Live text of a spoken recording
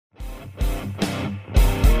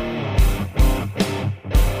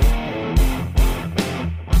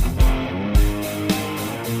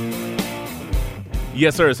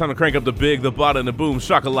Yes, sir. It's time to crank up the big, the bada, and the boom.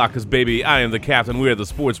 Shakalaka's, baby. I am the captain. We are the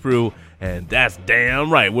Sports Brew. And that's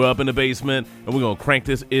damn right. We're up in the basement, and we're going to crank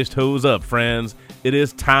this ish-toes up, friends. It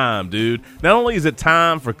is time, dude. Not only is it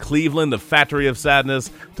time for Cleveland, the factory of sadness,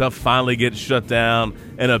 to finally get shut down,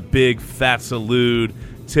 and a big fat salute,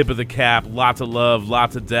 tip of the cap, lots of love,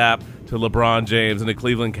 lots of dap to LeBron James and the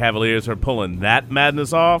Cleveland Cavaliers are pulling that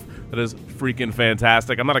madness off. That is freaking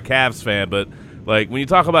fantastic. I'm not a Cavs fan, but like when you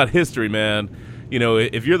talk about history, man, you know,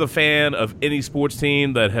 if you're the fan of any sports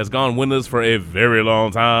team that has gone winless for a very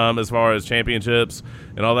long time as far as championships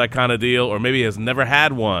and all that kind of deal, or maybe has never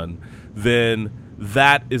had one, then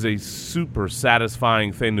that is a super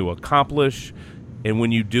satisfying thing to accomplish. And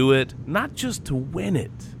when you do it, not just to win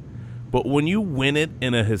it, but when you win it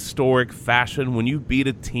in a historic fashion, when you beat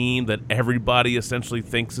a team that everybody essentially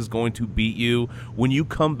thinks is going to beat you, when you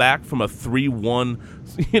come back from a 3-1,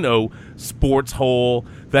 sports hole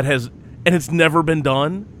that has, and it's never been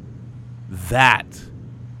done, that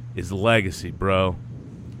is legacy, bro.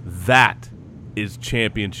 That is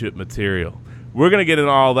championship material. We're going to get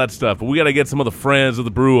into all that stuff, but we got to get some of the friends of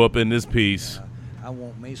the Brew up in this piece. I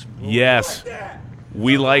want me some Brew. Yes.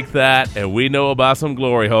 We like that, and we know about some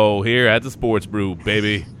glory hole here at the Sports Brew,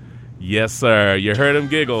 baby. Yes, sir. You heard him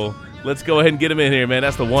giggle. Let's go ahead and get him in here, man.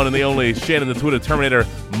 That's the one and the only Shannon the Twitter Terminator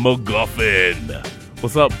McGuffin.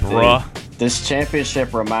 What's up, bruh? Dude, this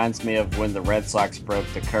championship reminds me of when the Red Sox broke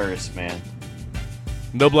the curse, man.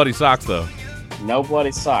 No bloody socks, though. No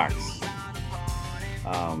bloody socks.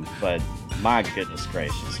 But my goodness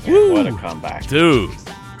gracious, man. Woo. What a comeback. Dude.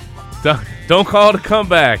 Don't call it a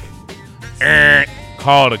comeback.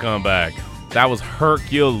 Call it a comeback. That was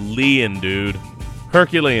Herculean, dude.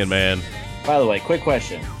 Herculean, man. By the way, quick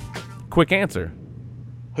question. Quick answer.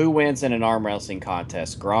 Who wins in an arm wrestling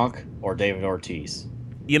contest, Gronk or David Ortiz?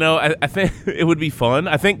 You know, I think it would be fun.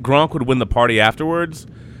 I think Gronk would win the party afterwards.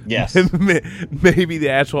 Yes. Maybe the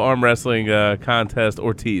actual arm wrestling contest,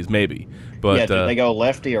 Ortiz, maybe. But yeah, do they go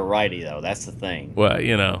lefty or righty, though? That's the thing. Well,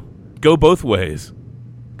 you know, go both ways.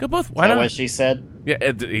 Go both. Why Is that not? what she said? Yeah,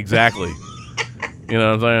 exactly. You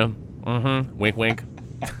know what I'm saying? Mm-hmm. Wink, wink.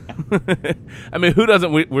 I mean, who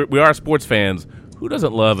doesn't? We are sports fans. Who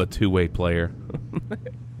doesn't love a two-way player?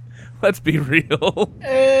 Let's be real.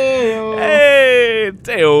 Hey,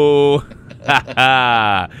 Teo.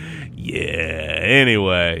 Yeah.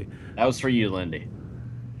 Anyway, that was for you, Lindy.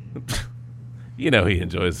 You know he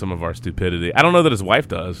enjoys some of our stupidity. I don't know that his wife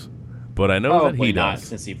does, but I know that he not, does.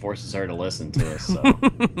 Since he forces her to listen to us. So.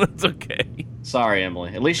 That's okay. Sorry,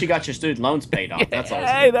 Emily. At least you got your student loans paid off. That's all.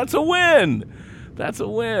 Hey, that's a win. That's a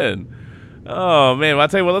win. Oh, man. Well, I'll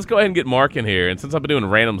tell you what, let's go ahead and get Mark in here. And since I've been doing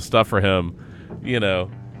random stuff for him, you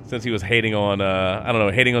know, since he was hating on,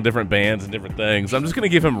 hating on different bands and different things, I'm just going to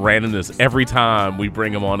give him randomness every time we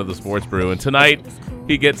bring him onto the Sports Brew. And tonight,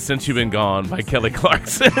 he gets Since You've Been Gone by Kelly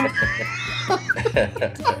Clarkson.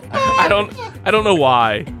 I don't know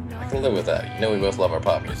why. I can live with that. You know we both love our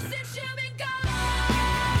pop music.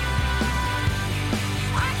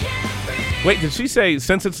 Wait, did she say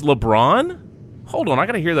since it's LeBron? Hold on, I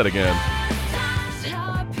gotta hear that again.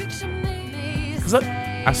 'Cause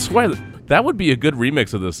I swear that would be a good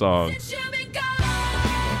remix of this song.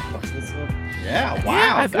 Yeah, wow.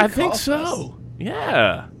 Yeah, I think so.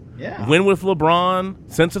 Yeah. Yeah. Win with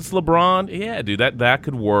LeBron, since it's LeBron. Yeah, dude, that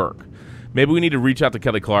could work. Maybe we need to reach out to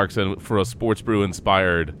Kelly Clarkson for a Sports Brew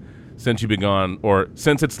inspired Since You've Been Gone or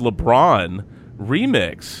Since It's LeBron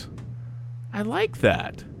remix. I like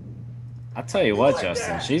that. I'll tell you what,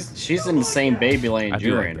 Justin. She's in the same Baby Lane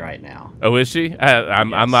you're in right now. Oh, is she?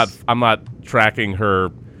 I'm not tracking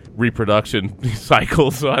her reproduction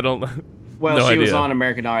cycle, so I don't. Well, no she idea. was on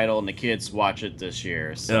American Idol, and the kids watch it this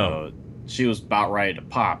year, so she was about ready to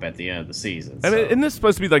pop at the end of the season. So. I mean, isn't this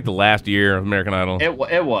supposed to be like the last year of American Idol?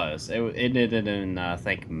 It was. It ended in I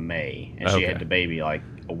think May, and she had the baby like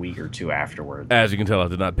a week or two afterwards. As you can tell, I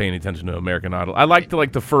did not pay any attention to American Idol. I liked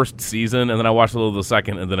the first season, and then I watched a little of the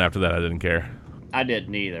second, and then after that, I didn't care. I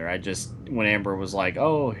didn't either. I just when Amber was like,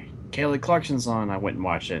 "Oh, Kelly Clarkson's on," I went and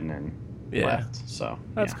watched it, and then left. So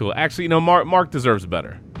that's cool. Actually, Mark deserves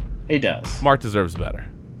better. He does. Mark deserves better.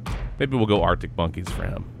 Maybe we'll go Arctic Monkeys for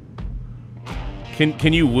him.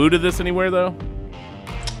 Can you woo to this anywhere though?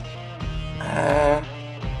 I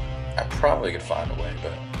probably could find a way,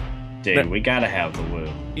 but dude, we gotta have the woo.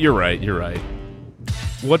 You're right.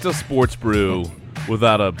 What's a Sports Brew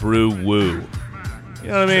without a brew woo? You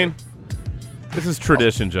know what I mean? This is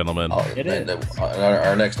tradition, gentlemen. It is.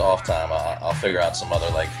 Our next off time, I'll figure out some other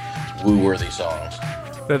like woo-worthy songs.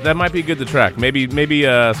 That might be good to track. Maybe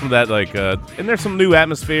some of that and there's some new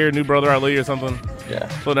atmosphere, new Brother Ali or something. Yeah.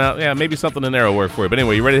 So now, maybe something in there will work for you. But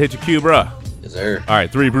anyway, you ready to hit your cue, bruh? Yes, sir. All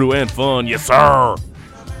right, 3 Brew and Fun. Yes, sir.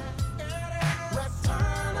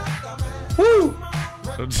 Woo!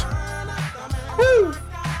 Woo!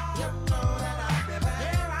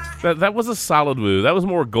 That was a solid woo. That was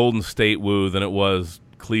more Golden State woo than it was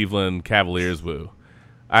Cleveland Cavaliers woo.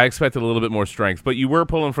 I expected a little bit more strength, but you were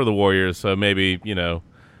pulling for the Warriors, so maybe, you're a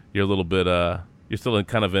little bit, you're still in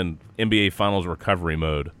kind of in NBA Finals recovery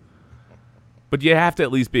mode. But you have to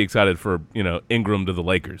at least be excited for, Ingram to the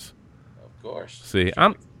Lakers. Of course. See,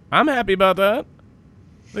 I'm happy about that.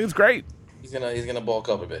 I think it's great. He's gonna bulk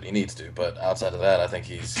up a bit. He needs to, but outside of that, I think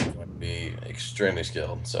he's going to be extremely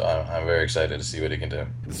skilled. So I'm very excited to see what he can do.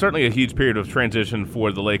 It's certainly a huge period of transition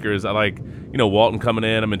for the Lakers. I like, Walton coming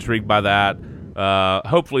in. I'm intrigued by that.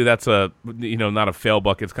 Hopefully that's a, not a fail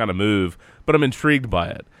buckets kind of move, but I'm intrigued by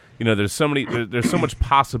it. There's so much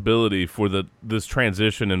possibility for this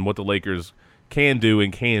transition and what the Lakers can do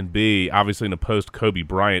and can be, obviously in the post-Kobe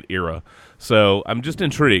Bryant era. So I'm just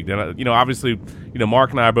intrigued. And, obviously,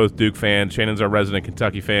 Mark and I are both Duke fans. Shannon's our resident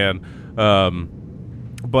Kentucky fan.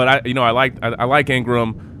 But, I like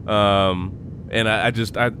Ingram. And I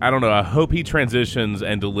don't know. I hope he transitions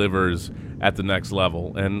and delivers at the next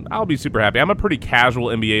level. And I'll be super happy. I'm a pretty casual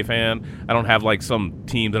NBA fan. I don't have, some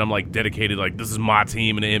team that I'm, dedicated, this is my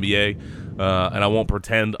team in the NBA. And I won't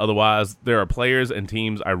pretend otherwise. There are players and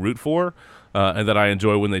teams I root for. And that I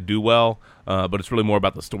enjoy when they do well, but it's really more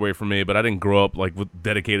about the story for me. But I didn't grow up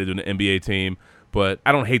dedicated to an NBA team. But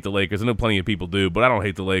I don't hate the Lakers. I know plenty of people do, but I don't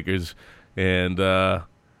hate the Lakers. And I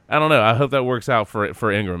don't know. I hope that works out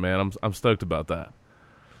for Ingram, man. I'm stoked about that.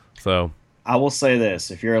 So I will say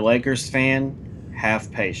this: if you're a Lakers fan,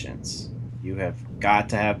 have patience. You have got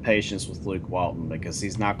to have patience with Luke Walton because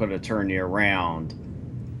he's not going to turn you around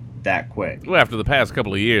that quick. Well, after the past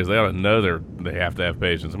couple of years, they ought to know they have to have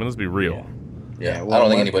patience. I mean, let's be real. Yeah, well, I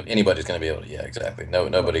don't think anybody's going to be able to. Yeah, exactly.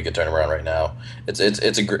 Nobody could turn around right now. I think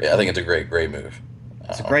it's a great move.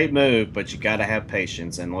 It's a great move, but you got to have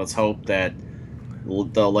patience, and let's hope that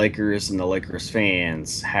the Lakers and the Lakers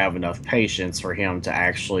fans have enough patience for him to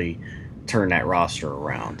actually turn that roster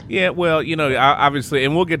around. Yeah, well, obviously,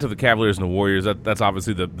 and we'll get to the Cavaliers and the Warriors. That's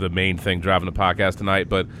obviously the main thing driving the podcast tonight.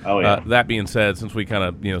 But that being said, since we kind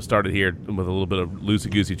of started here with a little bit of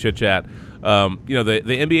loosey-goosey chit-chat, the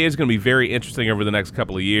NBA is going to be very interesting over the next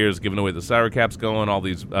couple of years, given the way the salary cap's going, all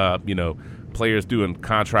these players doing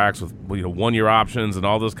contracts with 1-year options and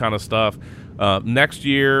all this kind of stuff. Next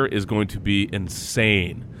year is going to be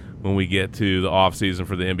insane when we get to the offseason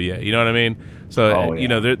for the NBA. You know what I mean? So,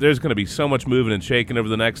 there's going to be so much moving and shaking over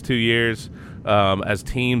the next 2 years as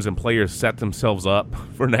teams and players set themselves up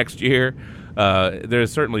for next year.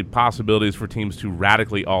 There's certainly possibilities for teams to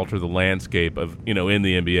radically alter the landscape of, in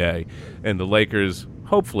the NBA. And the Lakers,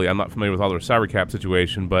 hopefully, I'm not familiar with all their salary cap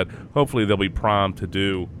situation, but hopefully they'll be primed to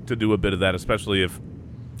do a bit of that, especially if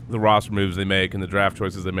the roster moves they make and the draft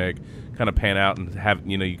choices they make kind of pan out and have,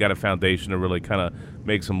 you got a foundation to really kind of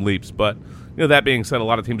make some leaps. But, that being said, a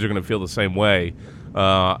lot of teams are going to feel the same way.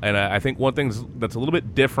 And I think one thing that's a little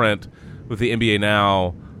bit different with the NBA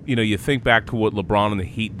now, you think back to what LeBron and the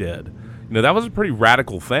Heat did. That was a pretty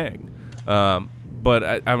radical thing.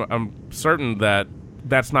 But I'm certain that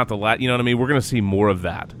that's not the last. You know what I mean? We're going to see more of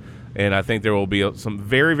that. And I think there will be some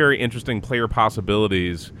very, very interesting player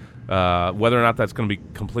possibilities. Whether or not that's going to be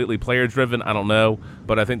completely player-driven, I don't know.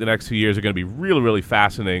 But I think the next 2 years are going to be really, really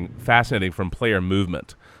fascinating from player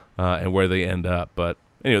movement and where they end up. But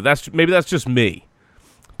anyway, that's just me.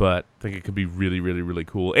 But I think it could be really, really, really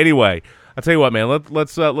cool. Anyway, I'll tell you what, man.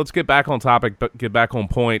 Let's get back on topic, but get back on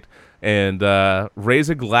point, and raise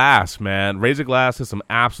a glass, man. Raise a glass to some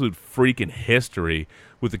absolute freaking history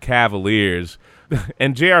with the Cavaliers.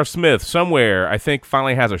 And J.R. Smith, somewhere, I think,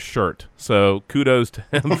 finally has a shirt. So kudos to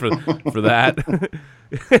him for that.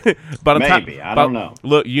 I don't know.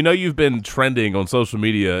 Look, you've been trending on social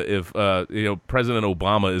media if President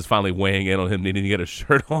Obama is finally weighing in on him needing to get a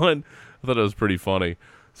shirt on. I thought it was pretty funny.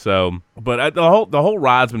 So, but the whole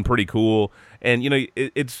ride's been pretty cool, and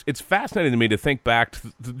it's fascinating to me to think back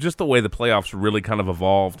to just the way the playoffs really kind of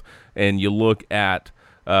evolved, and you look at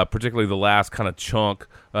particularly the last kind of chunk,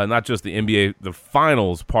 not just the NBA, the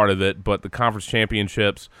finals part of it, but the conference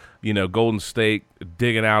championships. Golden State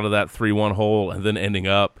digging out of that 3-1 hole and then ending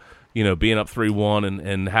up, being up 3-1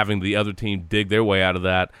 and having the other team dig their way out of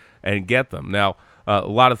that and get them. Now, a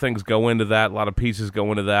lot of things go into that, a lot of pieces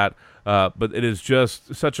go into that, but it is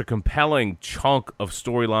just such a compelling chunk of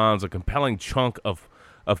storylines, a compelling chunk of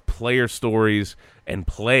player stories and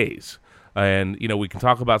plays. And, we can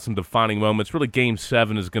talk about some defining moments. Really, Game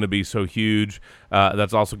 7 is going to be so huge.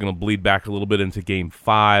 That's also going to bleed back a little bit into Game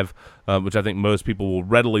 5, which I think most people will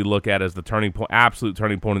readily look at as the turning point, absolute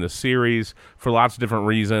turning point in the series for lots of different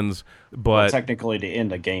reasons. But technically, the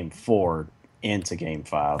end of Game 4 into Game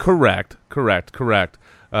 5. Correct.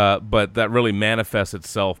 But that really manifests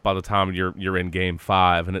itself by the time you're in Game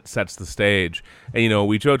 5, and it sets the stage. And,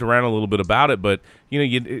 we joked around a little bit about it, but,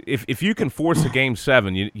 if you can force a Game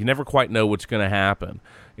 7, you never quite know what's going to happen.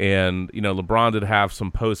 And, LeBron did have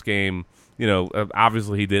some post-game,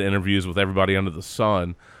 obviously he did interviews with everybody under the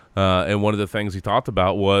sun, and one of the things he talked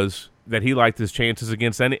about was that he liked his chances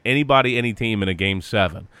against anybody, any team in a Game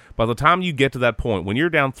 7. By the time you get to that point, when you're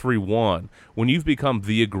down 3-1, when you've become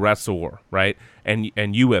the aggressor, right, and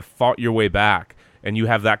you have fought your way back, and you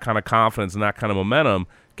have that kind of confidence and that kind of momentum,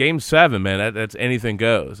 Game 7, man, that's anything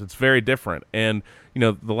goes. It's very different. And,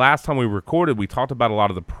 the last time we recorded, we talked about a lot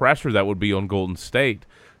of the pressure that would be on Golden State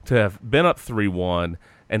to have been up 3-1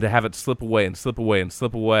 and to have it slip away and slip away and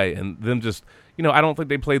slip away, and them just, I don't think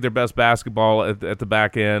they played their best basketball at the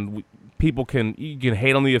back end. You can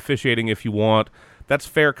hate on the officiating if you want. That's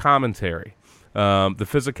fair commentary. The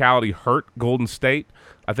physicality hurt Golden State.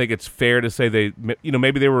 I think it's fair to say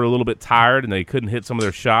maybe they were a little bit tired and they couldn't hit some of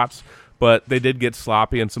their shots, but they did get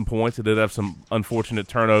sloppy in some points. They did have some unfortunate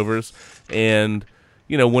turnovers, and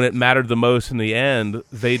when it mattered the most in the end,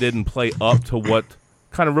 they didn't play up to what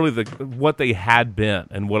kind of really what they had been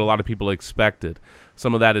and what a lot of people expected.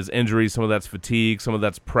 Some of that is injuries, some of that's fatigue, some of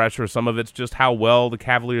that's pressure, some of it's just how well the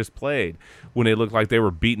Cavaliers played when they looked like they were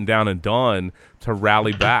beaten down and done to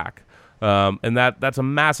rally back. And that's a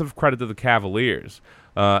massive credit to the Cavaliers.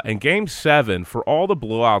 And Game 7, for all the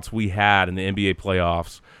blowouts we had in the NBA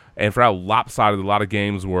playoffs and for how lopsided a lot of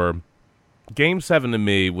games were, Game 7 to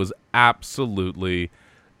me was absolutely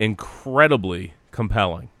incredibly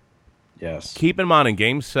compelling. Yes. Keep in mind, in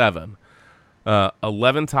Game 7,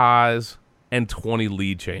 11 ties and 20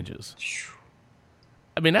 lead changes.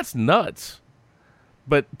 I mean, that's nuts.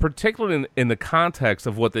 But particularly in the context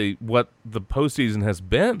of what the postseason has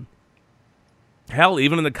been. Hell,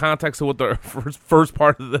 even in the context of what the first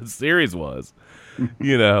part of the series was.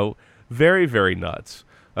 Very, very nuts.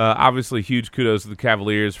 Obviously, huge kudos to the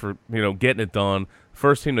Cavaliers for, getting it done.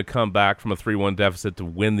 First team to come back from a 3-1 deficit to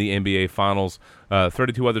win the NBA Finals.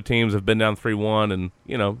 32 other teams have been down 3-1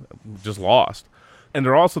 and, just lost. And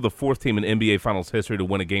they're also the fourth team in NBA Finals history to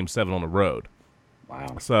win a Game 7 on the road.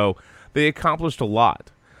 Wow. So they accomplished a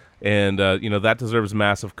lot. And, that deserves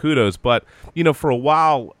massive kudos. But, for a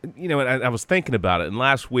while, and I was thinking about it. And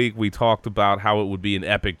last week we talked about how it would be an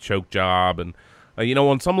epic choke job. And,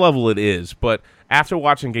 on some level it is. But after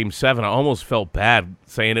watching Game 7, I almost felt bad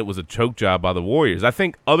saying it was a choke job by the Warriors. I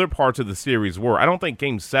think other parts of the series were. I don't think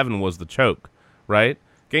Game 7 was the choke, right?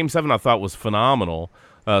 Game 7 I thought was phenomenal.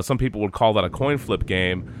 Some people would call that a coin flip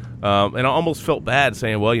game. And I almost felt bad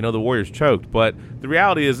saying, well, the Warriors choked. But the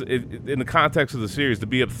reality is, in the context of the series, to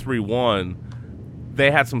be up 3-1,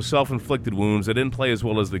 they had some self-inflicted wounds. They didn't play as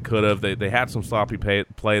well as they could have. They had some sloppy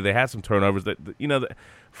play. They had some turnovers.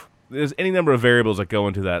 There's any number of variables that go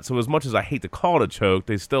into that. So as much as I hate to call it a choke,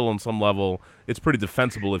 they still, on some level, it's pretty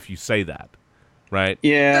defensible if you say that, right?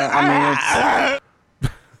 Yeah,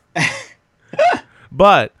 I mean,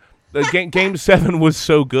 But Game 7 was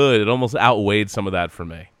so good, it almost outweighed some of that for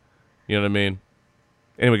me. You know what I mean?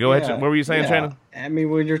 Anyway, go ahead. What were you saying, Shannon? I mean,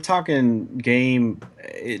 when you're talking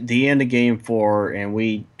the end of Game 4, and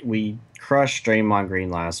we crushed Draymond Green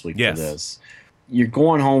last week for this, you're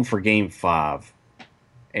going home for Game 5,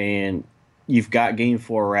 and you've got Game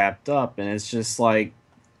 4 wrapped up, and it's just like,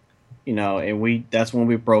 and that's when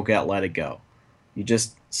we broke out Let It Go. You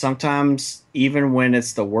just sometimes, even when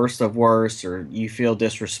it's the worst of worst or you feel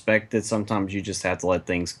disrespected, sometimes you just have to let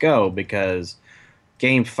things go, because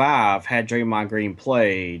Game 5, had Draymond Green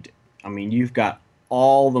played, I mean, you've got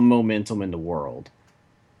all the momentum in the world.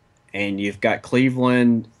 And you've got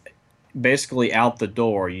Cleveland basically out the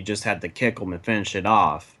door. You just had to kick them and finish it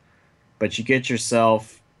off. But you get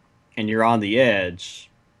yourself, and you're on the edge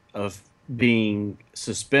of being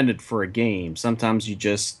suspended for a game. Sometimes you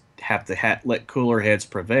just have to let cooler heads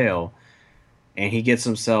prevail. And he gets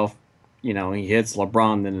himself, he hits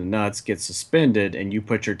LeBron in the nuts, gets suspended, and you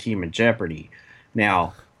put your team in jeopardy.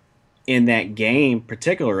 Now, in that game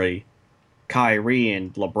particularly, Kyrie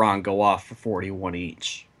and LeBron go off for 41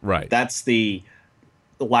 each. Right. That's the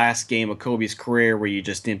last game of Kobe's career where you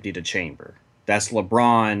just emptied a chamber. That's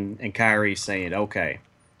LeBron and Kyrie saying, okay,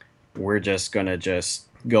 we're just going to just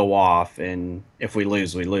go off, and if we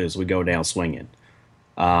lose, we lose. We go down swinging.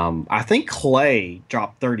 I think Clay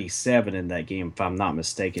dropped 37 in that game, if I'm not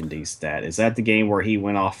mistaken, D-Stat. Is that the game where he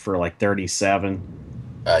went off for like 37?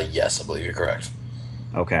 Yes, I believe you're correct.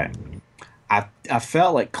 Okay. I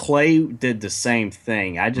felt like Clay did the same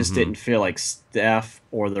thing. I just didn't feel like Steph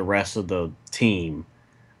or the rest of the team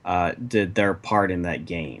did their part in that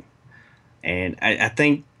game. And I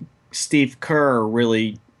think Steve Kerr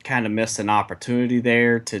really kind of missed an opportunity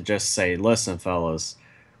there to just say, listen, fellas,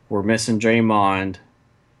 we're missing Draymond.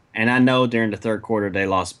 And I know during the third quarter they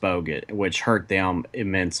lost Bogut, which hurt them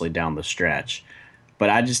immensely down the stretch. But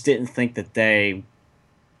I just didn't think that they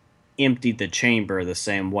emptied the chamber the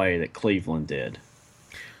same way that Cleveland did.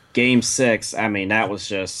 Game 6, I mean, that was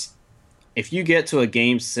just... If you get to a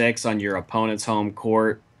Game 6 on your opponent's home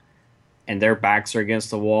court and their backs are against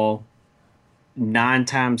the wall, 9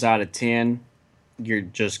 times out of 10, you're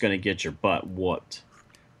just going to get your butt whooped.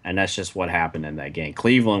 And that's just what happened in that game.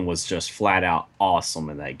 Cleveland was just flat out awesome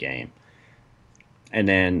in that game. And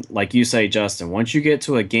then, like you say, Justin, once you get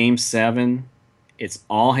to a Game 7, it's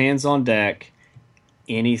all hands on deck.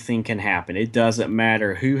 Anything can happen. It doesn't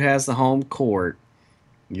matter who has the home court.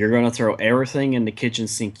 You're going to throw everything in the kitchen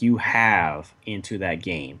sink you have into that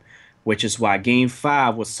game, which is why Game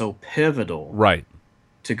 5 was so pivotal. Right.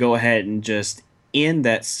 To go ahead and just end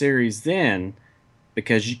that series then,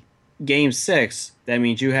 because Game 6, that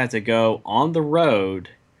means you have to go on the road,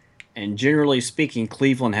 and generally speaking,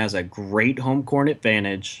 Cleveland has a great home court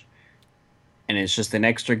advantage, and it's just an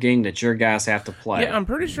extra game that your guys have to play. Yeah, I'm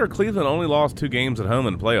pretty sure Cleveland only lost 2 games at home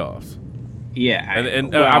in the playoffs. Yeah.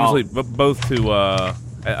 And obviously both to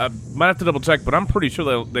I might have to double check, but I'm pretty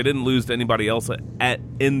sure they didn't lose to anybody else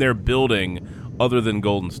in their building other than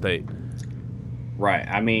Golden State. Right.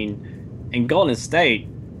 I mean, in Golden State,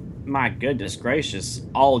 my goodness gracious,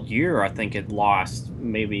 all year I think it lost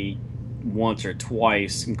maybe once or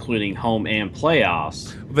twice, including home and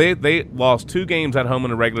playoffs. They lost 2 games at home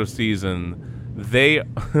in the regular season. They're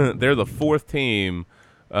the 4th team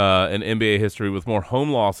in NBA history with more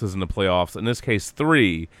home losses in the playoffs, in this case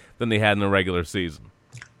 3, than they had in the regular season.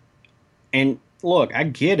 And look, I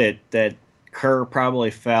get it that Kerr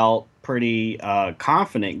probably felt pretty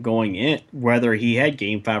confident going in, whether he had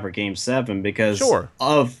Game 5 or Game 7, because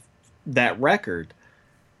of that record.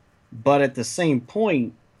 But at the same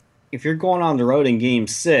point, if you're going on the road in Game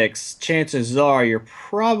 6, chances are you're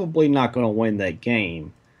probably not going to win that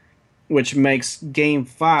game, which makes Game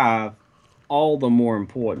 5 all the more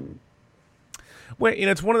important. Well,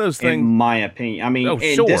 it's one of those things. In my opinion. I mean,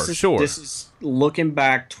 this is looking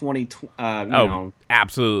back 2020.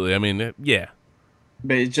 Absolutely. I mean, yeah.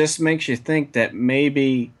 But it just makes you think that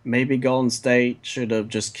maybe Golden State should have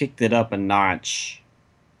just kicked it up a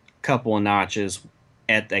couple of notches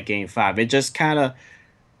at that Game 5. It just kind of,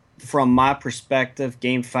 from my perspective,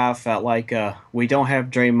 Game 5 felt like we don't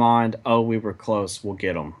have Draymond. Oh, we were close. We'll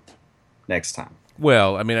get him next time.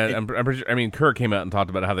 Well, I mean, I'm pretty sure, I mean, Kirk came out and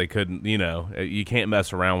talked about how they couldn't, you can't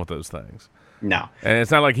mess around with those things. No. And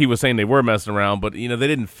it's not like he was saying they were messing around, but, they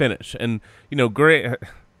didn't finish. And, great,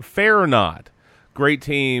 fair or not, great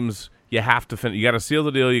teams, you have to finish. You got to seal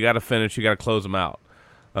the deal. You got to finish. You got to close them out.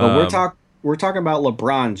 But we're talking about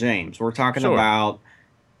LeBron James. We're talking about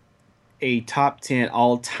a top 10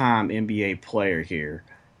 all-time NBA player here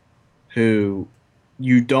who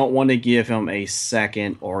you don't want to give him a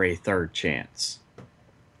second or a third chance.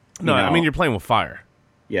 No, I mean, you're playing with fire.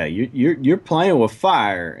 Yeah, you're playing with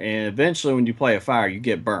fire, and eventually when you play a fire, you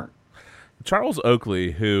get burnt. Charles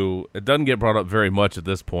Oakley, who it doesn't get brought up very much at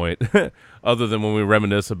this point, other than when we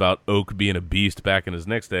reminisce about Oak being a beast back in his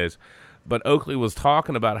Knicks days, but Oakley was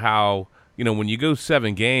talking about how, when you go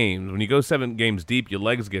 7 games deep, your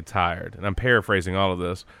legs get tired. And I'm paraphrasing all of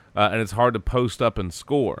this, and it's hard to post up and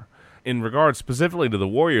score. In regards specifically to the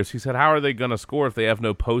Warriors, he said, how are they going to score if they have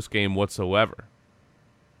no post game whatsoever?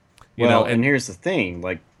 And here's the thing,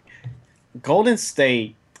 like Golden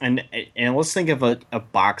State, and let's think of a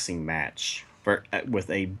boxing match with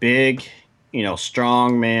a big,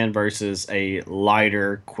 strong man versus a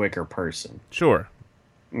lighter, quicker person. Sure.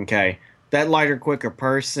 Okay. That lighter, quicker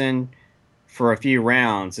person, for a few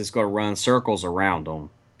rounds, is going to run circles around him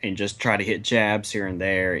and just try to hit jabs here and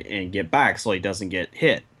there and get back so he doesn't get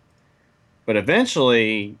hit. But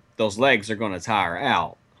eventually, those legs are going to tire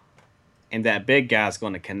out, and that big guy's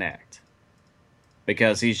going to connect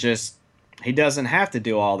because he doesn't have to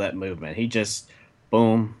do all that movement. He just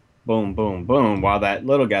boom, boom, boom, boom, while that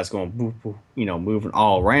little guy's going boom, boom, moving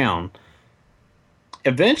all around.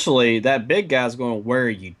 Eventually, that big guy's going to wear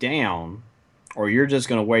you down, or you're just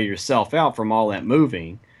going to wear yourself out from all that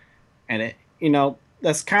moving. And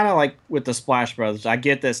that's kind of like with the Splash Brothers. I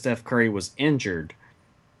get that Steph Curry was injured,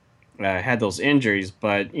 had those injuries,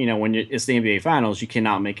 but when it's the NBA Finals, you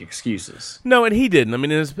cannot make excuses. No, and he didn't. I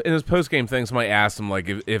mean, in his post game thing, somebody asked him like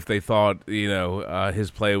if they thought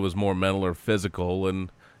his play was more mental or physical,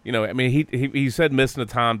 and I mean he said missing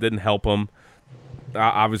the time didn't help him.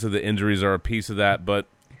 Obviously, the injuries are a piece of that, but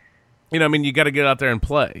I mean you got to get out there and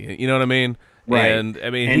play. You know what I mean? Right. And I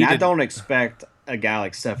mean, I don't expect a guy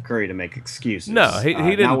like Steph Curry to make excuses. No, he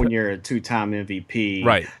didn't. Not when you're a 2-time MVP,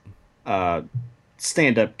 right?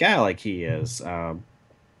 Stand-up guy like he is. I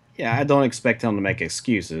don't expect him to make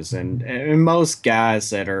excuses, and most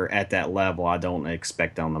guys that are at that level, I don't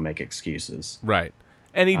expect them to make excuses. Right,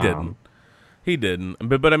 and he didn't. He didn't.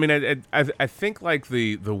 But I mean, I think like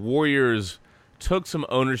the Warriors took some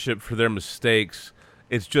ownership for their mistakes.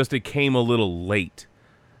 It's just it came a little late,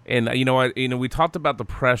 and we talked about the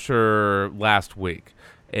pressure last week,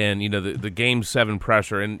 and the Game 7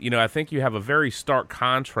 pressure, and I think you have a very stark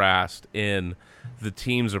contrast in the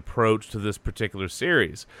team's approach to this particular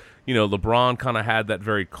series. LeBron kind of had that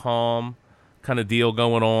very calm kind of deal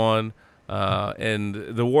going on, and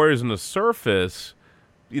the Warriors on the surface,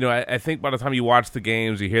 I think by the time you watch the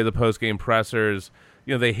games, you hear the post-game pressers,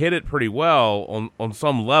 they hit it pretty well on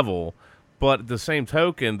some level, but at the same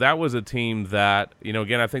token, that was a team that,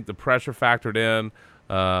 again, I think the pressure factored in.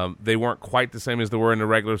 They weren't quite the same as they were in the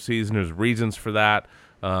regular season. There's reasons for that.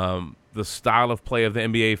 The style of play of the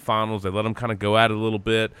NBA Finals, they let them kind of go at it a little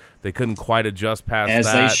bit. They couldn't quite adjust past that.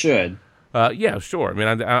 As they should. Yeah, sure. I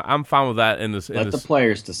mean, I'm fine with that. Let the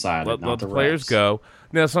players decide. Let the players go.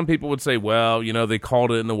 Now, some people would say, well, they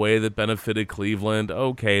called it in a way that benefited Cleveland.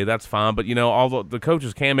 Okay, that's fine. But, all the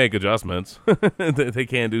coaches can make adjustments. They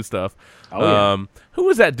can do stuff. Oh, yeah. Who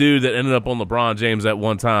was that dude that ended up on LeBron James at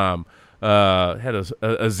one time? Had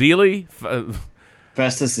a Zealy?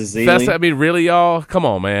 Festus Ezeli. I mean, really, y'all? Come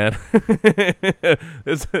on, man.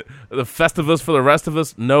 It's the Festivus for the rest of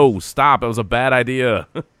us? No, stop. It was a bad idea.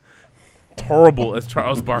 Terrible, as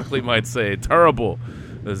Charles Barkley might say. Terrible.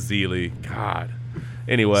 Ezeli. God.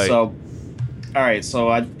 Anyway. So, all right. So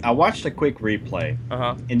I watched a quick replay.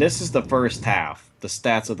 And this is the first half. The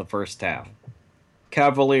stats of the first half.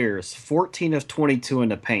 Cavaliers, 14 of 22 in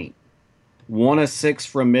the paint. 1 of 6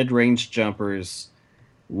 from mid-range jumpers.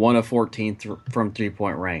 1 of 14 from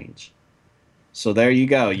three-point range. So there you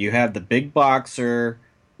go. You have the big boxer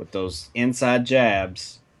with those inside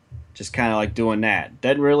jabs, just kind of like doing that.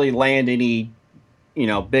 Doesn't really land any,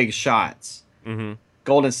 big shots. Mm-hmm.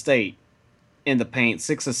 Golden State in the paint,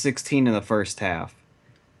 6 of 16 in the first half.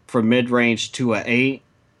 From mid-range, 2 of 8.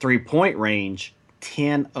 Three-point range,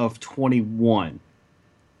 10 of 21.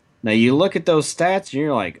 Now you look at those stats and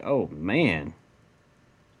you're like, oh, man,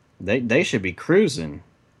 they should be cruising.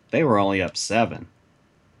 They were only up 7.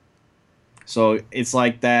 So it's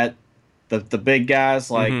like that. The big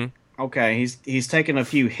guy's like, okay, he's taking a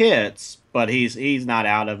few hits, but he's not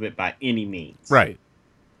out of it by any means. Right.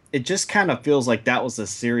 It just kind of feels like that was the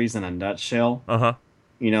series in a nutshell. Uh-huh.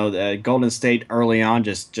 Golden State early on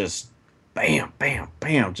just bam, bam,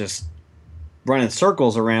 bam, just running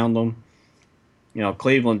circles around them.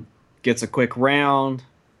 Cleveland gets a quick round.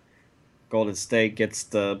 Golden State gets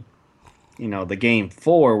the game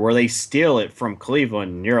 4 where they steal it from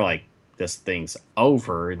Cleveland, and you're like, this thing's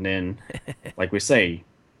over. And then, like we say,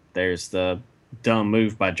 there's the dumb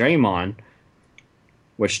move by Draymond,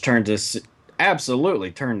 which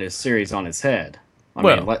absolutely turned this series on its head. I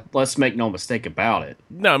mean, let's make no mistake about it.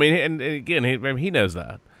 No, I mean, and again, he knows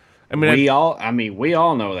that. I mean, we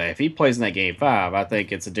all know that if he plays in that game 5, I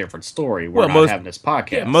think it's a different story. We're not having this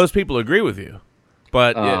podcast. Yeah, most people agree with you.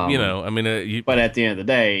 But, but at the end of the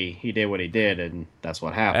day, he did what he did, and that's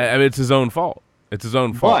what happened. I mean, it's his own fault. It's his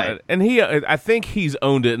own fault. And I think he's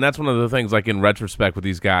owned it, and that's one of the things, like, in retrospect with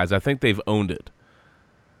these guys, I think they've owned it.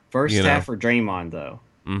 First half for Draymond, though.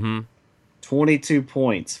 Mm-hmm. 22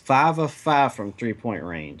 points, 5 of 5 from three-point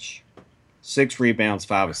range, 6 rebounds,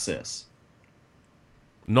 5 assists.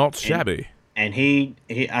 Not shabby. And he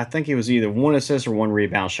I think he was either 1 assist or 1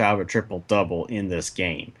 rebound shy of a triple-double in this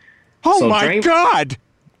game. Oh, my God!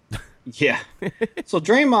 Yeah. So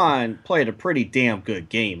Draymond played a pretty damn good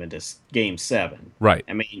game in this Game 7. Right.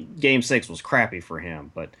 I mean, Game 6 was crappy for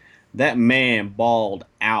him, but that man balled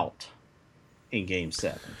out in Game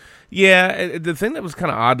 7. Yeah, the thing that was kind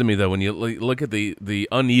of odd to me, though, when you look at the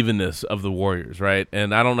unevenness of the Warriors, right?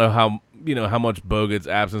 And I don't know how much Bogut's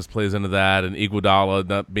absence plays into that, and Iguodala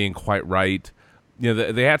not being quite right.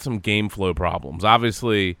 They had some game flow problems.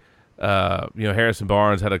 Obviously, Harrison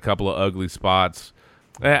Barnes had a couple of ugly spots.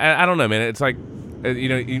 I don't know, man. It's like,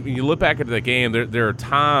 you look back at the game, there are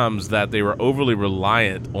times that they were overly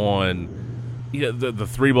reliant on the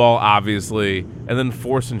three ball, obviously, and then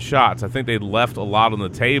forcing shots. I think they left a lot on the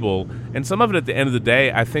table, and some of it at the end of the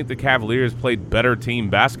day, I think the Cavaliers played better team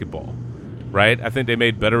basketball, right? I think they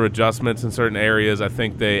made better adjustments in certain areas. I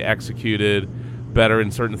think they executed better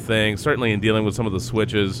in certain things, certainly in dealing with some of the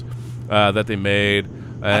switches that they made.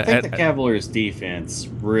 I think the Cavaliers' defense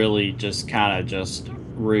really just kind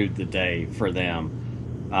of ruined the day for them.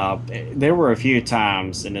 There were a few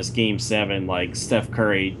times in this Game 7, like Steph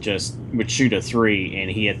Curry just would shoot a three and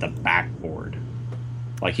he hit the backboard.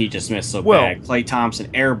 Like he just missed so bad. Klay Thompson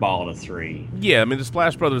airballed a three. Yeah, I mean, the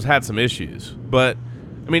Splash Brothers had some issues. But,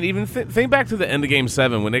 I mean, even think back to the end of Game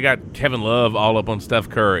 7 when they got Kevin Love all up on Steph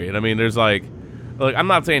Curry. And, I mean, there's like I'm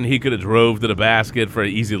not saying he could have drove to the basket for an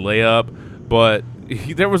easy layup, but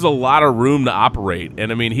there was a lot of room to operate.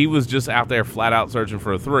 And, I mean, he was just out there flat out searching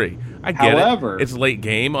for a three. I get it. It's late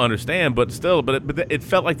game, I understand, but still, it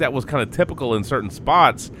felt like that was kind of typical in certain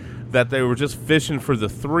spots that they were just fishing for the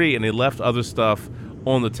three and they left other stuff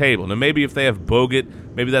on the table. Now, maybe if they have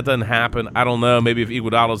Bogut, maybe that doesn't happen. I don't know. Maybe if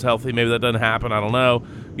Iguodala's healthy, maybe that doesn't happen. I don't know.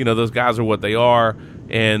 Those guys are what they are,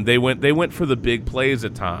 and they went for the big plays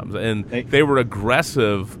at times, and they were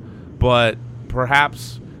aggressive, but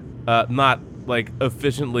perhaps not like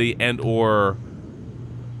efficiently and or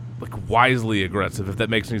like wisely aggressive, if that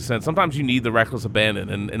makes any sense. Sometimes you need the reckless abandon,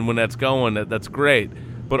 and when that's going, that's great.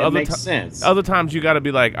 But other times you got to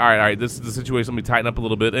be like, all right, this is the situation. Let me tighten up a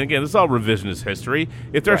little bit. And again, this is all revisionist history.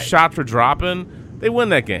 If their shots were dropping, they win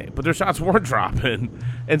that game. But their shots weren't dropping,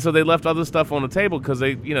 and so they left other stuff on the table because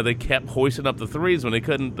they kept hoisting up the threes when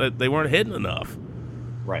they weren't hitting enough.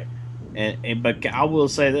 Right. But I will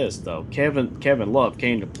say this though, Kevin Love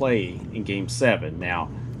came to play in Game 7.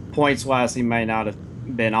 Now, points wise, he may not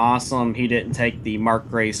have been awesome. He didn't take the Mark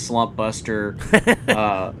Gray slump buster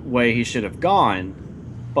way he should have gone,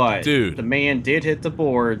 but the man did hit the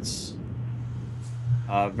boards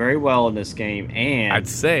very well in this game, and I'd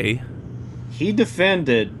say he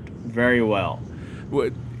defended very well.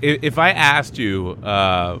 If I asked you,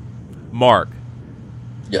 Mark,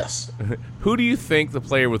 yes, who do you think the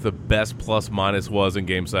player with the best plus minus was in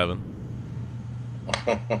Game 7?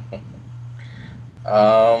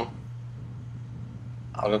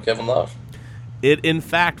 I'll go Kevin Love. It, in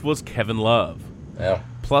fact, was Kevin Love. Yeah.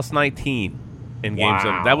 Plus 19 in Game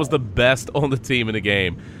 7. That was the best on the team in the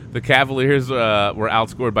game. The Cavaliers were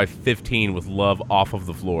outscored by 15 with Love off of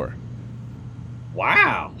the floor.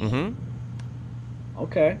 Wow. Mm-hmm.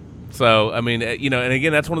 Okay. So, I mean, and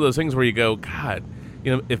again, that's one of those things where you go, God,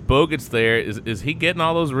 if Bogut's there, is he getting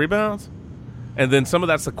all those rebounds? And then some of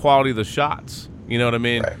that's the quality of the shots. You know what I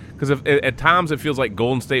mean? Because at times it feels like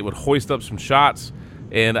Golden State would hoist up some shots.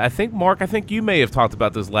 And I think, Mark, you may have talked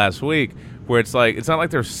about this last week, where it's like it's not like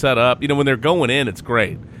they're set up. When they're going in, it's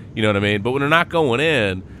great. You know what I mean? But when they're not going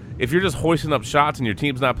in, if you're just hoisting up shots and your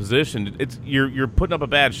team's not positioned, you're putting up a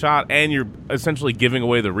bad shot and you're essentially giving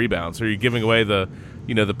away the rebounds, or you're giving away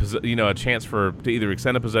a chance to either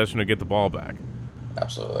extend a possession or get the ball back.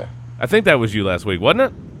 Absolutely. I think that was you last week,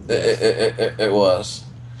 wasn't it? It was.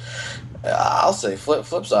 I'll say flip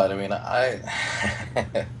side. I mean, I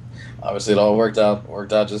obviously it all worked out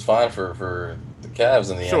just fine for the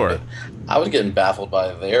Cavs in the end. But I was getting baffled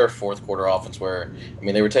by their fourth quarter offense, where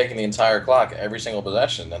they were taking the entire clock every single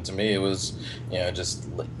possession, and to me it was just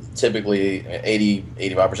typically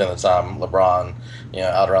 85% of the time LeBron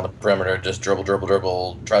out around the perimeter, just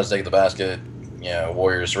dribble, tries to take the basket.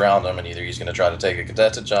 Warriors surround him, and either he's going to try to take a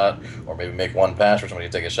contested shot or maybe make one pass for somebody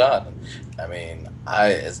to take a shot. I mean,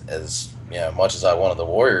 as much as I wanted the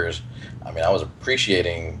Warriors, I was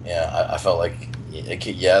appreciating. I felt like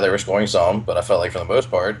they were scoring some, but I felt like for the most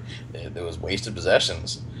part it was wasted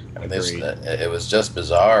possessions. It was just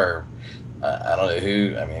bizarre. I don't know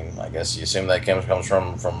who. I guess you assume that comes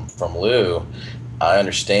from Lou. I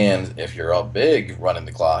understand if you're up big running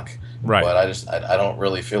the clock, right? But I don't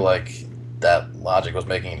really feel like that logic was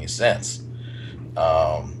making any sense.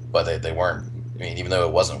 But they weren't. Even though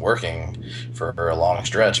it wasn't working for a long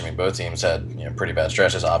stretch, both teams had pretty bad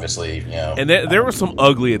stretches, obviously. And there was some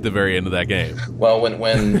ugly at the very end of that game. Well, when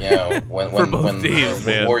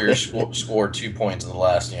the Warriors scored 2 points in the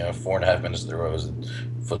last 4.5 minutes, there was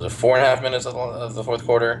for the 4.5 minutes of the fourth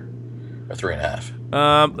quarter, or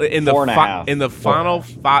 3.5. In the final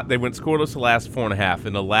five, they went scoreless the last 4.5.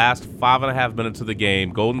 In the last 5.5 minutes of the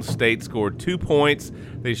game, Golden State scored 2 points.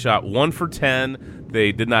 They shot 1 for 10.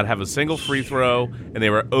 They did not have a single free throw, and they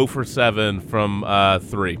were 0 for 7 from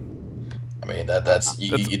 3. That's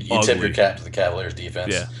you tip your cap to the Cavaliers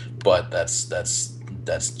defense, but that's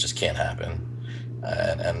just can't happen.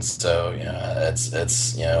 And so it's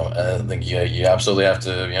I think you absolutely have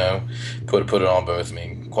to put it on both. I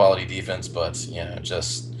mean, quality defense, but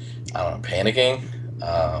just I don't know, panicking.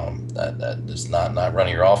 That just not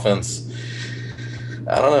running your offense.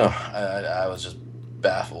 I don't know. I was just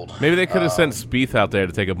baffled. Maybe they could have sent Spieth out there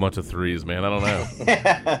to take a bunch of threes, man. I don't know.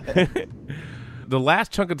 The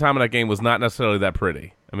last chunk of time in that game was not necessarily that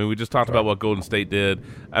pretty. I mean, we just talked about what Golden State did.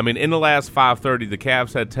 I mean, in the last 5:30, the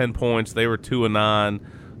Cavs had 10 points. They were 2 of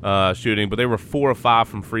 9 shooting, but they were 4 of 5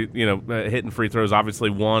 from hitting free throws. Obviously,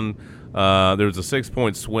 one there was a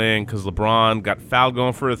 6-point swing because LeBron got fouled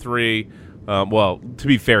going for a 3. Well, to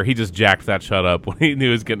be fair, he just jacked that shot up when he knew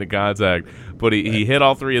he was getting to contact. But he hit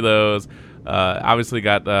all 3 of those. Obviously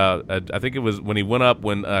got I think it was when he went up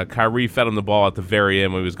when Kyrie fed him the ball at the very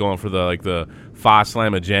end when he was going for the 5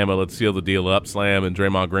 slam and jamma, let's seal the deal up slam, and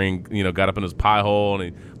Draymond Green got up in his pie hole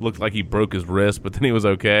and he looked like he broke his wrist, but then he was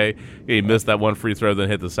okay. He missed that one free throw, then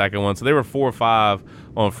hit the second one. So they were 4 of 5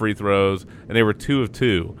 on free throws, and they were 2 of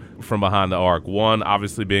 2 from behind the arc. One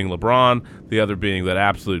obviously being LeBron, the other being that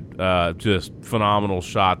absolute just phenomenal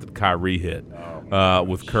shot that Kyrie hit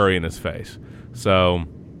with Curry in his face. So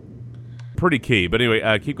pretty key. But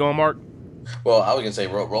anyway, keep going, Mark. Well, I was gonna say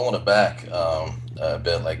rolling it back a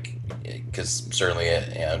bit, like because certainly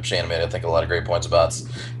Shannon made I think a lot of great points about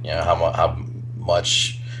how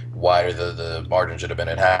much wider the margin should have been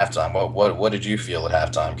at halftime. What did you feel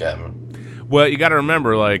at halftime, Captain? Well, you got to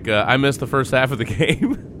remember, I missed the first half of the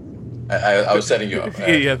game. I was setting you up.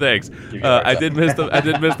 Yeah, thanks. I did miss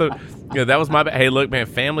the. That was my bad. Hey, look, man,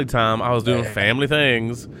 family time. I was doing family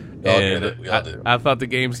things. We all do. I thought the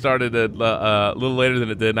game started a little later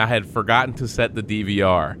than it did, and I had forgotten to set the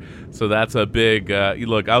DVR. So that's a big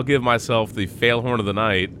look. I'll give myself the fail horn of the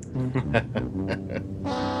night.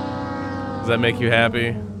 Does that make you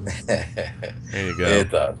happy? There you go.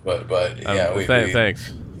 It does, but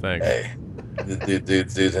thanks. Hey,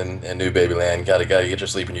 dudes in New Babyland, gotta get your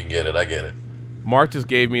sleep and you can get it. I get it. Mark just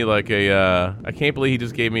gave me I can't believe he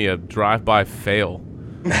just gave me a drive-by fail.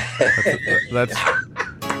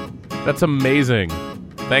 That's amazing.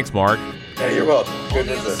 Thanks, Mark. Hey, you're welcome. Good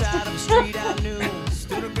news.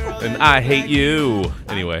 And I hate you.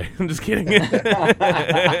 Anyway, I'm just kidding.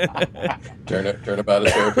 Turnabout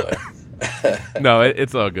is fair play. No,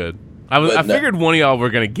 it's all good. I figured one of y'all were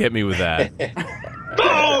gonna get me with that.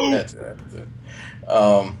 That's it.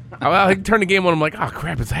 I turned the game on. I'm like, oh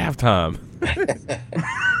crap, it's halftime.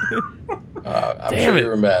 I'm sure you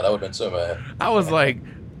were mad. I would have been so mad. I was like,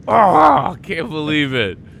 oh, can't believe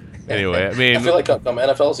it. Anyway, I mean, I feel like come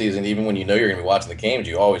NFL season, even when you know you're going to be watching the games,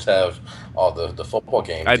 you always have all the football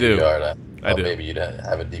games. I do. I do. Maybe you'd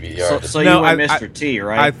have a DVR. So you were Mr. T,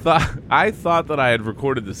 right? I thought that I had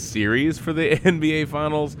recorded the series for the NBA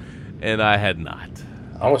Finals, and I had not.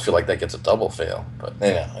 I almost feel like that gets a double fail, but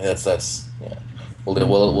that's we'll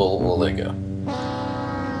let it go.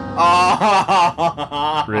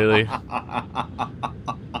 Really?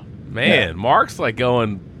 Man, Mark's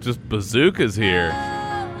going just bazookas here.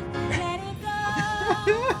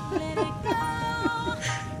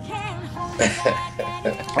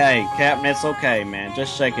 Hey, Captain, it's okay, man.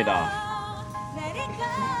 Just shake it off.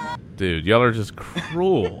 Dude, y'all are just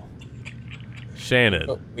cruel.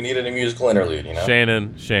 Shannon. We needed a musical interlude,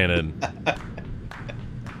 Shannon. Son of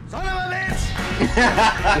a bitch!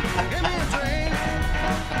 Give me a drink.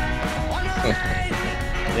 One more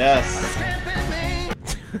Yes.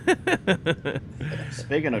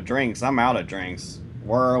 Speaking of drinks, I'm out of drinks.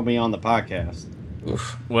 Where are we on the podcast?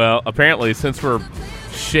 Oof. Well, apparently, since we're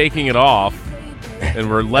shaking it off and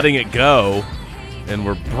we're letting it go and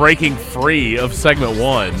we're breaking free of segment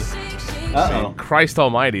 1, Christ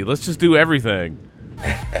almighty, let's just do everything.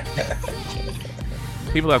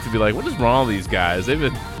 People have to be like, what is wrong with these guys?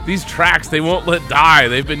 These tracks, they won't let die.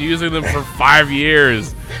 They've been using them for 5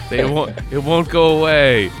 years. It won't go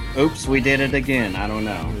away. Oops, we did it again. I don't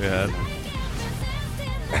know. Yeah.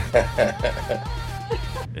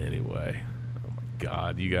 Anyway. Oh my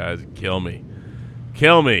God, you guys kill me.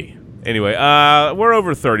 Anyway, we're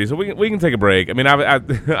over 30, so we can take a break. I mean,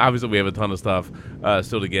 obviously we have a ton of stuff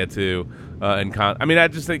still to get to. I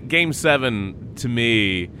just think Game 7 to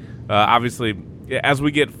me, obviously, as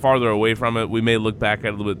we get farther away from it, we may look back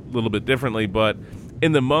at it a little bit differently. But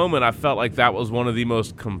in the moment, I felt like that was one of the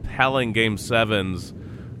most compelling Game 7s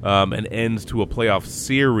and ends to a playoff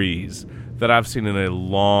series that I've seen in a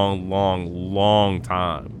long, long, long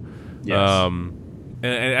time. Yes.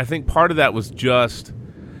 And I think part of that was just,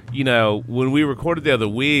 when we recorded the other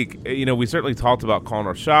week, we certainly talked about calling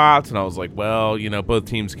our shots, and I was like, well, both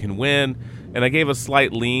teams can win. And I gave a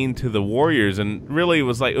slight lean to the Warriors, and really it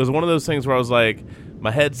was one of those things where I was like,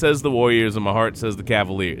 My head says the Warriors and my heart says the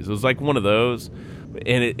Cavaliers. It was like one of those.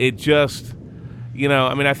 And it just, you know,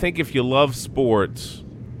 I mean, I think if you love sports,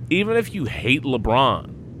 even if you hate LeBron,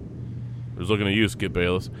 I was looking at you, Skip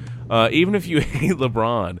Bayless, even if you hate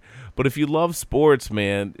LeBron, but if you love sports,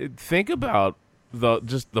 man, think about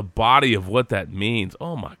just the body of what that means.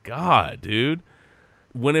 Oh, my God, dude.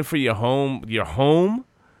 Winning for your home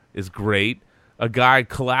is great. A guy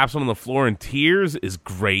collapsing on the floor in tears is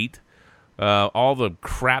great. All the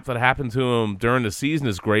crap that happened to him during the season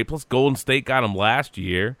is great. Plus, Golden State got him last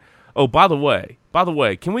year. Oh, by the way,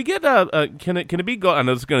 can we get can it be? I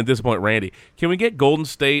know this is going to disappoint Randy. Can we get Golden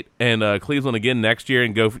State and Cleveland again next year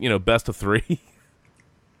and go, best of 3?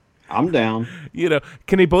 I'm down.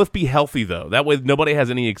 Can they both be healthy though? That way, nobody has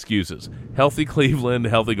any excuses. Healthy Cleveland,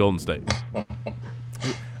 healthy Golden State.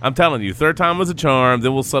 I'm telling you, third time was a charm.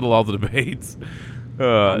 Then we'll settle all the debates.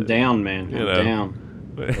 I'm down, man. I'm down.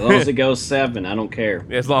 As long as it goes 7, I don't care.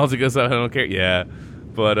 As long as it goes 7, I don't care. Yeah,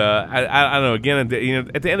 but I don't know. Again, at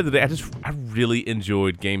the end of the day, I really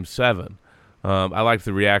enjoyed Game 7. I liked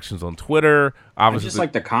the reactions on Twitter. Obviously, I just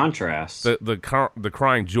like the contrast. The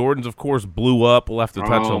crying Jordans, of course, blew up. We'll have to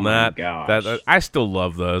touch on that. Gosh. I still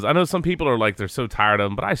love those. I know some people are like they're so tired of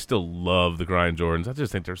them, but I still love the crying Jordans. I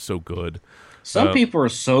just think they're so good. Some people are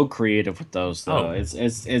so creative with those, though. Oh.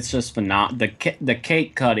 It's just phenomenal. The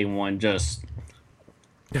cake cutting one just.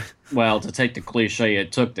 Well, to take the cliche,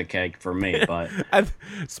 it took the cake for me. But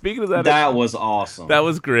speaking of that, that was awesome. That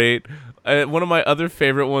was great. One of my other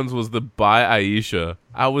favorite ones was the Bye Aisha.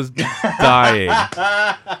 I was dying.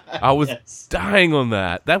 I was dying on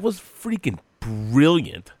that. That was freaking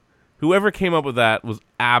brilliant. Whoever came up with that was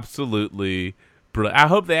absolutely brilliant. I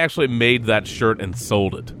hope they actually made that shirt and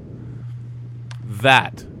sold it.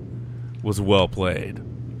 That was well played.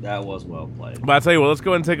 That was well played. But I tell you what, let's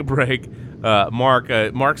go ahead and take a break.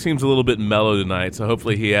 Mark seems a little bit mellow tonight, so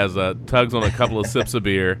hopefully he has tugs on a couple of sips of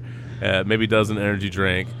beer, maybe does an energy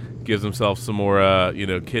drink, gives himself some more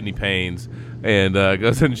kidney pains, and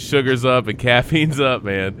goes and sugars up and caffeines up,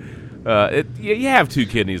 man. You have 2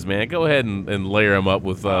 kidneys, man. Go ahead and layer them up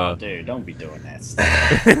with. Dude, don't be doing that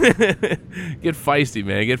stuff. Get feisty,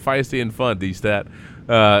 man. Get feisty and fun, D-Stat.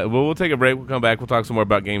 We'll take a break. We'll come back. We'll talk some more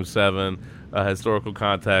about Game 7. Historical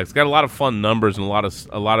context. Got a lot of fun numbers and a lot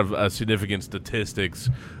of significant statistics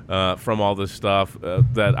from all this stuff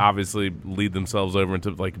that obviously lead themselves over into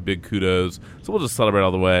like big kudos. So we'll just celebrate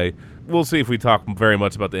all the way. We'll see if we talk very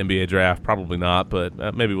much about the NBA draft. Probably not,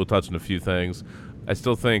 but maybe we'll touch on a few things. I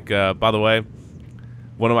still think, by the way,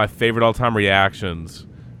 one of my favorite all-time reactions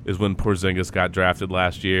is when Porzingis got drafted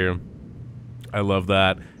last year. I love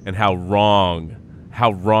that, and how wrong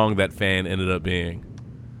that fan ended up being.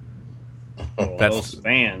 Those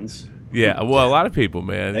fans. Yeah, well, a lot of people,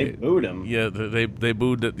 man. They booed him. Yeah, they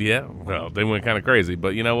booed it. Yeah, well, they went kind of crazy.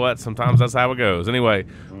 But you know what? Sometimes that's how it goes. Anyway,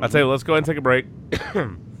 I'll tell you, let's go ahead and take a break.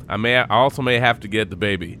 I also may have to get the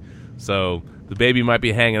baby. So the baby might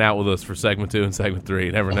be hanging out with us for segment 2 and segment 3.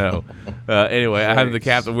 You never know. Anyway, I have the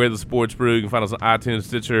captain. We're the Sports Brew. You can find us on iTunes,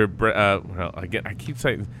 Stitcher. I keep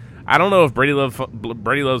saying, I don't know if Brady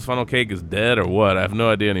Loves Funnel Cake is dead or what. I have no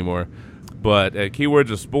idea anymore. But keywords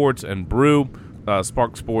are sports and brew,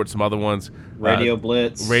 Spark Sports, some other ones. Radio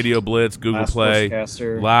Blitz, Google Live Play,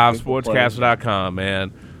 Sportscaster, LiveSportscaster.com,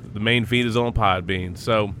 man. The main feed is on Podbean.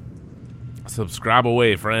 So subscribe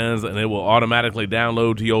away, friends, and it will automatically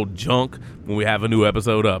download to your junk when we have a new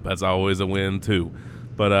episode up. That's always a win, too.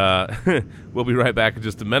 But we'll be right back in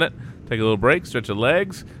just a minute. Take a little break, stretch your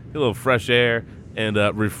legs, get a little fresh air, and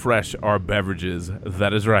refresh our beverages.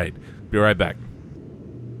 That is right. Be right back.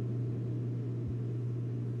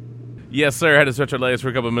 Yes, sir. I had to stretch our legs for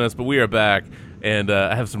a couple of minutes, but we are back, and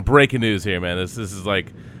I have some breaking news here, man. This is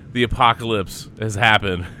like the apocalypse has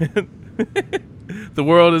happened. The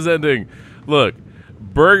world is ending. Look,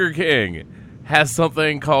 Burger King has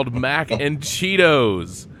something called Mac and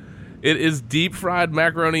Cheetos. It is deep-fried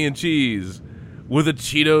macaroni and cheese with a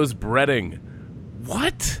Cheetos breading.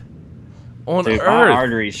 What on Dude, earth? My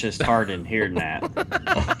arteries just hardened hearing that.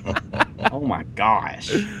 Oh, my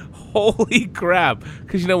gosh. Holy crap.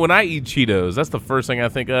 Because, when I eat Cheetos, that's the first thing I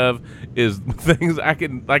think of is things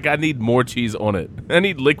I need more cheese on it. I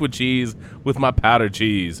need liquid cheese with my powdered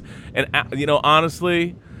cheese. And,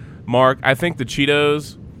 honestly, Mark, I think the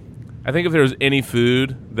Cheetos, I think if there's any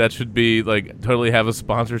food that should be, totally have a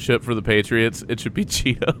sponsorship for the Patriots, it should be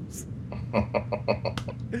Cheetos.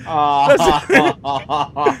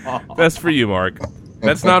 That's for you, Mark.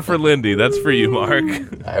 That's not for Lindy. That's for you, Mark.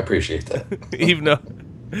 I appreciate that. Even though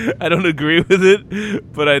I don't agree with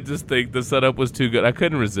it, but I just think the setup was too good. I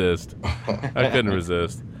couldn't resist.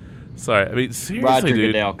 Sorry, I mean seriously, Roger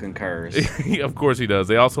dude. Goodell concurs. Of course he does.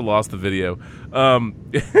 They also lost the video.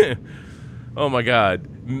 Oh my God,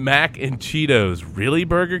 Mac and Cheetos, really,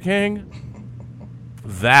 Burger King?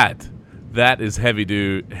 That is heavy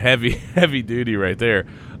duty right there.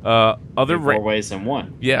 Other 4 ways in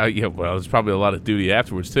one. Yeah. Well, there's probably a lot of duty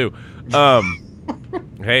afterwards too.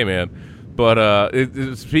 Hey man, but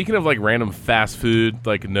speaking of like random fast food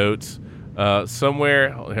like notes,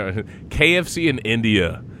 somewhere KFC in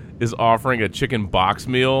India is offering a chicken box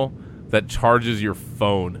meal that charges your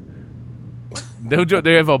phone. No joke,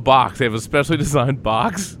 they have a box. They have a specially designed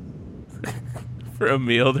box for a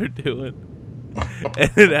meal they're doing,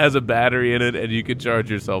 and it has a battery in it, and you can charge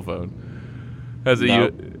your cell phone. Has a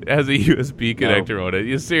USB connector on it.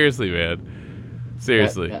 You seriously, man?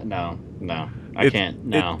 Seriously? No, I can't.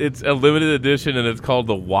 No, it's a limited edition, and it's called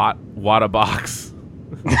the Wata box.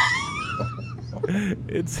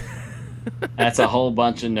 That's a whole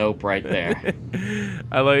bunch of nope right there.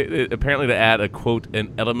 I like it, apparently to add a quote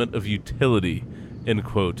an element of utility end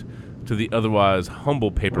quote to the otherwise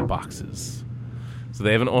humble paper boxes. So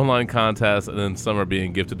they have an online contest, and then some are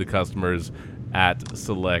being gifted to customers at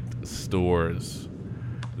select stores.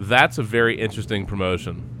 That's a very interesting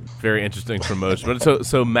promotion. But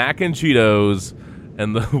so Mac and Cheetos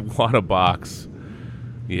and the Wata box.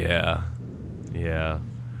 Yeah.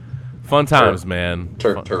 Fun times, man.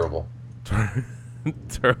 Terrible.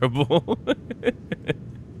 Terrible.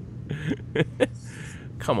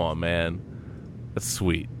 Come on, man. That's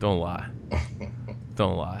sweet. Don't lie,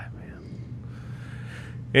 man.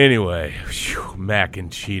 Anyway, Mac and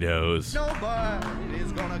Cheetos.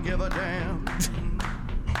 Nobody's gonna give a damn.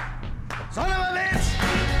 Son of a bitch,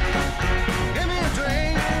 give me a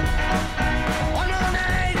drink. One more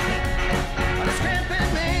night, I'm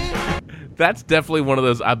scamping me. That's definitely one of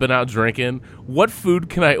those. I've been out drinking. What food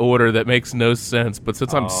can I order that makes no sense? But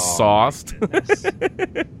since I'm sauced,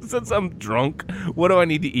 since I'm drunk, what do I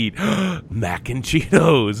need to eat? Mac and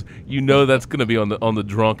Cheetos. You know that's going to be on the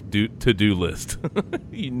drunk to-do list.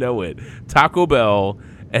 You know it. Taco Bell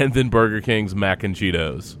and then Burger King's Mac and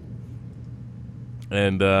Cheetos.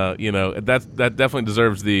 And that definitely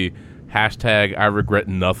deserves the hashtag I regret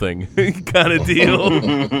nothing kind of deal. In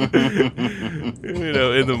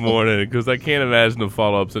the morning, because I can't imagine the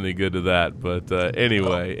follow-up's any good to that. But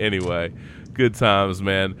anyway, good times,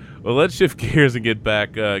 man. Well, let's shift gears and get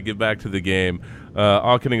back to the game.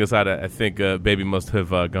 All kidding aside, I think Baby must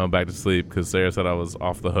have gone back to sleep because Sarah said I was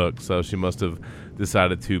off the hook, so she must have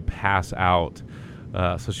decided to pass out.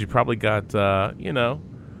 So she probably got a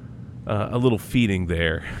little feeding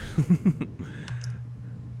there.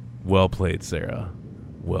 Well played, Sarah.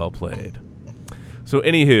 Well played. So,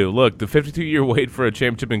 anywho, look, the 52-year wait for a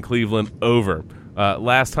championship in Cleveland, over.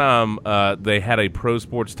 Last time they had a pro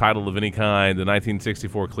sports title of any kind, the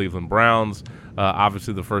 1964 Cleveland Browns,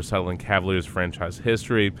 obviously the first title in Cavaliers franchise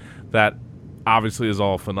history. That obviously is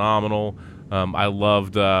all phenomenal. I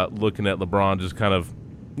loved looking at LeBron just kind of,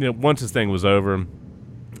 once his thing was over,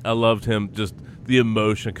 I loved him, just the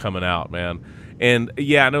emotion coming out, man. And,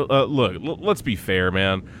 yeah, no, look, let's be fair,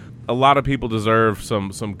 man. A lot of people deserve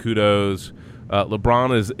some kudos.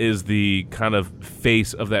 LeBron is the kind of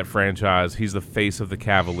face of that franchise. He's the face of the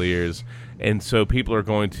Cavaliers. And so people are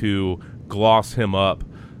going to gloss him up.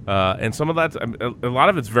 And some of that's, a lot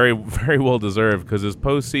of it's very, very well deserved because his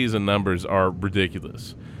postseason numbers are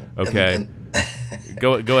ridiculous. Okay.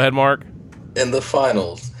 Go ahead, Mark. In the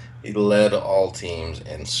finals, he led all teams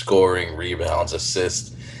in scoring, rebounds,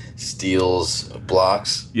 assists, steals,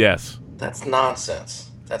 blocks. Yes. That's nonsense.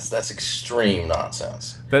 That's extreme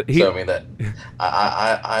nonsense. I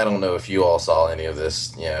don't know if you all saw any of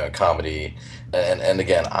this, comedy. And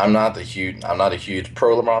again, I'm not a huge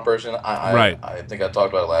pro LeBron person. Right. I think I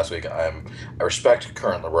talked about it last week. I respect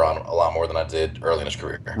current LeBron a lot more than I did early in his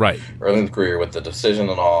career. Right. Early in his career with the decision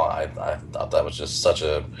and all, I thought that was just such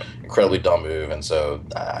a incredibly dumb move, and so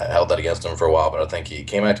I held that against him for a while. But I think he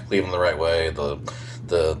came back to Cleveland the right way. The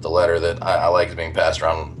letter that I like is being passed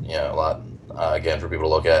around, a lot. Again, for people to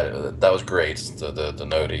look at, that was great. The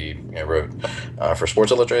note he wrote for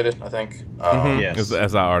Sports Illustrated, I think. Yes,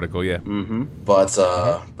 as our article, yeah. Mm-hmm.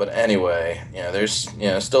 But anyway, there's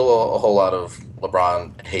still a whole lot of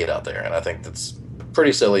LeBron hate out there, and I think that's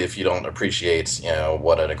pretty silly if you don't appreciate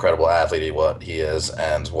what an incredible athlete he is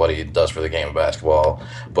and what he does for the game of basketball.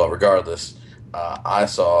 But regardless, I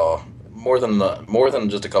saw more than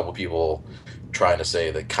just a couple people trying to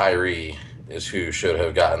say that Kyrie is who should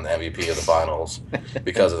have gotten the MVP of the finals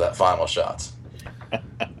because of that final shot.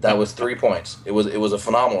 That was 3 points. It was a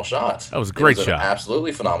phenomenal shot. That was a great shot. An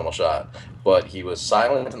absolutely phenomenal shot. But he was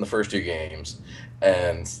silent in the first two games,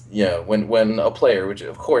 And when a player, which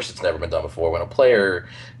of course it's never been done before, when a player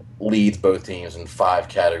leads both teams in 5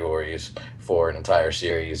 categories for an entire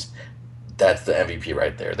series, that's the MVP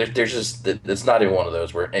right there. There's just, it's not even one of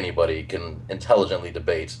those where anybody can intelligently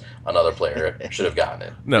debate another player should have gotten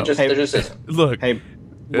it. No, there just isn't. Look, hey,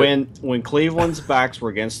 when Cleveland's backs were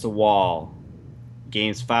against the wall,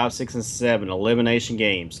 games 5, 6, and 7, elimination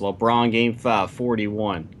games. LeBron game 5,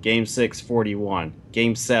 41. Game 6, 41.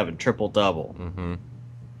 Game 7, triple double. Mm-hmm.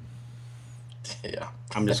 Yeah.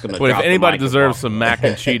 I'm just gonna. But if anybody deserves some mac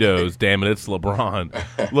and Cheetos, damn it, it's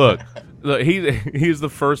LeBron. Look, he's the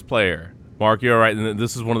first player. Mark, you're right, and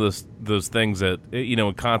this is one of those things that,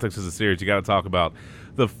 in context of the series, you got to talk about.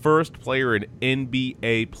 The first player in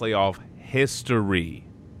NBA playoff history,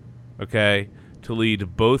 okay, to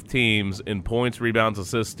lead both teams in points, rebounds,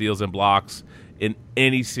 assists, steals, and blocks in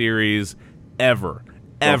any series ever.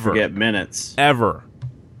 Don't forget minutes. Ever.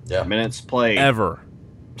 Yeah. Minutes played. Ever.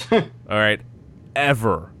 All right.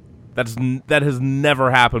 Ever. That has never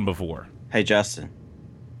happened before. Hey, Justin.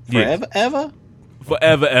 Yes. Ever?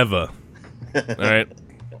 Forever, ever. All right?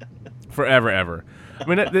 Forever, ever. I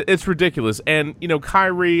mean, it's ridiculous. And,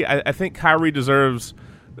 Kyrie, I think Kyrie deserves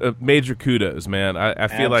major kudos, man. I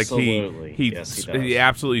feel like he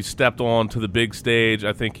absolutely stepped on to the big stage.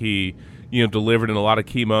 I think he, delivered in a lot of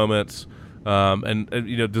key moments, and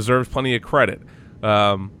deserves plenty of credit.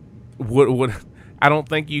 I don't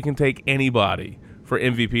think you can take anybody for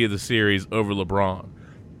MVP of the series over LeBron.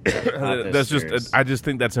 I just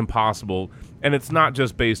think that's impossible, and it's not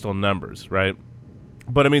just based on numbers, right?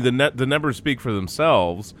 But I mean, the numbers speak for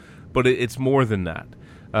themselves, but it's more than that.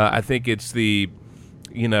 I think it's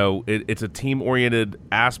it's a team-oriented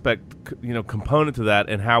aspect, component to that,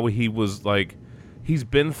 and how he was like, he's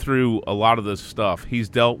been through a lot of this stuff. He's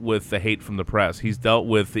dealt with the hate from the press. He's dealt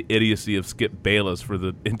with the idiocy of Skip Bayless for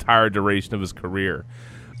the entire duration of his career.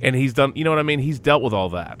 And he's done, he's dealt with all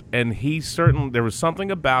that. And there was something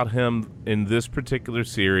about him in this particular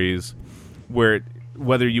series where,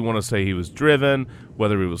 whether you want to say he was driven,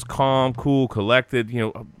 whether he was calm, cool, collected,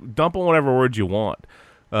 dump on whatever word you want.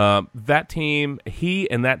 That team, he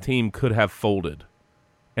and that team could have folded.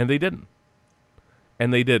 And they didn't.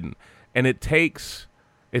 And it takes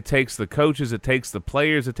the coaches, it takes the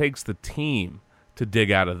players, it takes the team to dig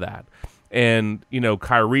out of that. And,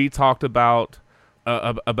 Kyrie talked about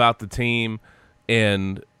the team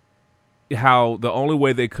and how the only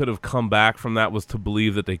way they could have come back from that was to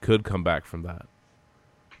believe that they could come back from that.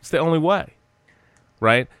 It's the only way,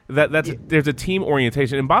 right? There's a team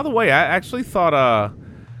orientation. And by the way, I actually thought,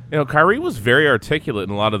 Kyrie was very articulate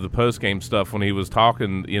in a lot of the post-game stuff when he was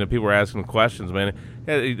talking. People were asking him questions, man.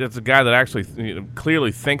 That's a guy that actually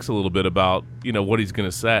clearly thinks a little bit about, what he's going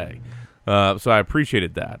to say. So I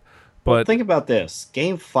appreciated that. But think about this.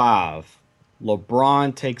 Game 5,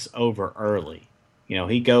 LeBron takes over early.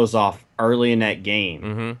 He goes off early in that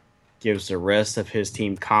game, gives the rest of his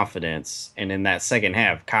team confidence, and in that second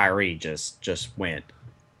half, Kyrie just went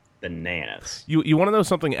bananas. You want to know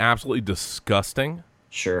something absolutely disgusting?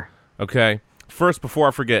 Sure. Okay. First, before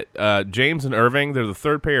I forget, James and Irving, they're the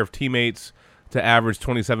third pair of teammates to average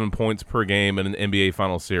 27 points per game in an NBA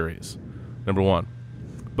final series. Number 1.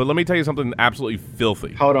 But let me tell you something absolutely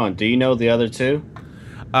filthy. Hold on. Do you know the other two?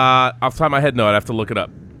 Off the top of my head, no. I'd have to look it up.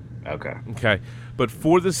 Okay. But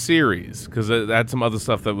for the series, because I had some other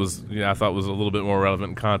stuff that was, I thought was a little bit more relevant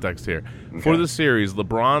in context here. Okay. For the series,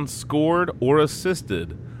 LeBron scored or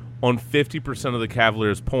assisted on 50% of the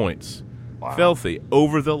Cavaliers' points. Wow. Filthy.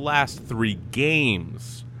 Over the last 3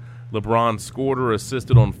 games, LeBron scored or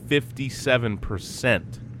assisted on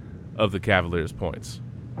 57% of the Cavaliers' points.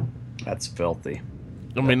 That's filthy.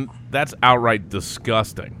 I mean, that's outright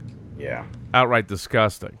disgusting. Yeah. Outright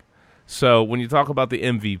disgusting. So when you talk about the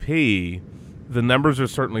MVP, the numbers are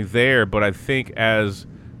certainly there, but I think as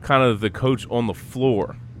kind of the coach on the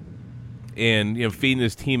floor and, feeding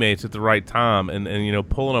his teammates at the right time and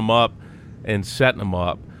pulling them up and setting them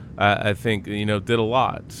up, I think, did a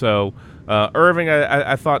lot. So Irving,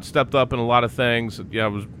 I thought, stepped up in a lot of things.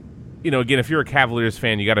 Again, if you're a Cavaliers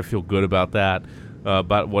fan, you got to feel good about that,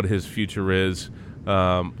 about what his future is.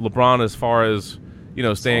 LeBron, as far as,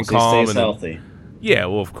 staying calm. He stays healthy. Yeah,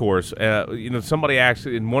 well, of course. Somebody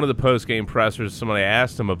actually, in one of the post-game pressers, somebody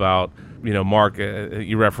asked him about, Mark,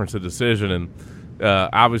 you referenced the decision, and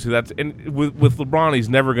obviously that's, and with LeBron, he's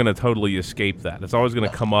never going to totally escape that. It's always going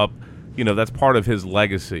to come up. That's part of his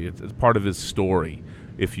legacy. It's part of his story,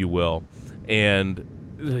 if you will.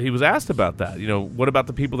 And he was asked about that. What about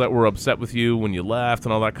the people that were upset with you when you left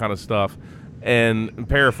and all that kind of stuff? And I'm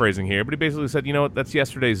paraphrasing here, but he basically said, that's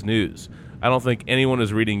yesterday's news. I don't think anyone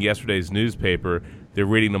is reading yesterday's newspaper. They're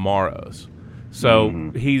reading tomorrow's.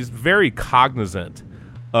 So he's very cognizant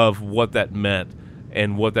of what that meant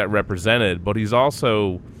and what that represented, but he's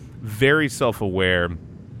also very self-aware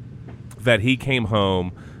that he came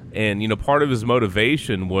home and, part of his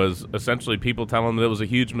motivation was essentially people telling him that it was a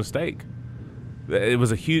huge mistake. I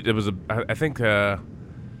think the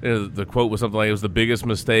quote was something like, it was the biggest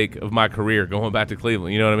mistake of my career going back to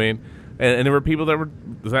Cleveland. You know what I mean? And there were people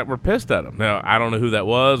that were pissed at him. Now, I don't know who that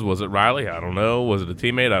was. Was it Riley? I don't know. Was it a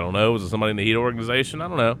teammate? I don't know. Was it somebody in the Heat organization? I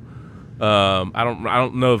don't know. I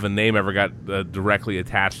don't know if a name ever got directly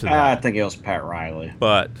attached to that. I think it was Pat Riley.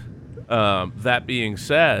 But that being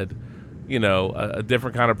said, a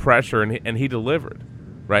different kind of pressure, and he delivered,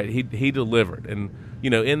 right? He delivered, and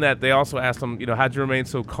in that they also asked him, how'd you remain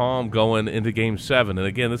so calm going into Game 7? And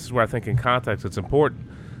again, this is where I think in context it's important.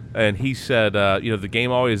 And he said, the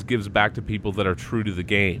game always gives back to people that are true to the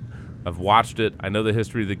game. I've watched it. I know the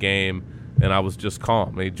history of the game, and I was just calm.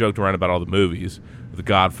 And he joked around about all the movies, The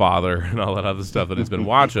Godfather, and all that other stuff that he's been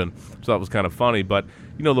watching. So that was kind of funny. But,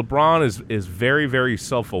 LeBron is very, very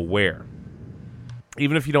self-aware.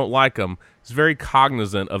 Even if you don't like him, he's very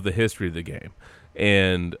cognizant of the history of the game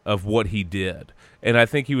and of what he did. And I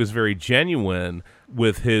think he was very genuine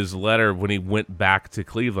with his letter when he went back to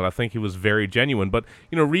Cleveland. I think he was very genuine. But,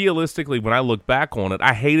 realistically, when I look back on it,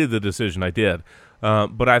 I hated the decision I did.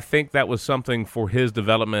 But I think that was something for his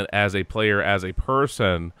development as a player, as a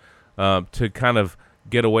person, to kind of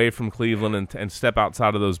get away from Cleveland and step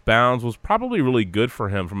outside of those bounds was probably really good for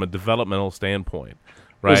him from a developmental standpoint.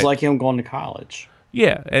 Right? It was like him going to college.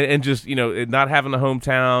 Yeah, and just, not having a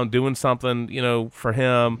hometown, doing something, for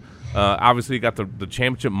him. Obviously, he got the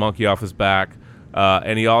championship monkey off his back,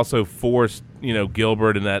 and he also forced,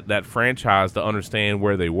 Gilbert and that franchise to understand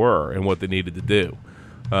where they were and what they needed to do.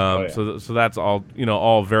 So that's all,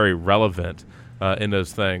 all very relevant in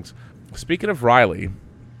those things. Speaking of Riley,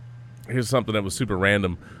 here's something that was super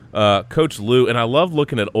random. Coach Lou, and I love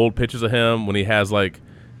looking at old pictures of him when he has,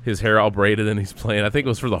 his hair all braided and he's playing. I think it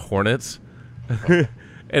was for the Hornets.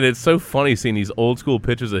 And it's so funny seeing these old school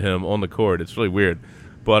pictures of him on the court. It's really weird.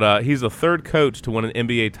 But he's the third coach to win an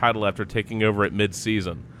NBA title after taking over at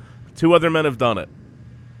midseason. 2 other men have done it.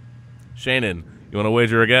 Shannon, you want to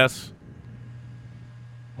wager a guess?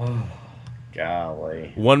 Oh,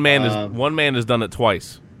 golly. One man has done it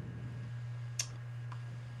twice.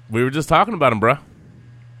 We were just talking about him, bro.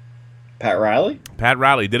 Pat Riley? Pat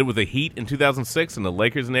Riley did it with the Heat in 2006 and the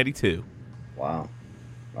Lakers in 82. Wow.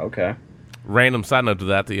 Okay. Random side note to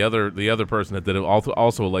that, the other person that did it,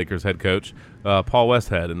 also a Lakers head coach, Paul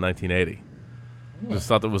Westhead in 1980. Just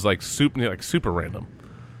thought that was super random.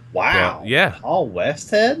 Wow. Yeah. Paul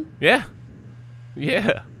Westhead? Yeah.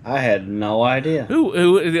 Yeah. I had no idea.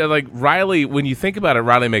 Who Riley, when you think about it,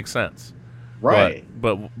 Riley makes sense. Right.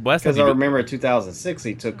 But Westhead, because I remember in 2006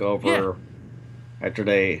 he took over after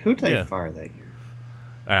who did they fire that year?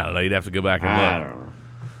 I don't know. You'd have to go back and look. I don't know.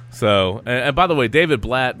 So, and by the way, David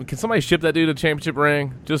Blatt, can somebody ship that dude a championship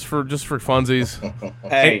ring just for funsies?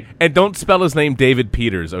 Hey, and don't spell his name David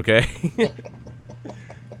Peters, okay?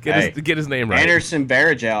 Get his name right. Anderson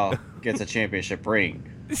Barragel gets a championship ring.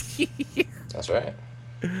 That's right.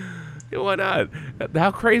 Why not?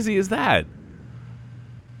 How crazy is that?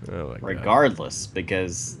 Oh my God. Regardless,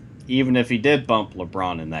 because even if he did bump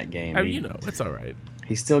LeBron in that game, it's all right.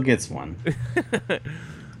 He still gets one.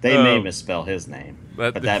 They may misspell his name,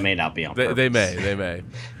 but that may not be on purpose. They may.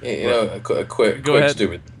 A quick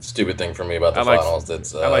stupid thing for me about the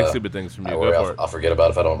finals. I like stupid things from you. I'll forget about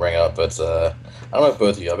it if I don't bring it up. But I don't know if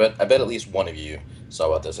both of you. I bet at least one of you saw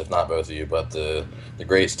about this, if not both of you. But the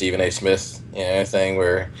great Stephen A. Smith thing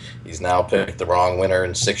where he's now picked the wrong winner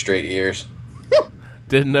in 6 straight years.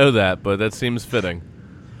 Didn't know that, but that seems fitting.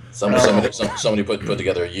 Somebody put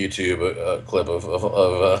together a YouTube clip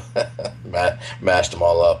of mashed them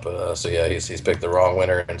all up. So yeah, he's picked the wrong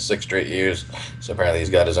winner in 6 straight years. So apparently he's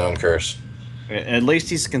got his own curse. At least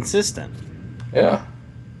he's consistent. Yeah.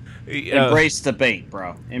 Embrace debate,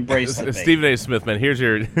 bro. Embrace debate. Stephen A. Smith, man. Here's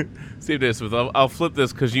your Stephen A. Smith. I'll flip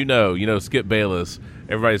this because Skip Bayless,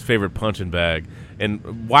 everybody's favorite punching bag,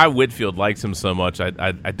 and why Whitfield likes him so much,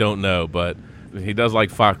 I don't know, but he does like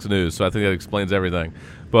Fox News, so I think that explains everything.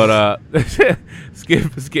 But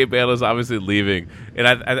Skip Bayless obviously leaving, and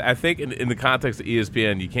I think in the context of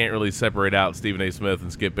ESPN, you can't really separate out Stephen A. Smith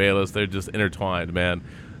and Skip Bayless. They're just intertwined, man,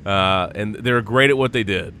 and they're great at what they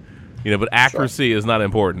did. But accuracy is not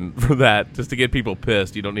important for that. Just to get people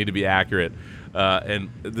pissed, you don't need to be accurate. And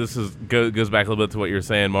this goes back a little bit to what you were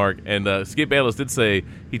saying, Mark. And Skip Bayless did say,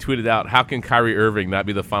 he tweeted out, "How can Kyrie Irving not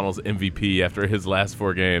be the Finals MVP after his last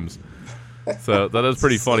 4 games?" So that was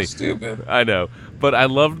pretty funny. So stupid. I know, but I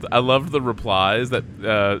loved the replies that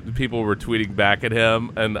people were tweeting back at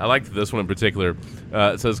him, and I liked this one in particular.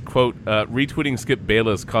 It says, "Quote: Retweeting Skip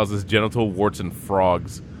Bayless causes genital warts and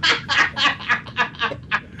frogs."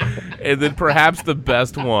 And then perhaps the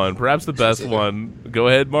best one. Go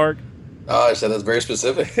ahead, Mark. Oh, I said that's very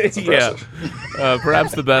specific. That's impressive.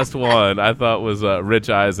 Perhaps the best one I thought was Rich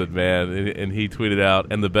Eisen, man, and he tweeted out,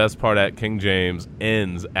 "And the best part at King James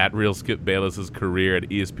ends at real Skip Bayless's career at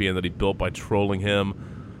ESPN that he built by trolling him,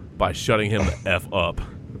 by shutting him the F up."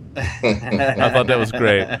 I thought that was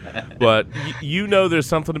great. But you know there's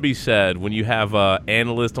something to be said when you have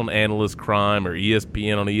analyst on analyst crime or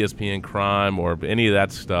ESPN on ESPN crime or any of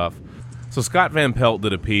that stuff. So Scott Van Pelt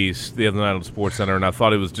did a piece the other night on SportsCenter, and I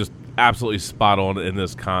thought it was just absolutely spot on in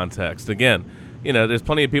this context. Again, you know, there's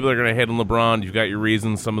plenty of people that are going to hate on LeBron. You've got your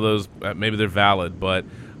reasons. Some of those, maybe they're valid. But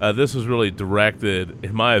this was really directed,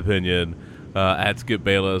 in my opinion, at Skip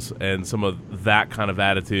Bayless and some of that kind of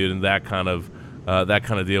attitude and that kind of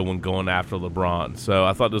deal when going after LeBron. So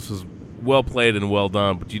I thought this was well played and well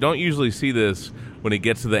done. But you don't usually see this when it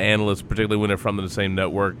gets to the analysts, particularly when they're from the same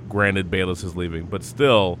network. Granted, Bayless is leaving. But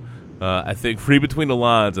still, I think read between the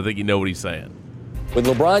lines, I think you know what he's saying. With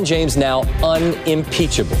LeBron James now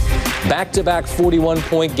unimpeachable. Back-to-back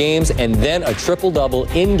 41-point games and then a triple-double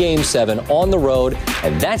in Game 7 on the road,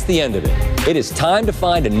 and that's the end of it. It is time to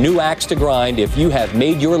find a new axe to grind if you have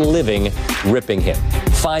made your living ripping him.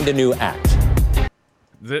 Find a new axe.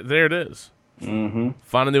 There it is. Mm-hmm.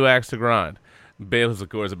 Find a new axe to grind. Bayless, of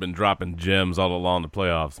course, have been dropping gems all along the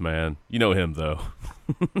playoffs, man. You know him, though.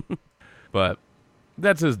 But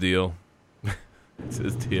that's his deal. It's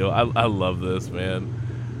his deal. I love this, man.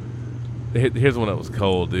 Here's one that was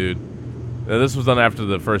cold, dude. Now, this was done after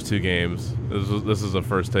the first two games. This is a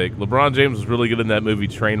first take. LeBron James was really good in that movie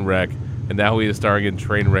Trainwreck, and now he is starring in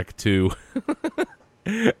Trainwreck 2.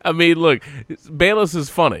 I mean, look, Bayless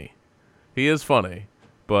is funny. He is funny,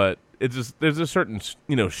 but it's just there's a certain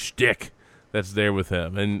shtick that's there with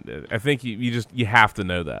him, and I think you have to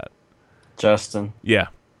know that. Justin. Yeah.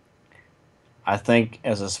 I think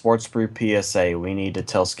as a Sports Brew PSA, we need to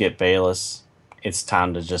tell Skip Bayless it's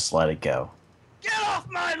time to just let it go. Get off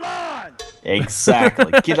my lawn!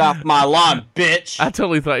 Exactly. Get off my lawn, bitch! I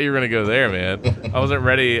totally thought you were going to go there, man. I wasn't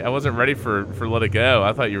ready for let it go.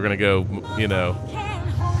 I thought you were going to go,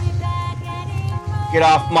 Get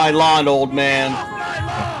off my lawn, old man.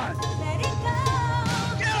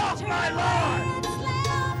 Get off my lawn!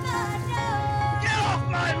 Get off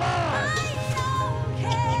my lawn!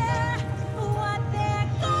 Get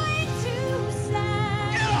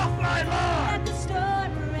off my lawn!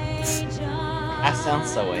 I sound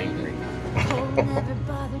so angry.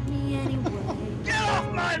 Get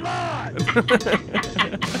off my lawn!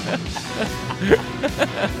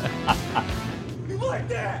 You like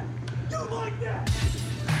that? You like that?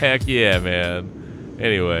 Heck yeah, man.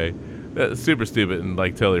 Anyway, that's super stupid and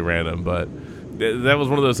totally random, but that was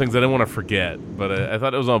one of those things I didn't want to forget. But I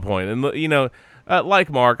thought it was on point. And like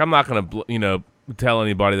Mark, I'm not gonna tell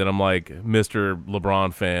anybody that I'm like Mr.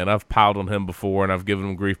 LeBron fan. I've piled on him before and I've given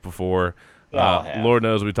him grief before. Lord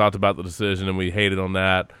knows we talked about the decision and we hated on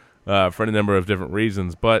that for any number of different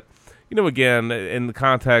reasons. But again, in the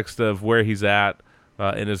context of where he's at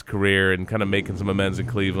in his career and kind of making some amends in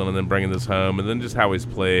Cleveland and then bringing this home and then just how he's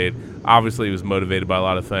played. Obviously, he was motivated by a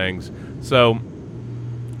lot of things. So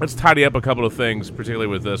let's tidy up a couple of things, particularly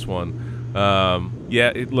with this one.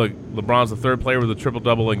 Look, LeBron's the third player with a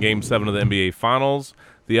triple-double in Game 7 of the NBA Finals.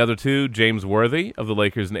 The other two, James Worthy of the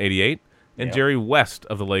Lakers in '88 and Jerry West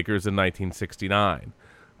of the Lakers in 1969.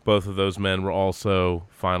 Both of those men were also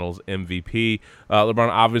Finals MVP. LeBron,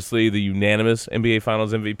 obviously, the unanimous NBA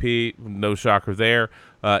Finals MVP. No shocker there.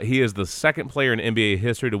 He is the second player in NBA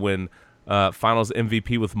history to win Finals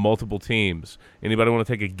MVP with multiple teams. Anybody want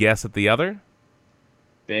to take a guess at the other?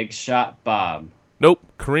 Big Shot Bob. Nope.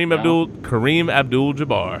 Kareem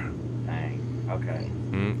Abdul-Jabbar. Dang. Okay.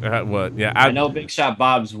 What? Yeah, I know Big Shot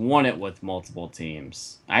Bob's won it with multiple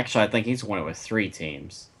teams. Actually, I think he's won it with 3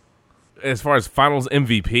 teams. As far as Finals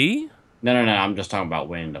MVP? No. I'm just talking about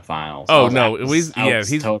winning the Finals. Oh, he's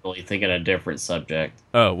totally thinking a different subject.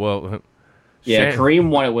 Oh, well. Yeah, Kareem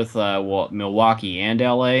won it with Milwaukee and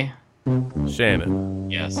LA.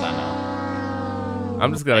 Shannon. Yes, I know.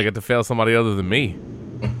 I'm just gonna get to fail somebody other than me.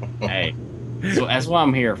 Hey, so that's what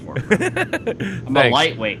I'm here for. I'm a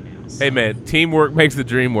lightweight now. So. Hey, man, teamwork makes the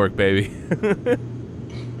dream work, baby.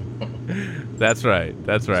 That's right.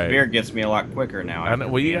 This beer gets me a lot quicker now. I know.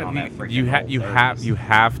 Well, you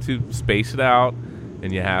have to space it out,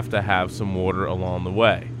 and you have to have some water along the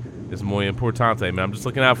way. It's muy importante, man. I'm just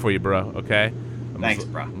looking out for you, bro. Okay. Thanks,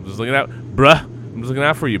 bro. I'm just looking out. Bruh. I'm just looking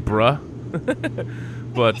out for you, bruh.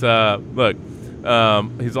 But, look,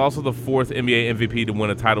 he's also the 4th NBA MVP to win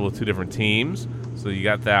a title with 2 different teams. So you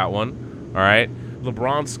got that one. All right.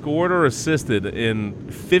 LeBron scored or assisted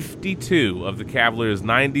in 52 of the Cavaliers'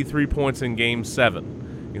 93 points in Game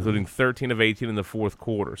 7, including 13 of 18 in the fourth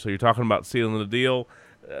quarter. So you're talking about sealing the deal.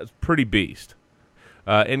 It's pretty beast.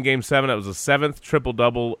 In Game 7, that was the 7th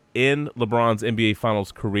triple-double in LeBron's NBA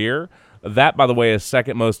Finals career. That, by the way, is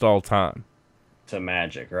second most all-time. To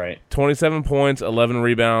Magic, right? 27 points, 11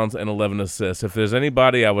 rebounds, and 11 assists. If there's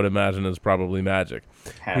anybody, I would imagine it's probably Magic.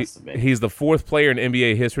 Has to be. He's the 4th player in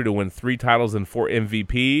NBA history to win 3 titles and 4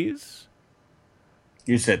 MVPs.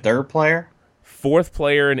 You said 3rd player? 4th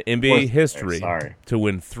player in NBA 4th history player, to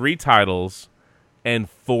win 3 titles and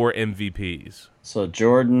 4 MVPs. So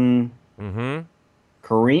Jordan. Mm-hmm.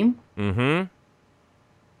 Kareem? Mm-hmm.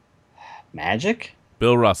 Magic?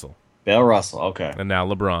 Bill Russell. Bill Russell, okay. And now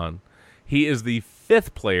LeBron. He is the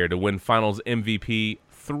 5th player to win Finals MVP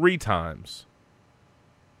 3 times.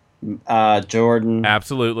 Jordan.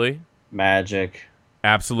 Absolutely. Magic.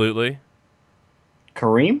 Absolutely.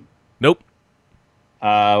 Kareem? Nope.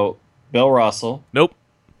 Bill Russell. Nope.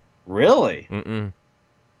 Really? Mm-mm.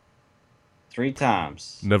 3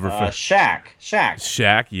 times. Never Shaq.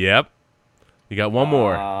 Shaq, yep. You got one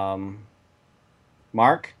more.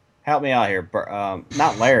 Mark, help me out here.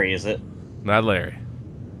 Not Larry, is it? Not Larry.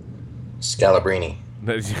 Scalabrini.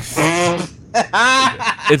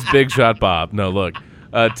 It's Big Shot Bob. No, look.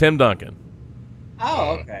 Tim Duncan.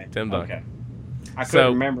 Oh, okay. Tim Duncan. Okay. I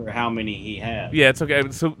couldn't remember how many he had. Yeah, it's okay.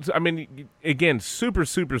 So, I mean, again, super,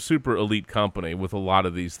 super, super elite company with a lot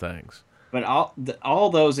of these things. But all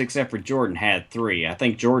those except for Jordan had 3. I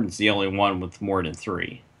think Jordan's the only one with more than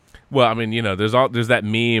 3. Well, I mean, there's that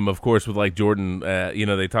meme, of course, with like Jordan.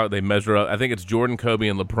 They measure up. I think it's Jordan, Kobe,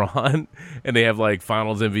 and LeBron, and they have like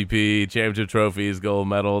Finals MVP, championship trophies, gold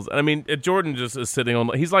medals. And I mean, Jordan just is sitting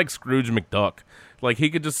on. He's like Scrooge McDuck. Like he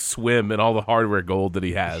could just swim in all the hardware gold that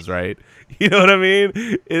he has, right? You know what I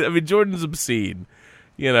mean? Jordan's obscene.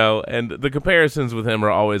 And the comparisons with him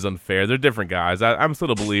are always unfair. They're different guys. I'm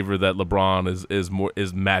still a believer that LeBron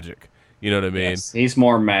is Magic. You know what I mean? Yes, he's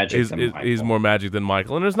more Magic than Michael. He's more Magic than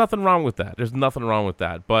Michael, and there's nothing wrong with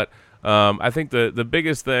that. But I think the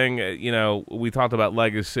biggest thing, we talked about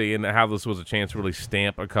legacy and how this was a chance to really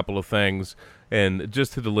stamp a couple of things, and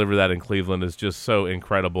just to deliver that in Cleveland is just so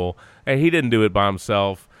incredible. And he didn't do it by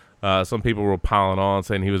himself. Some people were piling on,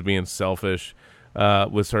 saying he was being selfish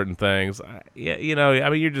with certain things. You're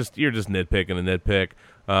just nitpicking a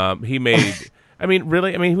nitpick. He made. He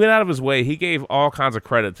went out of his way. He gave all kinds of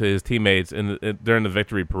credit to his teammates during the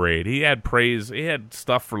victory parade. He had praise. He had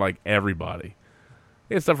stuff for, like, everybody.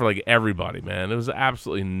 Man. It was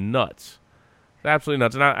absolutely nuts.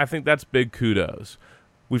 And I think that's big kudos.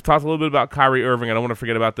 We've talked a little bit about Kyrie Irving. I don't want to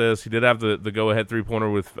forget about this. He did have the go-ahead three-pointer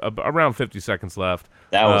with around 50 seconds left.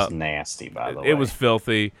 That was nasty, by the way. It was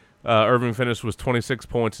filthy. Irving finished with 26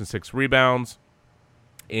 points and 6 rebounds.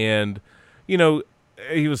 And,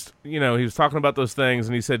 he was talking about those things,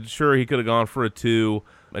 and he said, sure, he could have gone for a 2,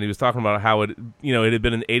 and he was talking about how it had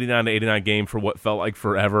been an 89-89 game for what felt like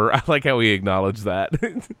forever. I like how he acknowledged that,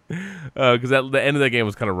 because the end of that game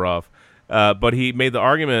was kind of rough. But he made the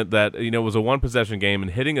argument that it was a one-possession game, and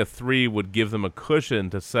hitting a 3 would give them a cushion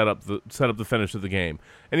to set up the finish of the game,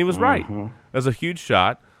 and he was right. That was a huge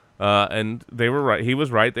shot, and they were right. He was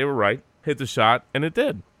right. They were right. Hit the shot, and it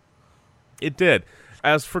did. It did.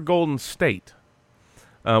 As for Golden State.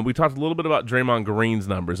 We talked a little bit about Draymond Green's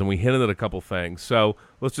numbers, and we hinted at a couple things. So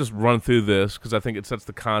let's just run through this because I think it sets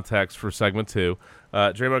the context for segment 2.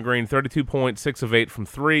 Draymond Green, 32 points, 6 of 8 from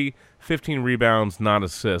 3, 15 rebounds, 9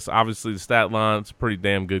 assists. Obviously, the stat line, it's a pretty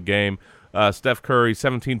damn good game. Steph Curry,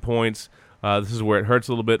 17 points. This is where it hurts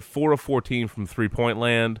a little bit. 4 of 14 from three-point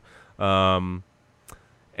land. And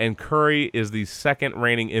Curry is the second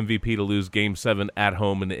reigning MVP to lose Game 7 at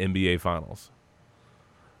home in the NBA Finals.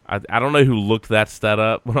 I don't know who looked that stat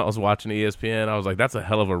up when I was watching ESPN. I was like, that's a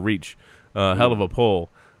hell of a reach, hell of a pull.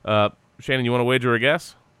 Shannon, you want to wager a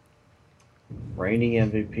guess? Reigning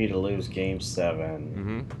MVP to lose Game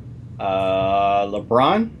 7.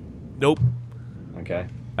 LeBron? Nope. Okay.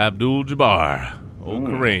 Abdul-Jabbar.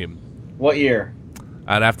 Kareem. What year?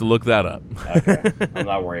 I'd have to look that up. Okay. I'm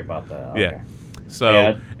not worried about that. Okay. Yeah.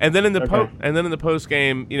 So, and then in the post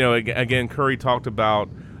game, again, Curry talked about.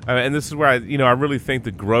 And this is where I really think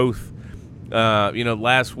the growth.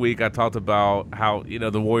 Last week I talked about how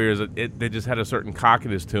the Warriors they just had a certain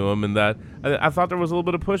cockiness to them, and that I thought there was a little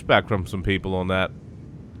bit of pushback from some people on that.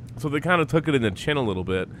 So they kind of took it in the chin a little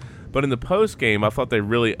bit. But in the post game, I thought they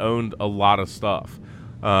really owned a lot of stuff.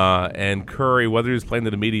 and Curry, whether he was playing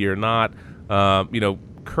the media or not,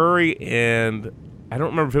 Curry and I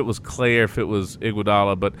don't remember if it was Clay or if it was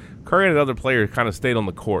Iguodala, but Curry and another player kind of stayed on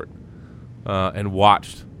the court and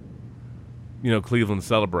watched, Cleveland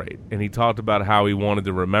celebrate. And he talked about how he wanted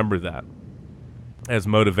to remember that as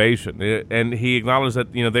motivation. And he acknowledged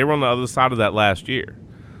that, they were on the other side of that last year.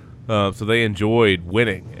 So they enjoyed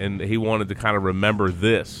winning, and he wanted to kind of remember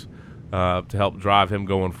this to help drive him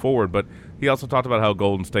going forward. But he also talked about how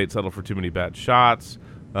Golden State settled for too many bad shots.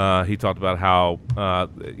 He talked about how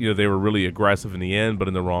they were really aggressive in the end, but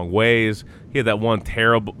in the wrong ways. He had that one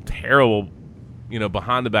terrible,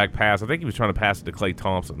 behind the back pass. I think he was trying to pass it to Klay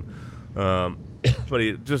Thompson, but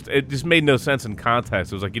it just made no sense in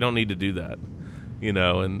context. It was like, you don't need to do that,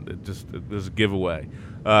 and it was a giveaway.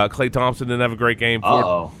 Klay Thompson didn't have a great game.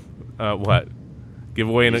 What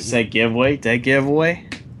giveaway? You said giveaway? That giveaway?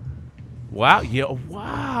 Wow,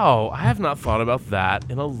 wow. I have not thought about that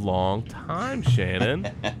in a long time, Shannon.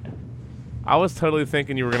 I was totally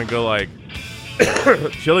thinking you were going to go like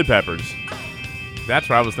Chili Peppers. That's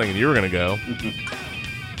where I was thinking you were going to go.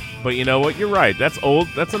 But you know what? You're right. That's old.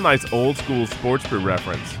 That's a nice old school Sports Brew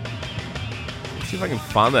reference. Let's see if I can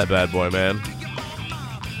find that bad boy, man.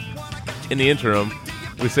 In the interim,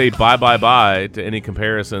 we say bye to any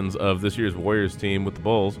comparisons of this year's Warriors team with the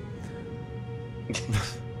Bulls.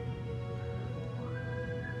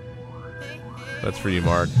 That's for you,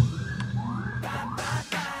 Mark.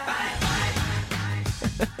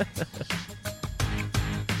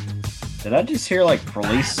 Did I just hear like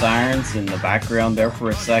police sirens in the background there for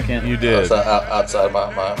a second? You did. Outside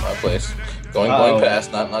my place. Going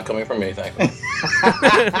past, not coming from me, thank you.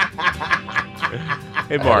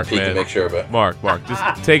 Hey, Mark, man. To make sure, but Mark,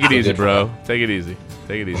 just take it easy, bro. Take it easy.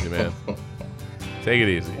 Take it easy, man. Take it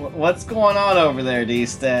easy. What's going on over there,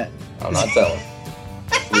 D-Stat? I'm not telling.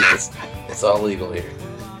 It's all legal here.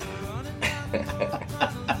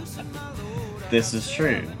 This is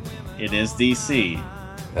true. It is DC.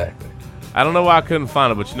 Exactly. I don't know why I couldn't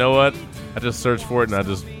find it, but you know what? I just searched for it, and I'm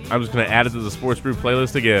just going to add it to the Sports Brew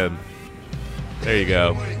playlist again. There you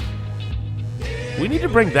go. We need to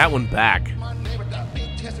bring that one back.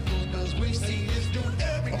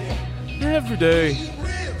 Every day.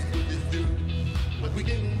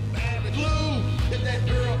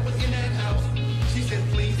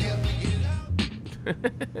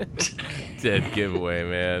 Dead giveaway,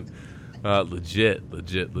 man. Legit.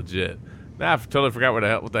 Nah, I totally forgot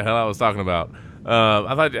what the hell I was talking about.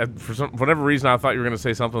 I thought for whatever reason I thought you were going to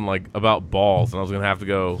say something like about balls, and I was going to have to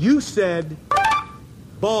go. You said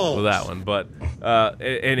balls with that one, but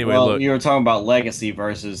anyway. Well, look, you were talking about legacy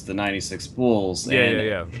versus the '96 Bulls.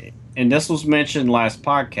 Yeah. And this was mentioned last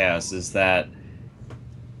podcast. Is that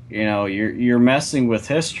you're messing with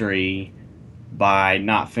history by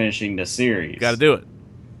not finishing the series. Got to do it.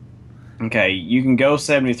 Okay, you can go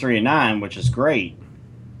 73-9, which is great,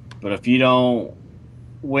 but if you don't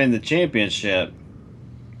win the championship,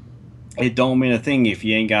 it don't mean a thing if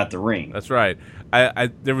you ain't got the ring. That's right.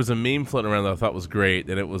 There was a meme floating around that I thought was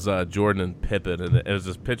great, and it was Jordan and Pippen, and it was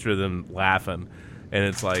this picture of them laughing, and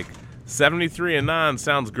it's like 73-9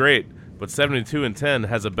 sounds great, but 72-10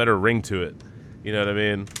 has a better ring to it. You know what I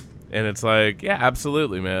mean? And it's like, yeah,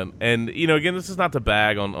 absolutely, man. And again, this is not to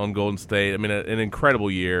bag on Golden State. I mean, an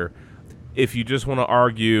incredible year. If you just want to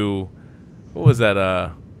argue, what was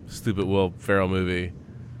that stupid Will Ferrell movie?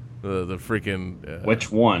 The freaking which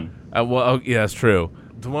one? Yeah, that's true.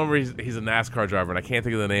 The one where he's a NASCAR driver, and I can't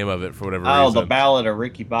think of the name of it for whatever reason. Oh, The Ballad of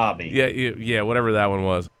Ricky Bobby. Yeah, whatever that one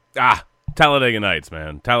was. Talladega Nights,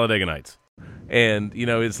 man. Talladega Nights. And,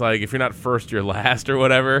 it's like, if you're not first, you're last or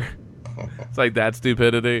whatever. It's like that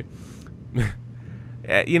stupidity.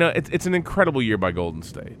 It's an incredible year by Golden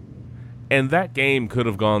State. And that game could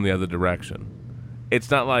have gone the other direction. It's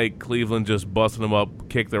not like Cleveland just busting them up,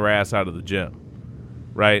 kick their ass out of the gym.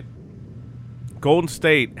 Right? Golden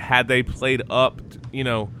State, had they played up,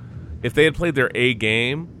 if they had played their A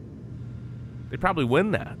game, they'd probably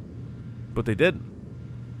win that. But they didn't.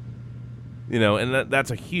 And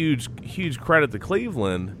that's a huge credit to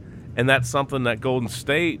Cleveland. And that's something that Golden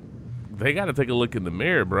State, they got to take a look in the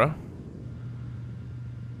mirror, bro.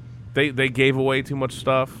 They gave away too much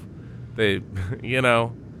stuff. They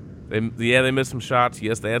missed some shots.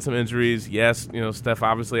 Yes, they had some injuries. Yes, Steph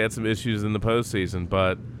obviously had some issues in the postseason,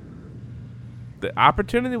 but the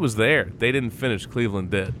opportunity was there. They didn't finish.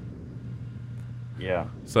 Cleveland did. Yeah.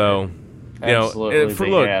 So, absolutely,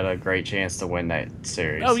 they had a great chance to win that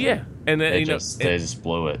series. Oh yeah, and they just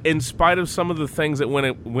blew it. In spite of some of the things that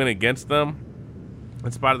went against them,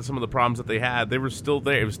 in spite of some of the problems that they had, they were still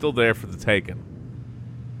there. It was still there for the taking.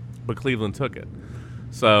 But Cleveland took it.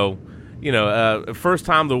 So, First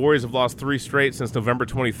time the Warriors have lost 3 straight since November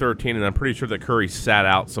 2013, and I'm pretty sure that Curry sat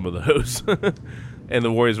out some of those. And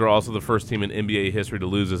the Warriors are also the first team in NBA history to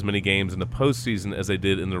lose as many games in the postseason as they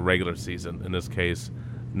did in the regular season, in this case,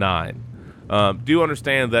 9. Do you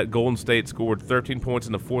understand that Golden State scored 13 points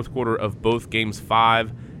in the fourth quarter of both Games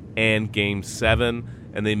 5 and Game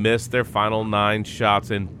 7, and they missed their final 9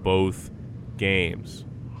 shots in both games?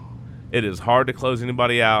 It is hard to close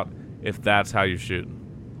anybody out if that's how you're shooting.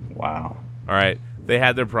 Wow. All right. They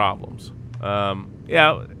had their problems.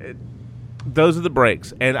 Those are the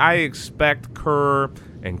breaks. And I expect Kerr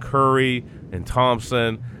and Curry and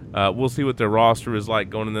Thompson, we'll see what their roster is like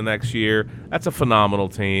going into next year. That's a phenomenal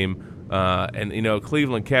team.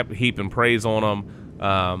 Cleveland kept heaping praise on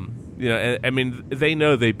them. They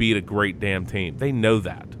know they beat a great damn team. They know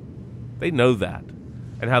that.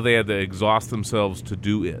 And how they had to exhaust themselves to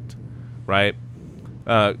do it, right?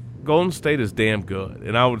 Golden State is damn good,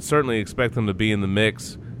 and I would certainly expect them to be in the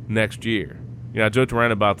mix next year. I joked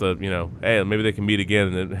around about hey, maybe they can meet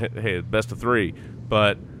again, and then, hey, best of 3.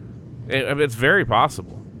 But it's very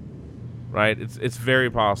possible, right? It's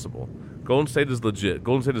very possible. Golden State is legit.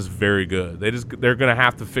 Golden State is very good. They're going to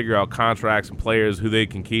have to figure out contracts and players who they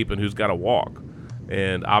can keep and who's got to walk.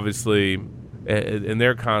 And obviously, in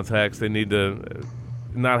their context, they need to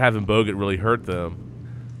not having Bogut really hurt them.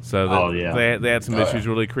 So they had some issues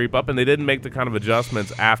really creep up, and they didn't make the kind of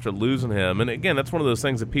adjustments after losing him. And again, that's one of those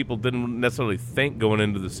things that people didn't necessarily think going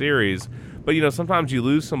into the series. But sometimes you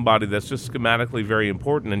lose somebody that's just schematically very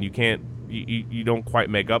important, and you don't quite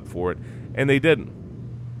make up for it. And they didn't.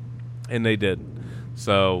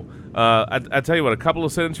 So I tell you what, a couple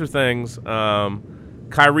of signature things.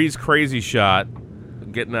 Kyrie's crazy shot,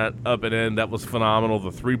 getting that up and in, that was phenomenal. The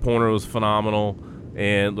 3-pointer was phenomenal,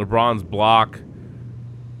 and LeBron's block.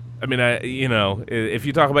 I mean, if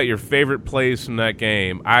you talk about your favorite plays from that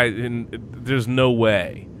game, there's no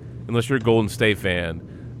way, unless you're a Golden State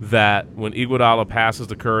fan, that when Iguodala passes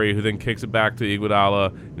to Curry, who then kicks it back to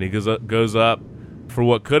Iguodala, and he goes up for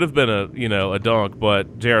what could have been a dunk,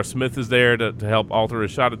 but J.R. Smith is there to help alter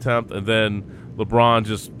his shot attempt, and then LeBron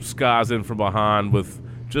just skies in from behind with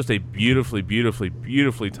just a beautifully, beautifully,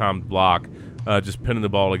 beautifully timed block, just pinning the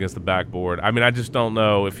ball against the backboard. I mean, I just don't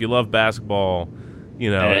know. If you love basketball,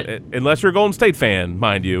 unless you're a Golden State fan,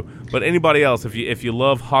 mind you, but anybody else, if you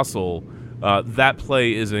love hustle, that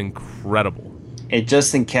play is incredible. It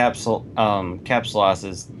just encapsulates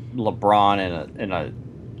LeBron in a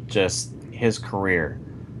just his career,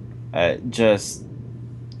 just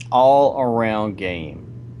all around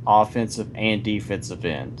game, offensive and defensive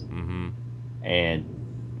end, and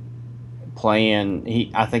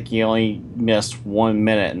playing. I think he only missed 1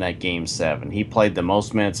 minute in that Game 7. He played the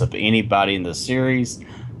most minutes of anybody in the series.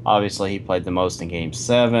 Obviously, he played the most in Game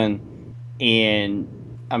 7.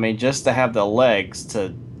 And, I mean, just to have the legs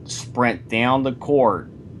to sprint down the court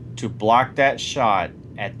to block that shot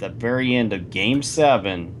at the very end of Game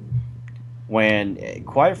 7, when,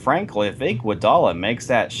 quite frankly, if Iguodala makes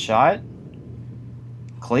that shot,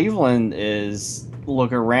 Cleveland is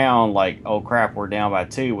looking around like, oh crap, we're down by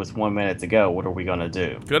 2 with 1 minute to go. What are we going to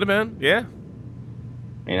do? Could have been, yeah.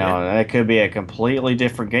 And it could be a completely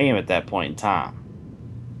different game at that point in time.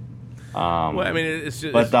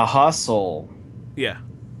 But the hustle,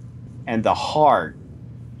 and the heart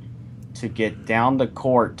to get down the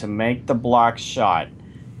court to make the block shot,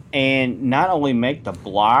 and not only make the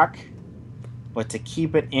block, but to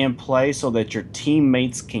keep it in play so that your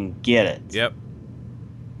teammates can get it. Yep.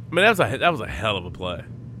 I mean, that was a hell of a play.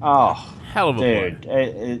 Oh, hell of a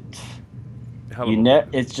play.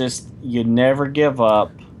 It's just you never give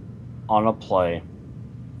up on a play.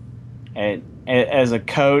 And as a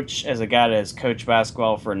coach, as a guy that has coached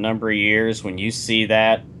basketball for a number of years, when you see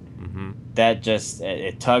that, that just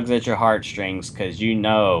it tugs at your heartstrings, because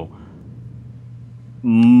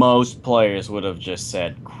most players would have just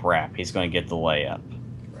said, "Crap, he's going to get the layup."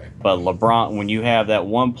 Right. But LeBron, when you have that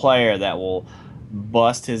one player that will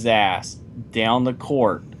bust his ass down the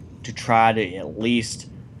court to try to at least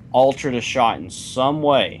alter the shot in some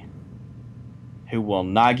way, who will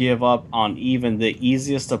not give up on even the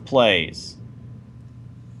easiest of plays,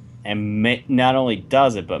 and not only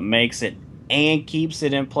does it, but makes it and keeps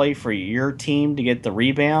it in play for your team to get the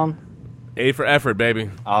rebound. A for effort, baby.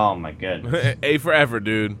 Oh, my goodness. A for effort,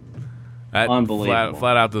 dude. That unbelievable.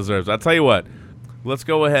 Flat out deserves. I'll tell you what. Let's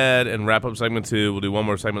go ahead and wrap up segment 2. We'll do one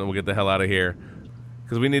more segment and we'll get the hell out of here.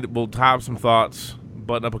 Because we'll tie up some thoughts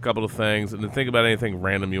button up a couple of things, and then think about anything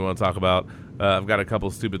random you want to talk about. I've got a couple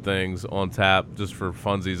of stupid things on tap just for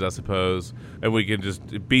funsies, I suppose, and we can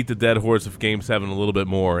just beat the dead horse of Game 7 a little bit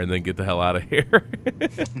more, and then get the hell out of here.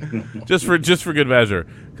 just for good measure,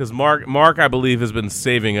 because Mark, I believe, has been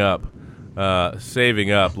saving up like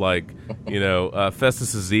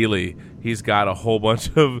Festus Ezeli. He's got a whole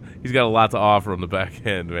bunch of. He's got a lot to offer on the back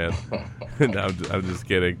end, man. No, I'm just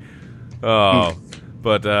kidding. Oh.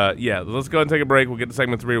 But, let's go ahead and take a break. We'll get to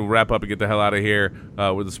segment 3. We'll wrap up and get the hell out of here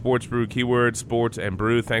with the Sports Brew keyword, sports and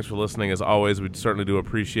brew. Thanks for listening. As always, we certainly do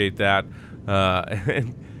appreciate that.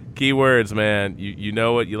 And keywords, man, you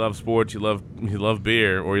know it. You love sports, you love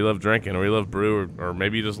beer, or you love drinking, or you love brew, or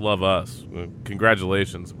maybe you just love us.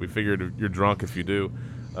 Congratulations. We figured you're drunk if you do.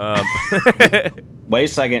 Wait a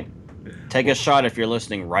second. Take a shot if you're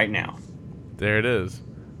listening right now. There it is.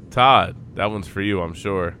 Todd, that one's for you, I'm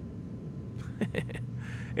sure.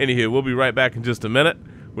 Anywho, we'll be right back in just a minute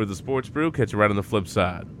with the Sports Brew. Catch you right on the flip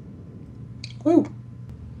side. Woo.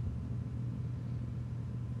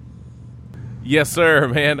 Yes, sir,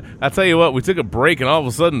 man. I tell you what, we took a break, and all of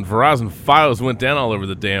a sudden, Verizon Fios went down all over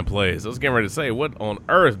the damn place. I was getting ready to say, what on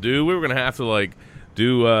earth, dude? We were going to have to,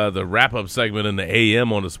 do the wrap-up segment in the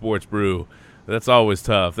AM on the Sports Brew. That's always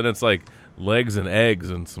tough. Then it's like legs and eggs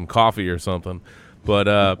and some coffee or something.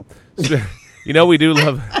 But, we do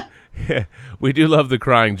love... we do love the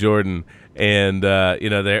Crying Jordan, and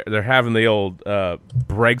they're having the old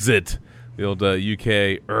Brexit, the old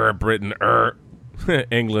UK, Britain,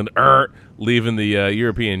 England, leaving the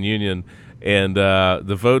European Union, and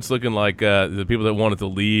the vote's looking like the people that wanted to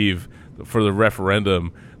leave for the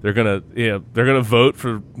referendum, they're gonna vote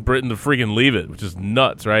for Britain to freaking leave it, which is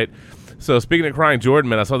nuts, right? So speaking of Crying Jordan,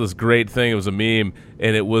 man, I saw this great thing. It was a meme,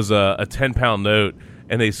 and it was a 10-pound note.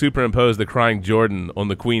 And they superimposed the Crying Jordan on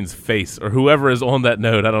the Queen's face, or whoever is on that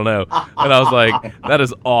note, I don't know. And I was like, that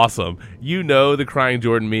is awesome. The Crying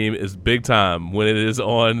Jordan meme is big time when it is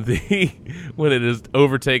when it is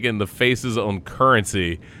overtaking the faces on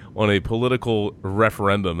currency on a political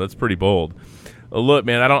referendum. That's pretty bold. Look,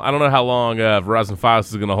 man, I don't know how long Verizon Fios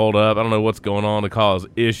is going to hold up. I don't know what's going on to cause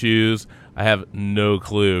issues. I have no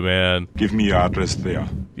clue, man. Give me your address there.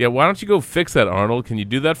 Yeah, why don't you go fix that, Arnold? Can you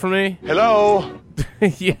do that for me? Hello?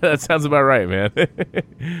 Yeah, that sounds about right, man.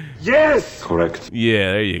 Yes! Correct.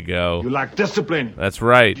 Yeah, there you go. You lack discipline. That's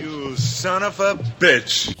right. You son of a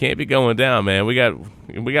bitch. You can't be going down, man. We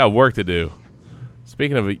got work to do.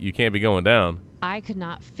 Speaking of it, you can't be going down. I could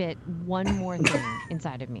not fit one more thing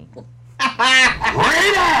inside of me.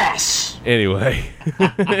 Great ass! Anyway.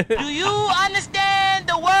 Do you understand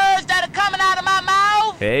the words that are coming out of my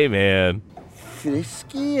mouth? Hey, man.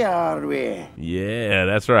 Frisky are we? Yeah,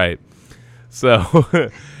 that's right. So,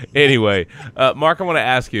 anyway, Mark, I want to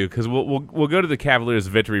ask you, because we'll go to the Cavaliers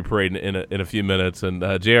victory parade in a few minutes, and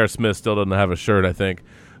J.R. Smith still doesn't have a shirt, I think.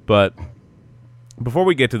 But before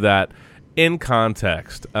we get to that, in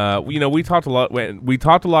context, we talked a lot. We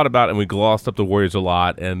talked a lot about, and we glossed up the Warriors a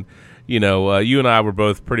lot, and you and I were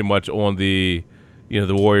both pretty much on the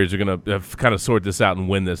Warriors are going to kind of sort this out and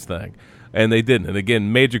win this thing, and they didn't. And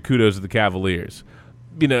again, major kudos to the Cavaliers.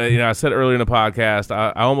 I said earlier in the podcast,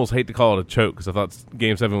 I almost hate to call it a choke because I thought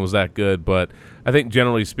Game 7 was that good, but I think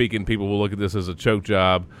generally speaking, people will look at this as a choke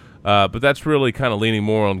job. But that's really kind of leaning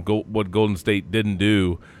more on what Golden State didn't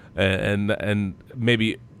do, and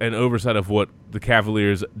maybe an oversight of what the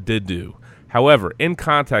Cavaliers did do. However, in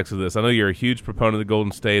context of this, I know you're a huge proponent of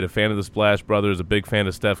Golden State, a fan of the Splash Brothers, a big fan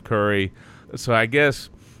of Steph Curry. So I guess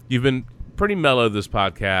you've been pretty mellow this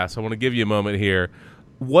podcast. I want to give you a moment here.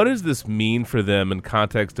 What does this mean for them in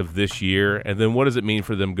context of this year, and then what does it mean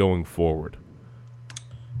for them going forward?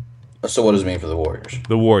 So what does it mean for the Warriors?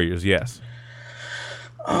 The Warriors, yes.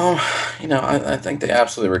 I think they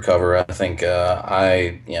absolutely recover. I think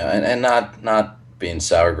and not being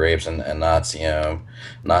sour grapes and not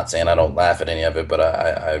saying I don't laugh at any of it, but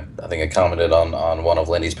I think I commented on one of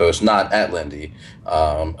Lindy's posts, not at Lindy.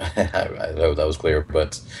 I hope that was clear,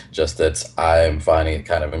 but just that I'm finding it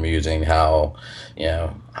kind of amusing how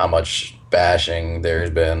much bashing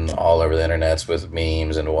there's been all over the internets with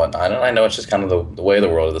memes and whatnot. I know it's just kind of the way of the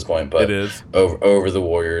world at this point, but it is over the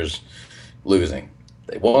Warriors losing.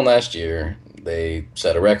 They won last year. They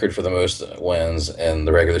set a record for the most wins in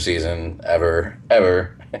the regular season ever.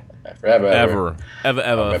 Forever. But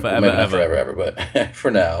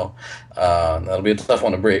for now, that'll be a tough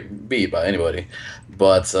one to beat by anybody.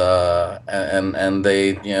 But and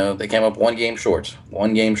they came up one game short of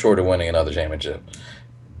winning another championship.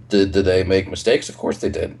 Did they make mistakes? Of course they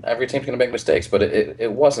did. Every team's going to make mistakes, but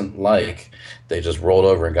it wasn't like they just rolled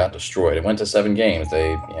over and got destroyed. It went to 7 games.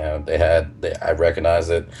 I recognize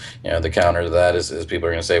that, the counter to that is people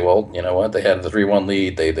are going to say, well, you know what? They had the 3-1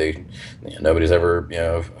 lead. Nobody's ever,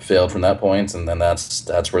 failed from that point, and then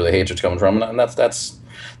that's where the hatred's coming from, and that's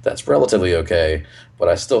relatively okay. But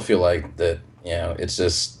I still feel like that,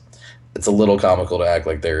 it's a little comical to act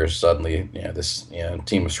like they're suddenly, this,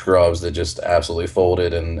 team of scrubs that just absolutely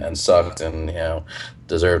folded and sucked and,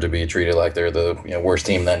 deserve to be treated like they're the, worst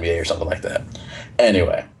team in the NBA or something like that.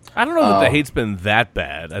 Anyway. I don't know that the hate's been that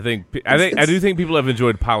bad. I do think people have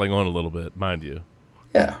enjoyed piling on a little bit, mind you.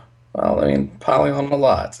 Yeah. Well, I mean, piling on a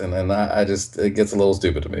lot, and it gets a little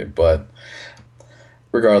stupid to me, but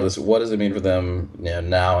regardless, what does it mean for them,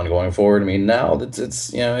 now and going forward? I mean, now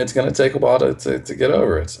it's going to take a while to get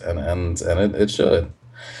over it, and it should,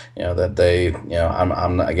 that they,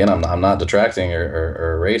 I'm not detracting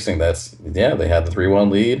or erasing. They had the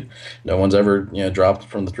 3-1 lead. No one's ever dropped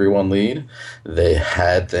from the 3-1 lead. They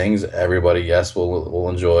had things everybody will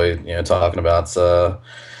enjoy talking about.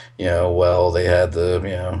 Well, they had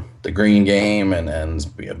the Green game and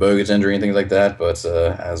Bogut's injury and things like that. But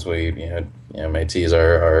as we may tease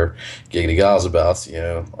our giggity gals about,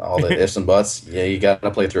 all the ifs and buts. Yeah, you got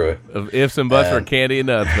to play through it. Of ifs and buts for candy and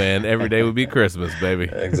nuts, man. Every day would be Christmas, baby.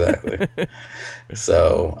 Exactly.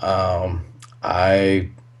 So I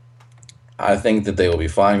think that they will be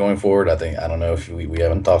fine going forward. I don't know if we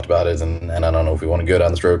haven't talked about it, and I don't know if we want to go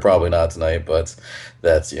down this road. Probably not tonight, but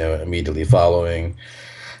that's immediately following.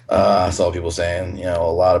 I saw people saying,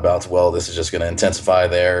 a lot about, well, this is just going to intensify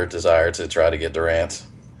their desire to try to get Durant.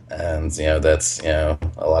 And, that's, a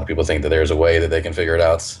lot of people think that there's a way that they can figure it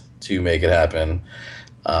out to make it happen.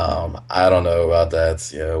 I don't know about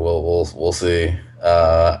that. We'll see.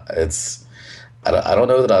 I don't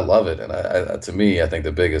know that I love it. And to me, I think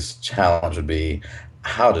the biggest challenge would be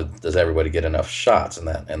how does everybody get enough shots in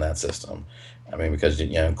that system? I mean, because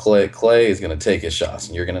Clay is going to take his shots,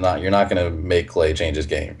 and you're not going to make Clay change his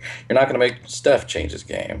game. You're not going to make Steph change his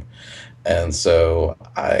game, and so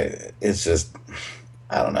it's just,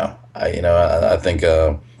 I don't know. I think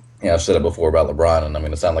I've said it before about LeBron, and I'm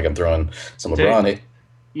going to sound like I'm throwing some LeBron hate.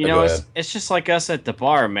 It's just like us at the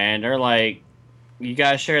bar, man. They're like, you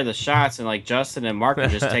gotta share the shots, and like Justin and Mark are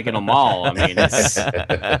just taking them all. I mean, it's...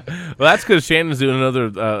 well, that's because Shannon's doing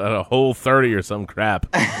another a whole 30 or some crap.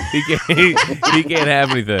 He can't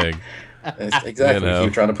have anything. Exactly. You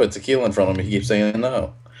keep trying to put tequila in front of him, he keeps saying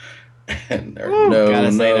no.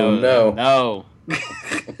 No.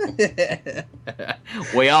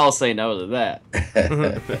 We all say no to that.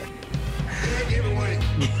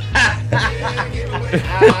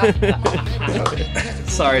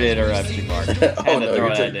 Sorry to interrupt you, Mark. Throw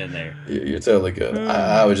that in there. You're totally good.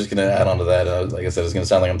 I was just going to add on to that. Like I said, it's going to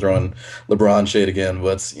sound like I'm throwing LeBron shade again,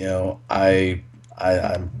 but I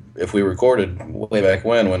if we recorded way back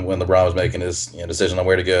when LeBron was making his decision on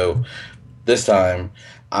where to go this time,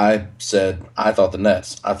 I said I thought the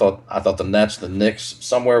Nets. I thought the Nets, the Knicks,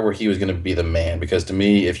 somewhere where he was going to be the man. Because to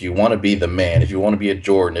me, if you want to be the man, if you want to be a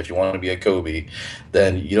Jordan, if you want to be a Kobe,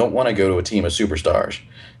 then you don't want to go to a team of superstars.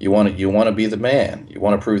 You want to be the man. You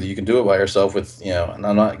want to prove that you can do it by yourself. With and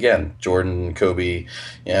I'm not, again, Jordan, Kobe.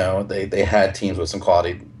 They had teams with some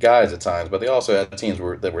quality guys at times, but they also had teams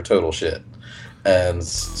that were total shit. And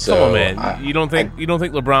so, come on, man, you don't think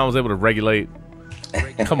LeBron was able to regulate?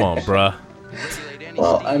 Come on, bruh.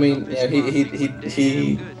 Well, I mean,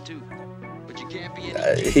 he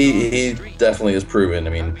definitely has proven. I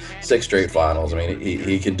mean, 6 straight finals. I mean,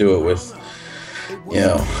 he can do it with,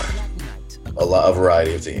 a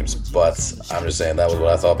variety of teams. But I'm just saying that was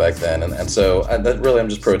what I thought back then, and so I'm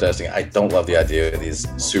just protesting. I don't love the idea of these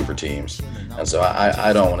super teams, and so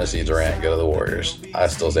I don't want to see Durant go to the Warriors. I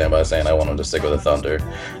still stand by saying I want him to stick with the Thunder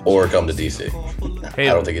or come to DC. Hey,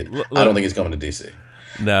 I don't think he's coming to DC.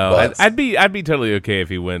 No, I'd be totally okay if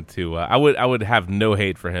he went to. I would have no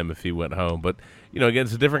hate for him if he went home, but again,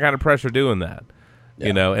 it's a different kind of pressure doing that.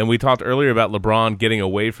 Yeah. And we talked earlier about LeBron getting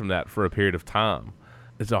away from that for a period of time.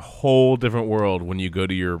 It's a whole different world when you go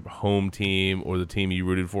to your home team or the team you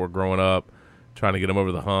rooted for growing up, trying to get them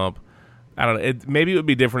over the hump. I don't know. Maybe it would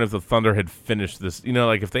be different if the Thunder had finished this.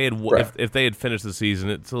 Like if they had if they had finished the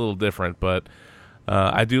season, it's a little different, but.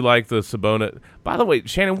 I do like the Sabonis. By the way,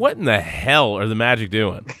 Shannon, what in the hell are the Magic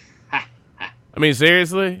doing? I mean,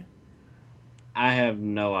 seriously? I have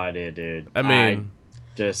no idea, dude. I mean,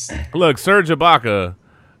 just look, Serge Ibaka.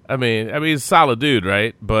 I mean, he's a solid dude,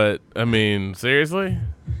 right? But I mean, seriously?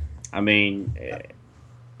 I mean,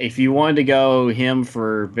 if you wanted to go him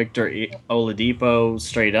for Victor Oladipo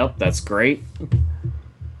straight up, that's great.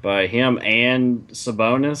 But him and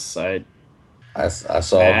Sabonis, I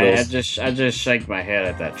saw I Bill's. just shake my head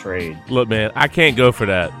at that trade. Look, man, I can't go for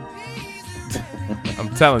that. I'm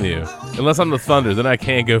telling you. Unless I'm the Thunder, then I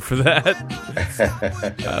can't go for that.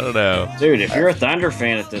 I don't know. Dude, if you're a Thunder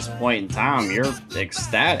fan at this point in time, you're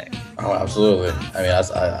ecstatic. Oh, absolutely. I mean,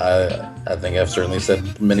 I think I've certainly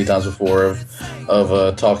said many times before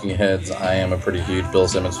of Talking Heads, I am a pretty huge Bill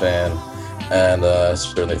Simmons fan, and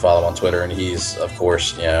certainly follow him on Twitter. And he's, of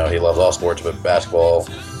course, he loves all sports, but basketball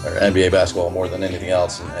or NBA basketball more than anything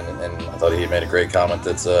else. And I thought he made a great comment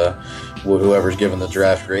that's whoever's given the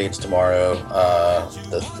draft grades tomorrow,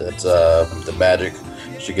 the Magic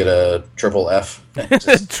should get a triple F.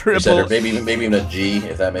 Triple, or maybe even a G,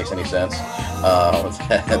 if that makes any sense. I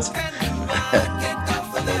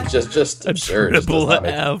mean, just absurd. Triple Just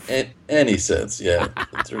F. Any sense? Yeah,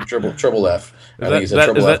 triple F. I think he said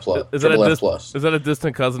triple F plus. Is that a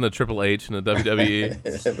distant cousin of Triple H in the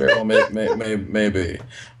WWE? Very well, maybe.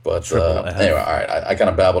 But anyway, all right. I kind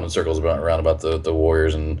of babbled in circles around about the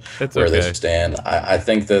Warriors and where they stand. I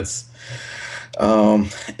think that's.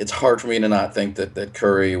 It's hard for me to not think that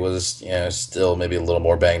Curry was still maybe a little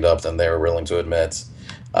more banged up than they were willing to admit.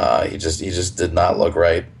 He just did not look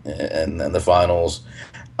right in the finals.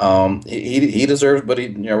 He deserves, but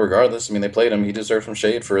regardless, I mean, they played him. He deserves some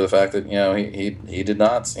shade for the fact that he did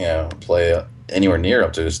not play anywhere near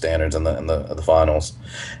up to his standards in the finals.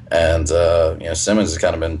 And Simmons has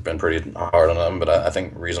kind of been pretty hard on him, but I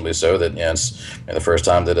think reasonably so. That it's the first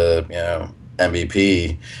time that a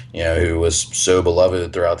MVP who was so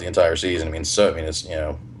beloved throughout the entire season. It's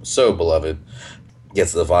so beloved,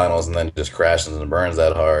 gets to the finals and then just crashes and burns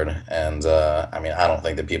that hard. And I don't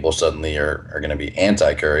think that people suddenly are going to be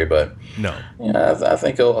anti-Curry, but no, I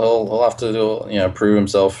think he'll have to prove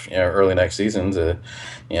himself early next season to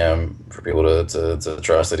for people to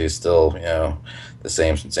trust that he's still the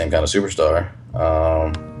same kind of superstar.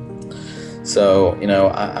 So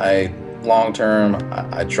I long term,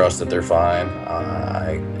 I trust that they're fine.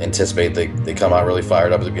 I anticipate they come out really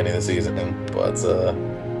fired up at the beginning of the season, but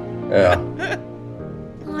yeah.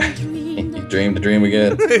 You dream the dream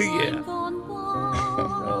again. Yeah.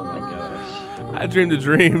 Oh my gosh. I dreamed a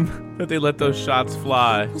dream that they let those shots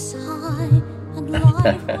fly.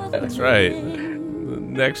 That's right.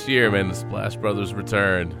 Next year, man, the Splash Brothers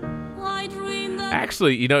return.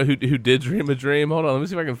 Actually, who did dream a dream? Hold on, let me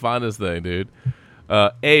see if I can find this thing, dude.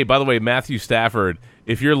 By the way, Matthew Stafford,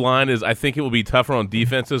 if your line is, I think it will be tougher on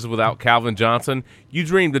defenses without Calvin Johnson, you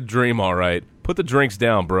dreamed a dream, all right. Put the drinks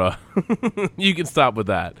down, bruh. You can stop with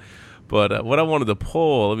that. But what I wanted to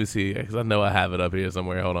pull, let me see, because I know I have it up here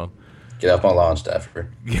somewhere. Hold on. Get off my lawn,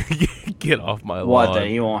 Stafford. Get off my lawn. What, that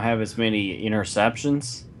he won't have as many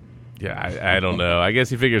interceptions? Yeah, I don't know. I guess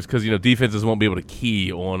he figures because, defenses won't be able to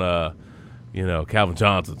key on, Calvin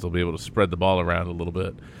Johnson, so they'll be able to spread the ball around a little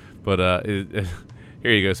bit. But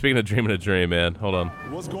here you go. Speaking of dreaming a dream, man. Hold on.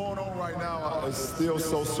 What's going on right now is still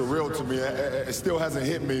so surreal to me. It still hasn't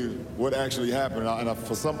hit me what actually happened. And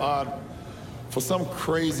for some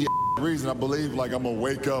crazy reason, I believe like I'm going to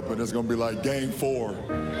wake up and it's going to be like game 4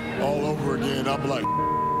 all over again. I'm like,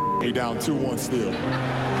 they down 2-1 still.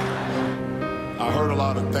 I heard a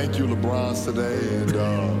lot of thank you, LeBron's today. And,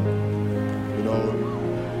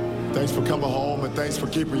 thanks for coming home and thanks for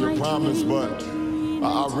keeping your promise. But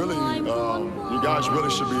I really, you guys really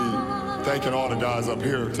should be thanking all the guys up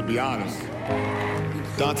here, to be honest.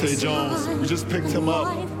 Dante Jones, we just picked him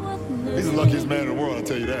up. He's the luckiest man in the world, I'll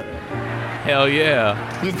tell you that. Hell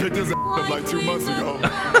yeah. Just picked his up like 2 months ago.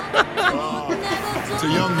 It's a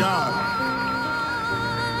young guy.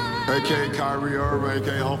 A.K.A. Kyrie Irving,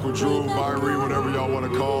 A.K.A. Uncle Drew, Kyrie, whatever y'all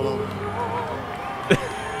want to call him.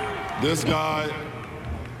 This guy,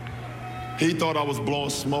 he thought I was blowing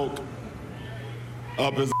smoke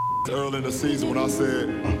up his early in the season when I said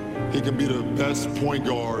he can be the best point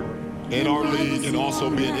guard in our league and also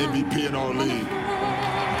be an MVP in our league.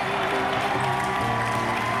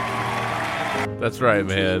 That's right,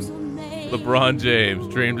 man. LeBron James,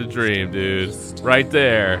 dreamed a dream, dude. Right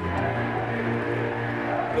there.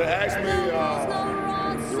 They asked me do I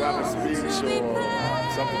have a speech or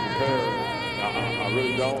something prepared. I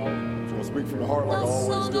really don't. I'm going to speak from the heart like I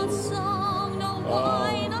always do.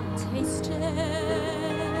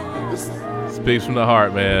 Speaks from the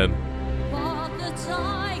heart, man.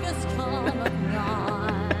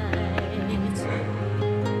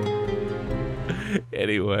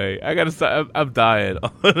 Anyway, I gotta stop. I'm dying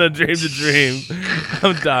on a dream to dream.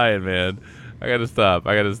 I'm dying, man. I gotta stop.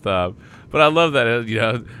 But I love that.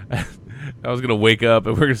 I was gonna wake up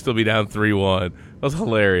and we're gonna still be down 3-1. That was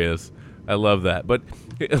hilarious. I love that. But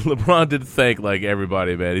LeBron did thank like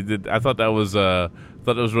everybody, man. He did. I thought that was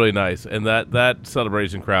really nice, and that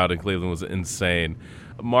celebration crowd in Cleveland was insane.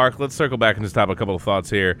 Mark, let's circle back and just have a couple of thoughts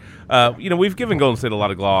here. We've given Golden State a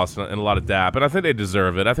lot of gloss and a lot of dap, and I think they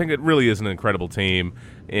deserve it. I think it really is an incredible team,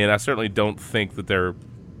 and I certainly don't think that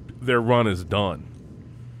their run is done.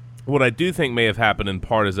 What I do think may have happened in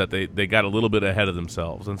part is that they got a little bit ahead of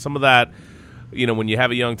themselves, and some of that, when you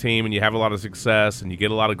have a young team and you have a lot of success and you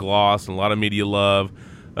get a lot of gloss and a lot of media love,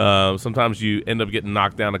 sometimes you end up getting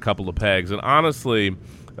knocked down a couple of pegs. And honestly,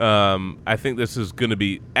 I think this is going to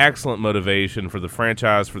be excellent motivation for the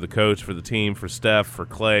franchise, for the coach, for the team, for Steph, for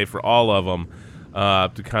Clay, for all of them,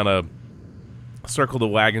 to kind of circle the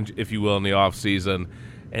wagon, if you will, in the offseason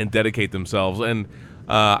and dedicate themselves. And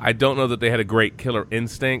I don't know that they had a great killer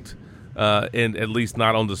instinct, and at least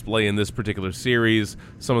not on display in this particular series.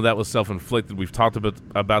 Some of that was self-inflicted. We've talked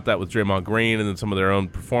about that with Draymond Green and then some of their own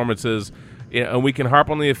performances. And we can harp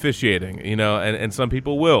on the officiating, and some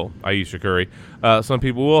people will, Ayesha Curry. Some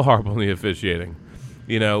people will harp on the officiating,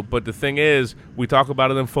 But the thing is, we talk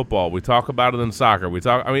about it in football. We talk about it in soccer.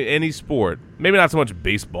 Any sport. Maybe not so much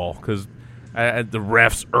baseball, because the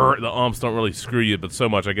refs, the umps don't really screw you, but so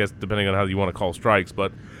much, I guess, depending on how you want to call strikes.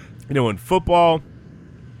 But, in football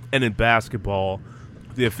and in basketball,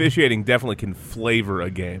 the officiating definitely can flavor a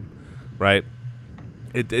game, right?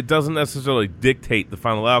 It doesn't necessarily dictate the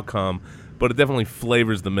final outcome, but it definitely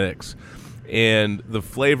flavors the mix. And the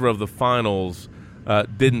flavor of the finals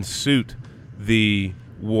didn't suit the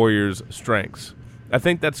Warriors' strengths. I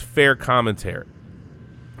think that's fair commentary.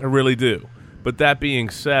 I really do. But that being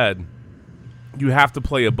said, you have to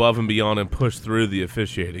play above and beyond and push through the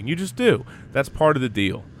officiating. You just do. That's part of the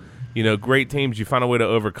deal. Great teams, you find a way to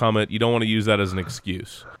overcome it. You don't want to use that as an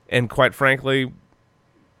excuse. And quite frankly,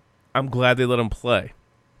 I'm glad they let them play.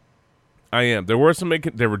 I am. There were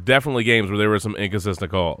definitely games where there were some inconsistent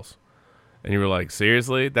calls. And you were like,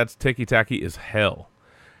 seriously? That's ticky-tacky as hell.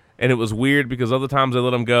 And it was weird because other times they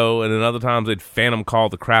let them go, and then other times they'd phantom call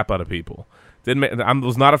the crap out of people. I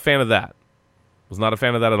was not a fan of that. Was not a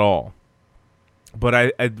fan of that at all. But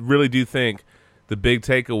I really do think the big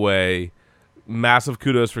takeaway, massive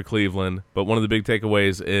kudos for Cleveland, but one of the big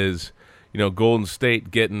takeaways is, Golden State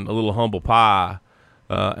getting a little humble pie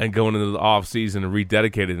and going into the offseason and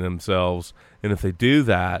rededicating themselves. And if they do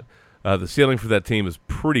that, the ceiling for that team is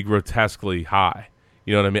pretty grotesquely high.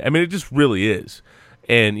 You know what I mean? It just really is.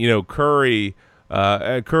 And, Curry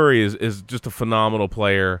is just a phenomenal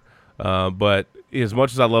player. But as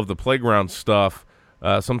much as I love the playground stuff,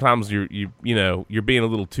 sometimes you're being a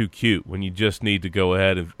little too cute when you just need to go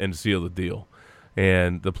ahead and seal the deal.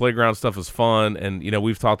 And the playground stuff is fun, and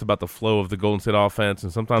we've talked about the flow of the Golden State offense,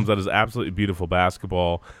 and sometimes that is absolutely beautiful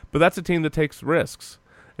basketball. But that's a team that takes risks.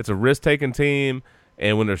 It's a risk-taking team,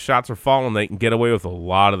 and when their shots are falling, they can get away with a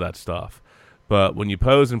lot of that stuff. But when you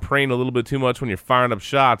pose and preen a little bit too much when you're firing up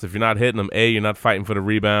shots, if you're not hitting them, you're not fighting for the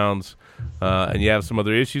rebounds, and you have some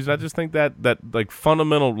other issues. I just think that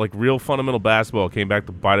real fundamental basketball came back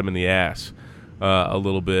to bite them in the ass a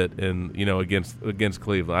little bit, and against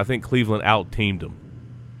Cleveland. I think Cleveland out-teamed them.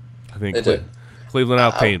 I think Cleveland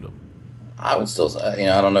out-teamed them. I would still say,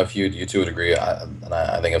 I don't know if you two would agree, and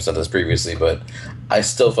I think I've said this previously, but I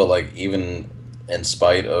still felt like even in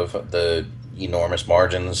spite of the enormous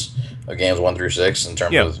margins of games 1 through 6 in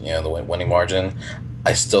terms of the winning margin,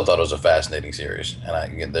 I still thought it was a fascinating series.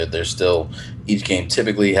 And there's still, each game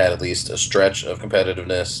typically had at least a stretch of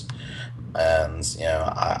competitiveness, and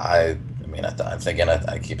I'm thinking,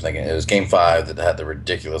 I keep thinking it was Game 5 that had the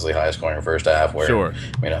ridiculously high scoring first half. Where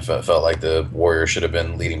I felt like the Warriors should have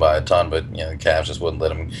been leading by a ton, but the Cavs just wouldn't let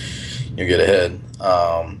them get ahead.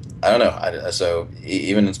 I don't know. So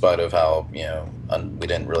even in spite of how we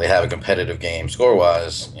didn't really have a competitive game score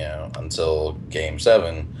wise, until Game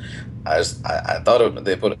 7, I thought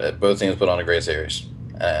both teams put on a great series,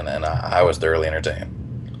 and I was thoroughly entertained.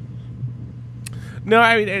 No,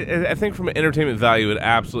 I think from an entertainment value, it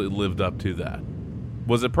absolutely lived up to that.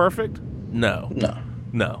 Was it perfect? No.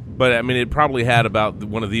 But it probably had about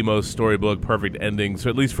one of the most storybook perfect endings,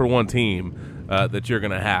 at least for one team, that you're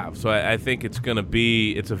going to have. So I think it's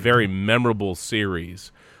a very memorable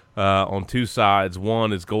series on two sides.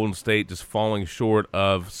 One is Golden State just falling short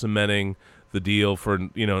of cementing the deal for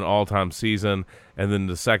an all-time season, and then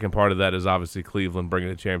the second part of that is obviously Cleveland bringing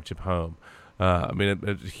the championship home.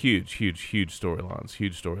 It's huge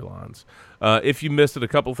storylines. If you missed it, a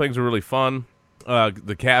couple things were really fun.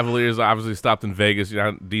 The Cavaliers obviously stopped in Vegas.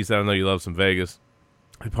 D said, I know you love some Vegas.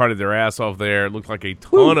 They partied their ass off there. It looked like a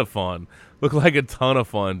ton of fun.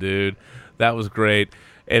 Dude. That was great.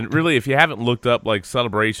 And really, if you haven't looked up like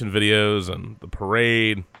celebration videos and the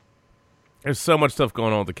parade, There's so much stuff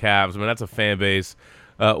going on with the Cavs. I mean, that's a fan base,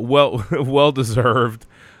 well deserved.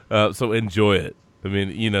 So enjoy it. I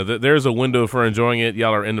mean, you know, there's a window for enjoying it.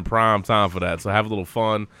 Y'all are in the prime time for that. So have a little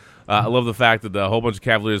fun. I love the fact that a whole bunch of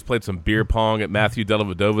Cavaliers played some beer pong at Matthew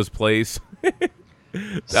Dellavedova's place.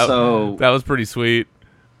 that was pretty sweet.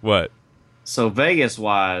 What? So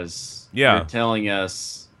Vegas-wise, you're telling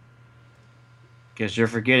us, because you're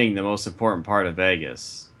forgetting the most important part of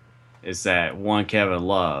Vegas, is that one Kevin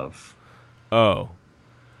Love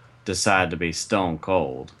decided to be stone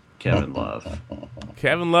cold Kevin Love.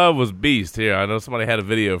 Kevin Love was beast here. I know somebody had a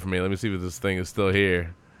video for me. Let me see if this thing is still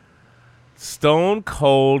here. Stone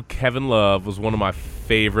Cold Kevin Love was one of my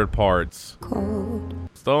favorite parts.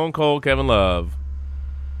 Stone Cold Kevin Love,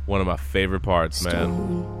 one of my favorite parts,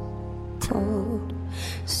 man.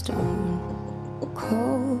 Stone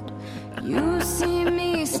Cold. You see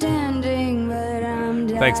me standing, but I'm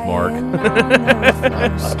dying. Thanks, Mark.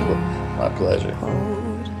 My pleasure.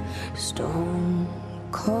 Stone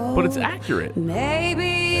Cold. But it's accurate.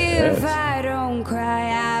 Maybe if I don't cry,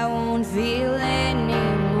 I won't feel anymore.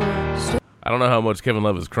 I don't know how much Kevin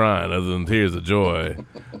Love is crying other than tears of joy,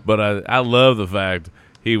 but I love the fact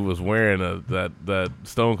he was wearing that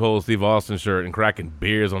Stone Cold Steve Austin shirt and cracking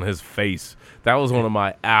beers on his face. That was one of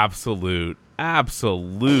my absolute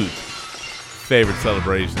favorite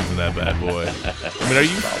celebrations in that bad boy. I mean,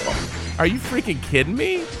 are you freaking kidding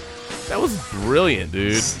me? That was brilliant,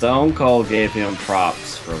 dude. Stone Cold gave him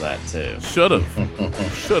props for that too. Should have.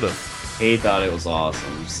 He thought it was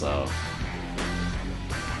awesome, so.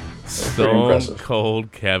 Stone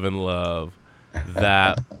Cold Kevin Love.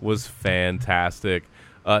 That was fantastic.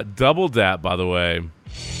 Double dap, by the way.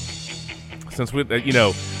 Since we,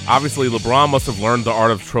 obviously LeBron must have learned the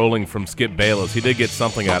art of trolling from Skip Bayless. He did get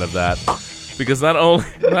something out of that, because not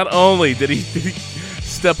only did he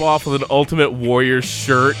step off with an Ultimate Warrior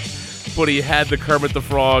shirt, but he had the Kermit the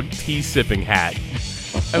Frog tea sipping hat.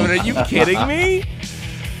 I mean, are you kidding me?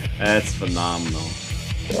 That's phenomenal.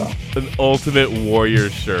 An Ultimate Warrior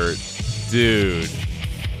shirt. Dude.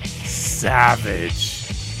 Savage.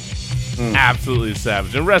 Absolutely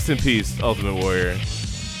savage. And rest in peace, Ultimate Warrior.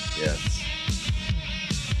 Yes.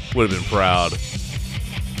 Would have been proud.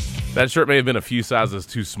 That shirt may have been a few sizes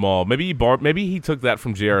too small. Maybe he took that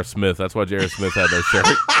from J.R. Smith. That's why J.R. Smith had that shirt.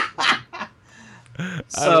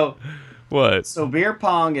 What? So beer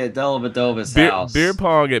pong at Dellavedova's house. Beer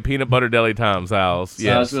pong at Peanut Butter Deli Time's house. So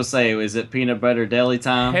yes. I was going to say, is it Peanut Butter Deli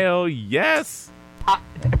Time? Hell yes.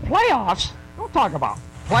 Playoffs? Don't talk about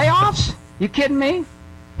playoffs. You kidding me?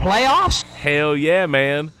 Playoffs? Hell yeah,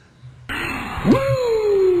 man.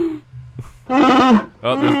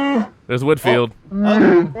 There's Whitfield.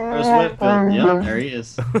 There's Whitfield. Yep, there he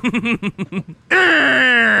is.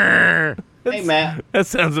 Hey, Matt. That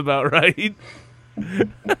sounds about right.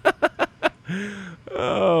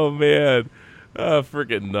 Oh, man.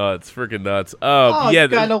 Freaking nuts. You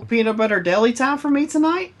got no Peanut Butter Deli Time for me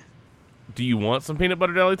tonight? Do you want some Peanut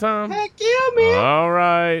Butter Deli Time? Heck yeah, man. All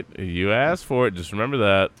right. You asked for it. Just remember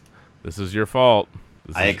that. This is your fault.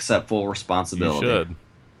 I accept full responsibility. You should.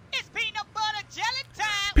 It's peanut butter jelly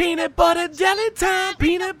time. Peanut butter jelly time.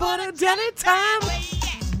 Peanut butter jelly time.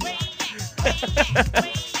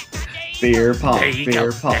 Beer pong. There you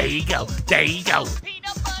Beer go. pong. There you go. There you go.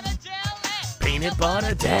 Peanut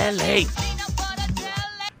butter jelly.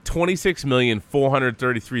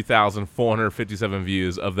 26,433,457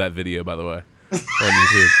 views of that video, by the way, on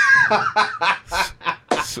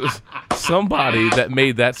YouTube. Somebody that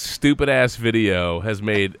made that stupid ass video has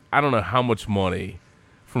made I don't know how much money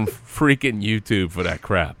from freaking YouTube for that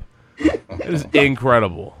crap. It is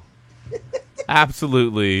incredible.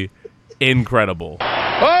 Absolutely incredible.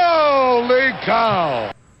 Holy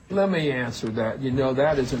cow! Let me answer that.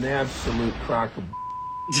 That is an absolute crock of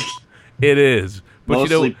It is. But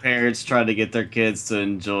Mostly parents try to get their kids to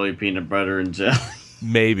enjoy peanut butter and jelly.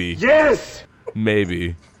 Maybe. Yes!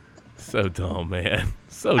 Maybe. So dumb, man.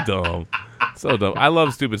 So dumb. So dumb. I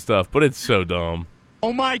love stupid stuff, but it's so dumb.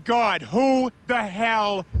 Oh my God, who the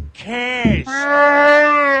hell cares?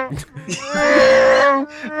 Parents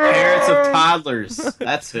of toddlers.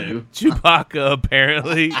 That's who. Chewbacca,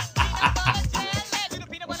 apparently.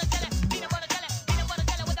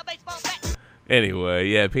 Anyway,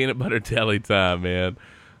 yeah, Peanut Butter Deli Time, man.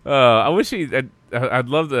 I wish I'd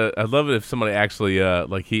love it if somebody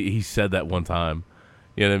actually he said that one time.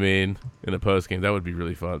 You know what I mean? In a post game, that would be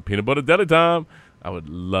really fun. Peanut Butter Deli Time. I would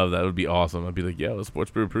love that. It would be awesome. I'd be like, yeah, Sports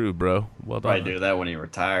Brew approved, bro. Well done. Probably do that when he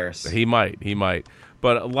retires. He might.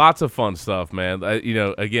 But lots of fun stuff, man.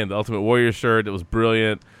 Again, the Ultimate Warrior shirt, it was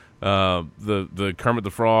brilliant. The Kermit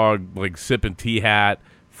the Frog sipping tea hat,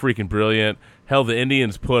 freaking brilliant. Hell, the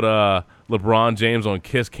Indians put LeBron James on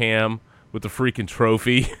Kiss Cam with the freaking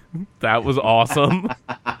trophy. That was awesome.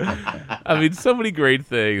 I mean, so many great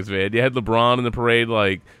things, man. You had LeBron in the parade,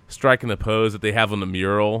 like, striking the pose that they have on the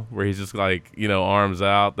mural where he's just, like, arms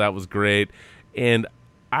out. That was great. And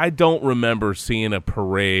I don't remember seeing a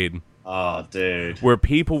parade where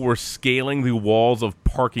people were scaling the walls of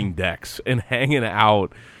parking decks and hanging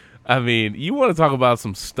out. I mean, you want to talk about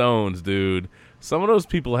some stones, dude. Some of those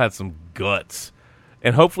people had some guts.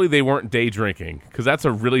 And hopefully they weren't day drinking, because that's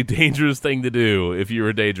a really dangerous thing to do if you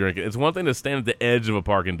were day drinking. It's one thing to stand at the edge of a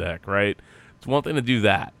parking deck, right? It's one thing to do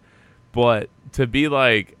that. But to be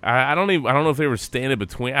like, I don't know if they were standing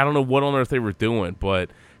between. I don't know what on earth they were doing, but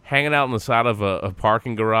hanging out on the side of a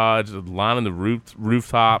parking garage, lining the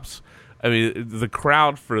rooftops. I mean, the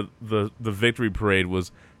crowd for the victory parade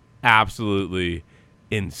was absolutely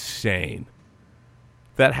insane.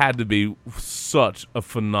 That had to be such a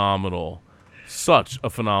phenomenal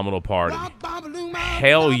party.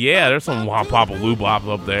 Hell yeah, there's some wop papa loo bop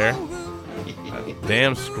up there.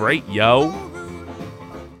 Damn straight, yo.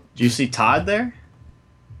 Do you see Todd there?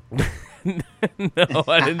 No,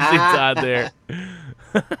 I didn't see Todd there.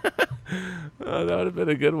 Oh, that would have been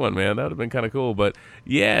a good one, man. That would have been kind of cool. But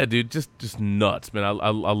yeah, dude, just nuts, man. I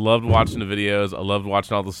loved watching the videos. I loved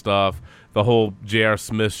watching all the stuff. The whole J.R.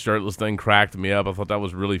 Smith shirtless thing cracked me up. I thought that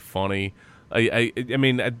was really funny. I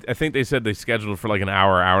mean, I think they said they scheduled for like an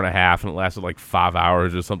hour and a half, and it lasted like 5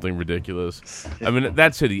 hours or something ridiculous. I mean,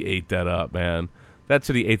 that city ate that up, man. That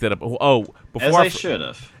city ate that up. Oh, before as they should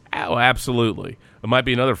have. Oh, absolutely. It might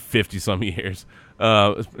be another 50-some years.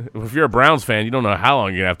 If you're a Browns fan, you don't know how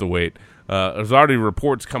long you have to wait. There's already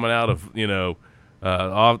reports coming out of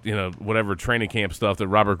whatever training camp stuff that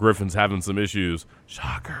Robert Griffin's having some issues.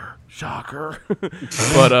 Shocker.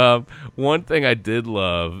 But one thing I did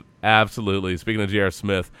love, absolutely, speaking of J.R.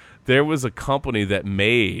 Smith, there was a company that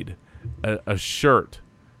made a shirt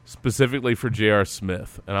specifically for J.R.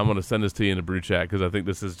 Smith, and I'm going to send this to you in the Brew chat because I think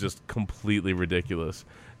this is just completely ridiculous,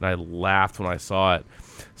 and I laughed when I saw it.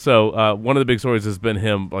 So one of the big stories has been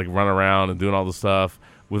him like running around and doing all the stuff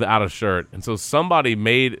without a shirt, and so somebody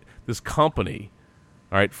made this company,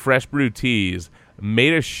 all right, Fresh Brew Tees,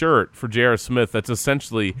 made a shirt for J.R. Smith that's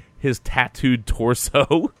essentially his tattooed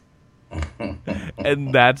torso,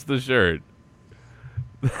 and that's the shirt.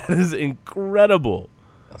 That is incredible.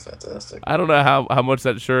 That's fantastic. I don't know how much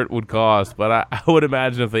that shirt would cost, but I would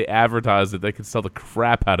imagine if they advertised it, they could sell the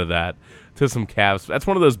crap out of that to some Cavs. That's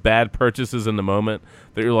one of those bad purchases in the moment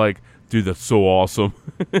that you're like, dude, that's so awesome.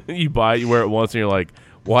 You buy it, you wear it once, and you're like,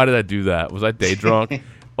 why did I do that? Was I day drunk?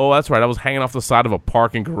 Oh, that's right. I was hanging off the side of a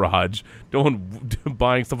parking garage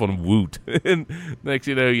buying stuff on Woot. And next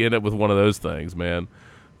you know, you end up with one of those things, man.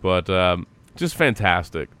 But just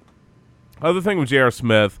fantastic. Other thing with J.R.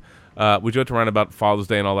 Smith, we joked around about Father's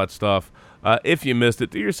Day and all that stuff. If you missed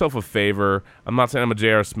it, do yourself a favor. I'm not saying I'm a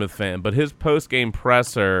J.R. Smith fan, but his post-game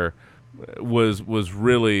presser was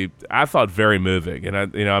really, I thought, very moving. And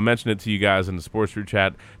I mentioned it to you guys in the Sports Group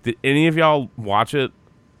chat. Did any of y'all watch it?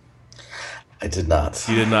 I did not.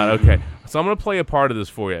 You did not? Okay. So I'm going to play a part of this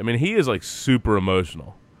for you. I mean, he is like super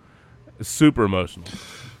emotional. Super emotional.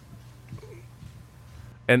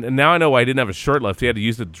 And now I know why he didn't have a shirt left. He had to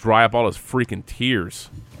use it to dry up all his freaking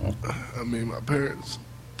tears. I mean, my parents,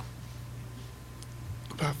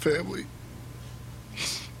 my family,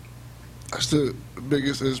 that's the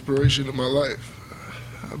biggest inspiration of my life.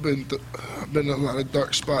 I've been in a lot of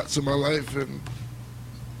dark spots in my life, and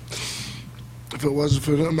if it wasn't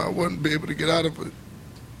for them, I wouldn't be able to get out of it.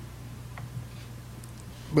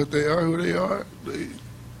 But they are who they are. They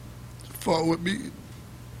fought with me.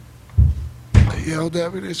 They yelled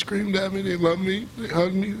at me. They screamed at me. They loved me. They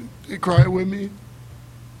hugged me. They cried with me.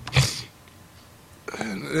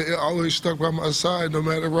 And they always stuck by my side, no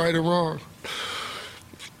matter right or wrong.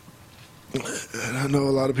 And I know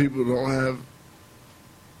a lot of people don't have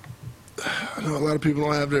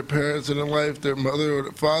their parents in their life, their mother or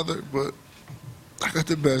their father, but I got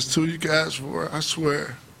the best two you can ask for, I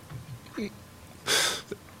swear.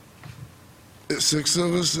 There's 6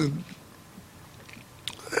 of us, and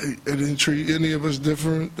they didn't treat any of us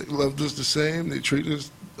different. They loved us the same. They treat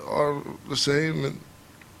us all the same, and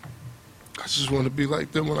I just want to be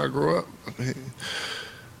like them when I grow up. I mean,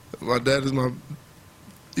 my dad is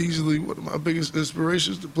easily one of my biggest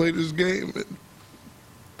inspirations to play this game. And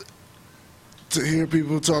to hear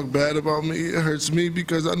people talk bad about me, it hurts me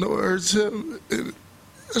because I know it hurts him. And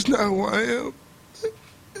that's not who I am.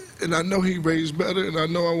 And I know he raised better, and I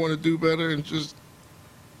know I want to do better, and just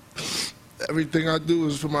everything I do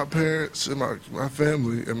is for my parents and my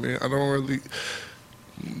family. I mean, I don't really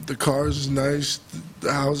The cars is nice,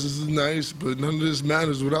 the houses is nice, but none of this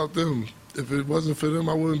matters without them. If it wasn't for them,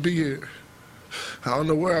 I wouldn't be here. I don't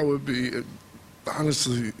know where I would be.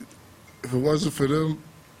 Honestly, if it wasn't for them,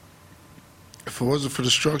 if it wasn't for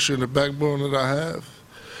the structure and the backbone that I have,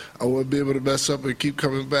 I wouldn't be able to mess up and keep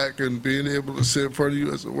coming back and being able to sit in front of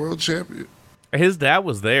you as a world champion. His dad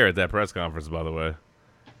was there at that press conference, by the way.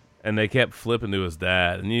 And they kept flipping to his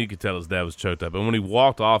dad, and you could tell his dad was choked up. And when he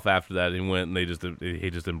walked off after that, he went and he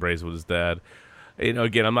just embraced with his dad. You know,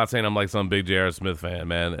 again, I'm not saying I'm like some big J.R. Smith fan,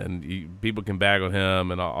 man, and people can bag on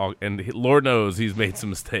him, and Lord knows he's made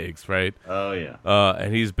some mistakes, right? Oh yeah.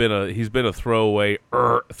 And he's been a throw in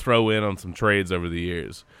on some trades over the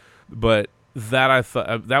years, but that I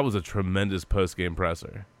thought that was a tremendous post game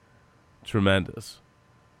presser, tremendous,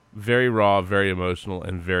 very raw, very emotional,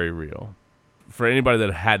 and very real. For anybody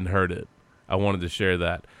that hadn't heard it, I wanted to share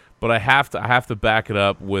that, but I have to back it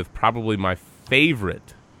up with probably my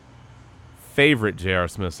favorite J.R.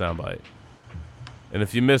 Smith soundbite. And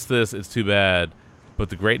if you missed this, it's too bad, but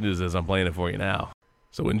the great news is I'm playing it for you now.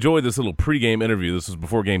 So enjoy this little pregame interview. This was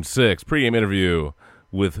before Game 6. Pregame interview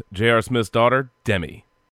with J.R. Smith's daughter, Demi.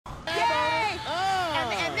 Yay!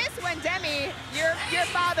 And this one, Demi, your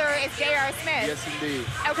father is J.R. Smith. Yes, indeed.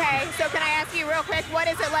 Okay, so can I ask you real quick, what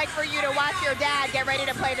is it like for you to watch your dad get ready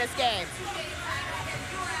to play this game?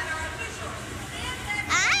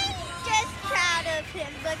 Proud of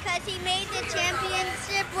him because he made the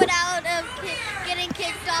championship without getting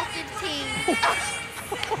kicked off the team.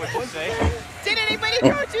 What'd you say? Did anybody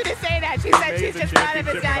coach you to say that? She said she's just proud of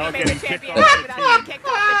his dad. He made the championship without getting kicked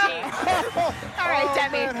off the team. All right,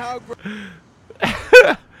 Demi.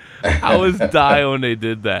 I was dying when they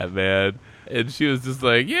did that, man. And she was just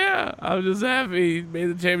like, "Yeah, I'm just happy he made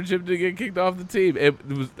the championship to get kicked off the team."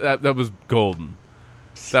 That was golden.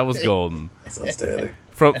 That was golden. That's outstanding.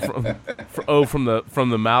 From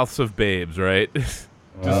the mouths of babes, right?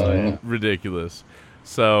 Just ridiculous.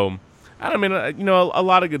 So, I mean, you know, a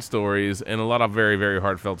lot of good stories and a lot of very, very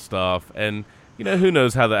heartfelt stuff. And you know, who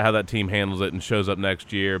knows how that team handles it and shows up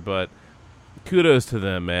next year? But kudos to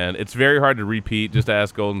them, man. It's very hard to repeat. Just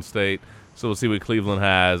ask Golden State. So we'll see what Cleveland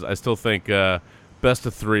has. I still think best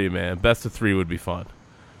of 3, man. Best of 3 would be fun.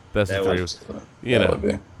 Best of 3, you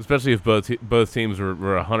know, especially if both teams were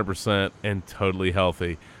 100% and totally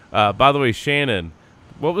healthy. By the way, Shannon,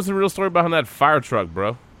 what was the real story behind that fire truck,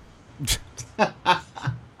 bro?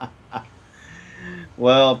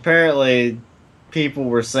 Well, apparently people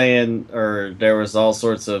were saying, or there was all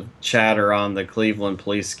sorts of chatter on the Cleveland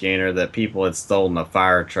police scanner that people had stolen a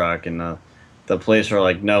fire truck, and the police were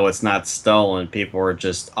like, no, it's not stolen. People are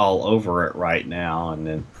just all over it right now. And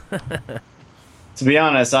then... To be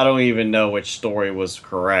honest, I don't even know which story was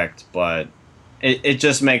correct, but it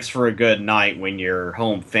just makes for a good night when your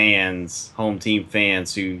home team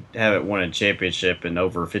fans who haven't won a championship in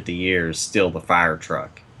over 50 years steal the fire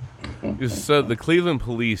truck. So the Cleveland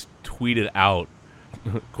police tweeted out,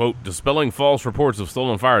 quote, "Dispelling false reports of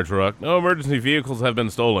stolen fire truck. No emergency vehicles have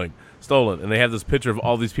been stolen. And they have this picture of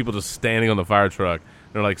all these people just standing on the fire truck.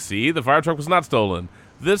 They're like, see, the fire truck was not stolen.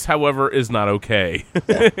 This, however, is not okay."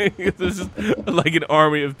 This is like an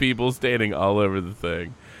army of people standing all over the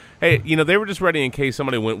thing. Hey, you know, they were just ready in case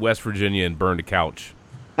somebody went West Virginia and burned a couch.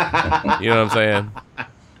 You know what I'm saying?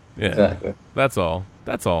 Yeah. Exactly. That's all.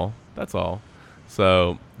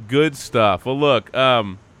 So, good stuff. Well, look,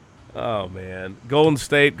 oh, man. Golden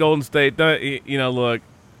State, you know, look,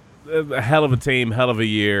 a hell of a team, hell of a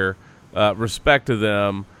year. Respect to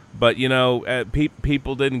them. But, you know,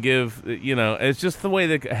 people didn't give, you know, it's just the way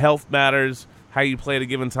that health matters, how you play at a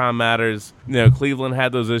given time matters. You know, Cleveland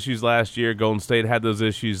had those issues last year. Golden State had those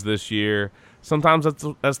issues this year. Sometimes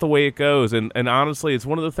that's the way it goes. And honestly, it's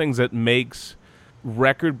one of the things that makes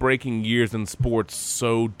record-breaking years in sports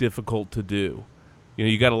so difficult to do. You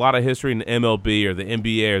know, you got a lot of history in the MLB or the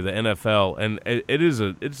NBA or the NFL, and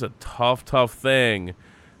it's a tough thing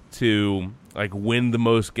to, like, win the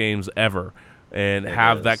most games ever. And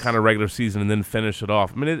have that kind of regular season and then finish it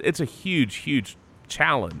off. I mean, it's a huge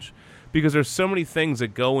challenge because there's so many things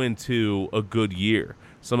that go into a good year.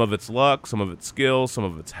 Some of it's luck, some of it's skill, some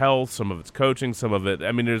of it's health, some of it's coaching, some of it.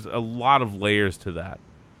 I mean, there's a lot of layers to that.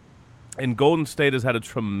 And Golden State has had a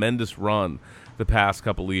tremendous run the past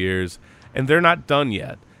couple of years, and they're not done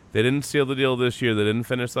yet. They didn't seal the deal this year. They didn't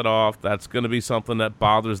finish that off. That's going to be something that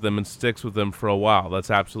bothers them and sticks with them for a while. That's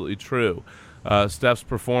absolutely true. Steph's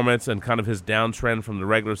performance and kind of his downtrend from the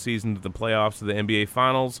regular season to the playoffs to the NBA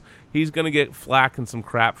Finals, he's going to get flack and some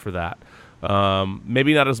crap for that.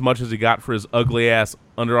 Maybe not as much as he got for his ugly-ass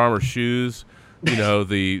Under Armour shoes, you know,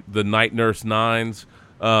 the Night Nurse 9s,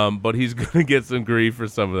 but he's going to get some grief for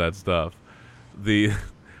some of that stuff.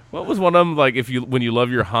 What was one of them, like, when you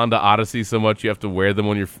love your Honda Odyssey so much you have to wear them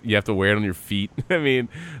you have to wear it on your feet? I mean,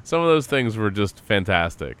 some of those things were just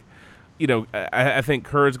fantastic. You know, I think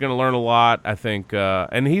Kerr's going to learn a lot. I think,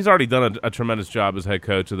 and he's already done a tremendous job as head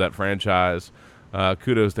coach of that franchise.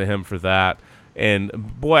 Kudos to him for that. And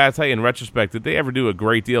boy, I tell you, in retrospect, did they ever do a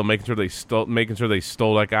great deal making sure they stole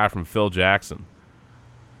that guy from Phil Jackson?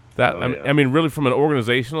 I mean, really, from an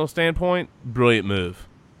organizational standpoint, brilliant move.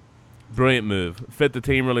 Brilliant move. Fit the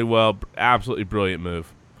team really well. Absolutely brilliant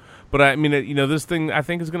move. But I mean, you know, this thing I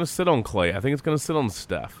think is going to sit on Clay. I think it's going to sit on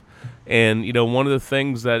Steph. And you know, one of the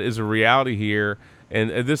things that is a reality here, and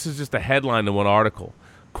this is just a headline to one article.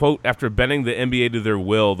 Quote, after bending the NBA to their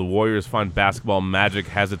will, the Warriors find basketball magic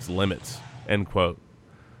has its limits. End quote.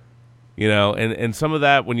 You know, and some of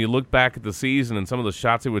that, when you look back at the season and some of the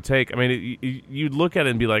shots he would take, I mean, you'd look at it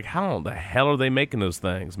and be like, how the hell are they making those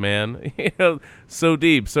things, man? You know, so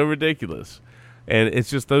deep, so ridiculous. And it's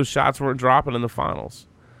just those shots weren't dropping in the finals.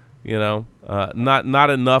 You know, not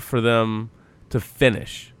enough for them to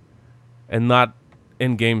finish, and not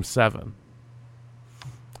in Game 7.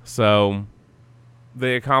 So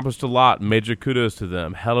they accomplished a lot. Major kudos to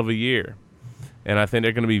them. Hell of a year. And I think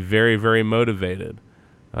they're going to be very, very motivated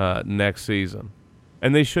next season.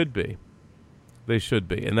 And they should be. They should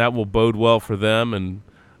be. And that will bode well for them and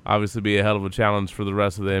obviously be a hell of a challenge for the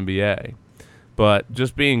rest of the NBA. But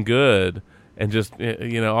just being good and just,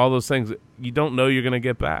 you know, all those things, you don't know you're going to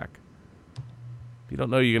get back. You don't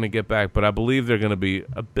know you're going to get back. But I believe they're going to be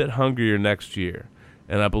a bit hungrier next year.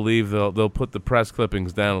 And I believe they'll put the press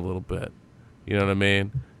clippings down a little bit. You know what I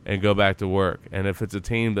mean? And go back to work. And if it's a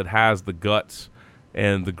team that has the guts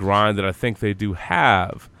and the grind that I think they do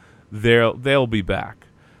have, they'll be back.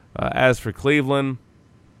 As for Cleveland,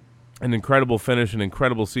 an incredible finish, an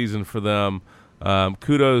incredible season for them.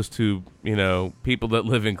 Kudos to, you know, people that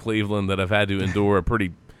live in Cleveland that have had to endure a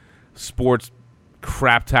pretty sports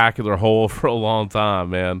craptacular hole for a long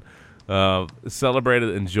time, man. Celebrate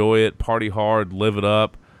it, enjoy it, party hard, live it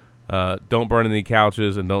up. Don't burn any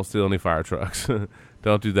couches and don't steal any fire trucks.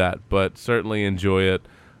 Don't do that, but certainly enjoy it.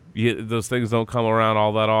 Those things don't come around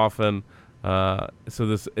all that often.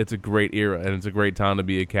 So it's a great era, and it's a great time to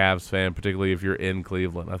be a Cavs fan, particularly if you're in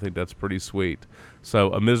Cleveland. I think that's pretty sweet.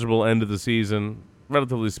 So a miserable end of the season,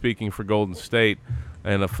 relatively speaking, for Golden State,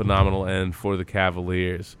 and a phenomenal end for the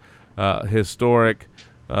Cavaliers. Historic,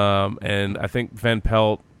 and I think Van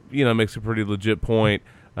Pelt, you know, makes a pretty legit point.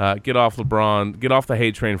 Get off LeBron. Get off the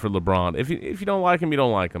hate train for LeBron. If you don't like him, you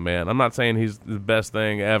don't like him, man. I'm not saying he's the best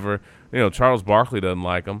thing ever. You know, Charles Barkley doesn't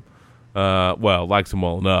like him. Well, likes him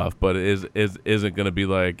well enough, but isn't going to be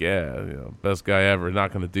like, yeah, you know, best guy ever.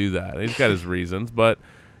 Not going to do that. He's got his reasons, but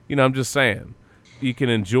you know, I'm just saying, you can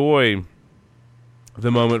enjoy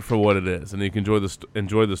the moment for what it is, and you can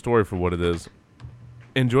enjoy the story for what it is.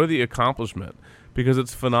 Enjoy the accomplishment because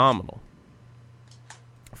it's phenomenal.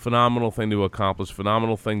 Phenomenal thing to accomplish,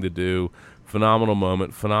 phenomenal thing to do, phenomenal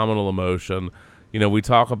moment, phenomenal emotion. You know, we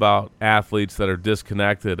talk about athletes that are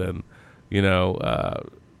disconnected and, you know,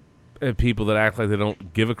 and people that act like they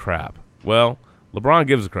don't give a crap. Well, LeBron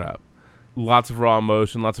gives a crap. Lots of raw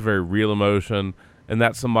emotion, lots of very real emotion, and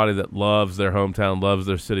that's somebody that loves their hometown, loves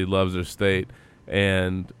their city, loves their state,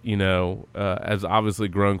 and, you know, has obviously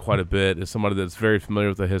grown quite a bit, is somebody that's very familiar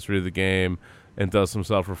with the history of the game and does some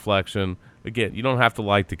self-reflection. Again, you don't have to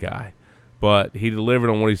like the guy, but he delivered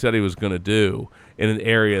on what he said he was going to do in an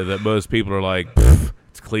area that most people are like,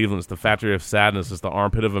 it's Cleveland, it's the factory of sadness, it's the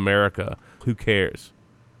armpit of America. Who cares?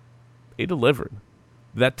 He delivered.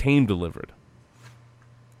 That team delivered.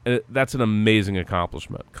 And that's an amazing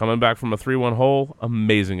accomplishment. Coming back from a 3-1 hole,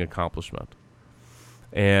 amazing accomplishment.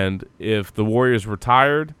 And if the Warriors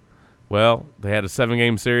retired, well, they had a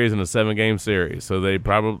 7-game series and a 7-game series, so they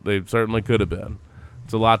certainly could have been.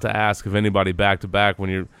 It's a lot to ask of anybody back-to-back when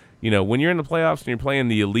you're in the playoffs and you're playing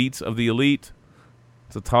the elites of the elite.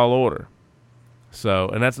 It's a tall order. So,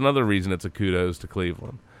 and that's another reason it's a kudos to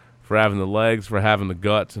Cleveland for having the legs, for having the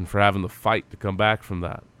guts, and for having the fight to come back from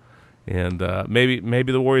that. And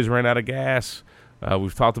maybe the Warriors ran out of gas.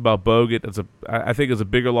 We've talked about Bogut. I think it's a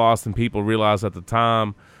bigger loss than people realized at the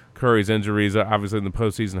time. Curry's injuries, obviously, in the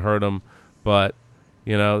postseason hurt him, but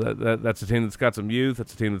you know that's a team that's got some youth.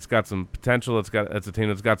 That's a team that's got some potential. That's a team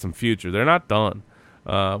that's got some future. They're not done.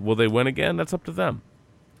 Will they win again? That's up to them,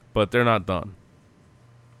 but they're not done.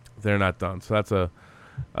 They're not done. So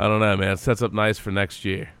I don't know, man. It sets up nice for next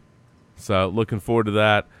year. So looking forward to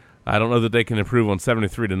that. I don't know that they can improve on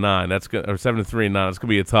 73-9. That's good, or 73-9. It's gonna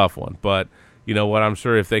be a tough one, but you know what? I'm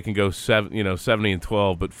sure if they can go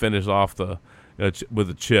 70-12, but finish off the with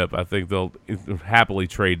a chip, I think they'll happily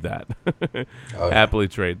trade that. Happily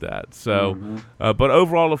trade that. So, but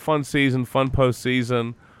overall, a fun season, fun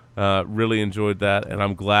postseason. Really enjoyed that, and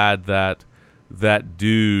I'm glad that that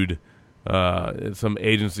dude, some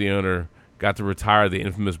agency owner, got to retire the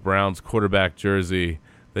infamous Browns quarterback jersey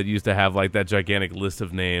that used to have like that gigantic list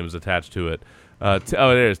of names attached to it.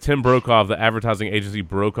 There's Tim Brokaw of the advertising agency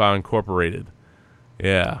Brokaw Incorporated.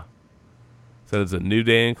 Yeah. Said it's a new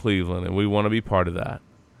day in Cleveland, and we want to be part of that.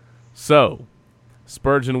 So,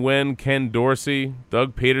 Spurgeon Wynn, Ken Dorsey,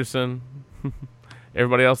 Doug Peterson,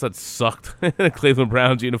 everybody else that sucked in a Cleveland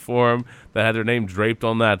Browns uniform that had their name draped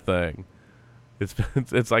on that thing.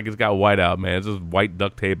 It's like it's got white out, man. It's just white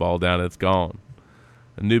duct tape all down. It's gone.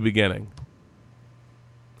 A new beginning.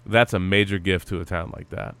 That's a major gift to a town like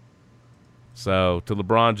that. So, to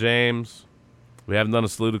LeBron James, we haven't done a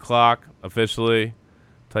salute o'clock officially.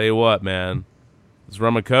 Tell you what, man. This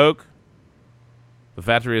rum and coke, the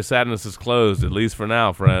factory of sadness is closed, at least for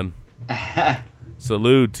now, friend.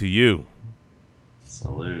 Salute to you.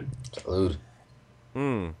 Salute.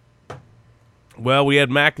 Well, we had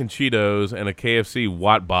mac and Cheetos and a KFC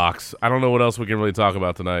Watt box. I don't know what else we can really talk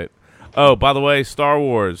about tonight. Oh, by the way, Star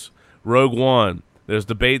Wars, Rogue One. There's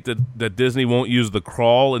debate that Disney won't use the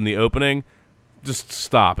crawl in the opening. Just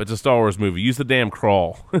stop. It's a Star Wars movie. Use the damn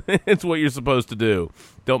crawl. It's what you're supposed to do.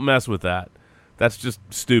 Don't mess with that. That's just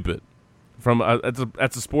stupid.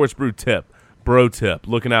 That's a Sports Brew tip. Bro tip.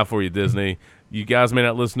 Looking out for you, Disney. You guys may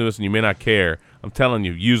not listen to us and you may not care. I'm telling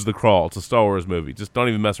you, use the crawl. It's a Star Wars movie. Just don't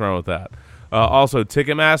even mess around with that. Also,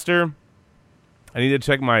 Ticketmaster. I need to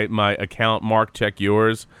check my account. Mark, check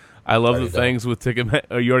yours. I love the things with Ticketmaster.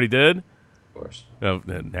 Oh, you already did? Of course. Oh,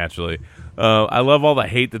 naturally. I love all the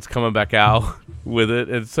hate that's coming back out with it.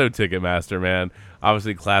 It's so Ticketmaster, man.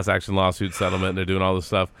 Obviously, class action lawsuit settlement, and they're doing all this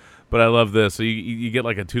stuff. But I love this. So you get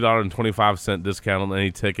like a $2.25 discount on any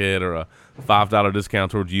ticket or a $5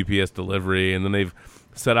 discount towards UPS delivery. And then they've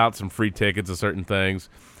set out some free tickets to certain things.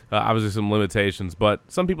 Obviously, some limitations. But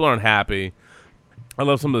some people aren't happy. I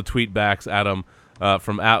love some of the tweet backs at them.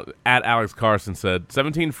 At Alex Carson said,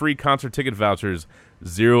 17 free concert ticket vouchers,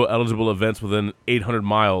 0 eligible events within 800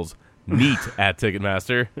 miles. Neat at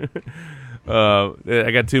Ticketmaster.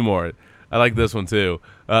 I got 2 more. I like this one, too.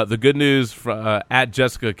 The good news at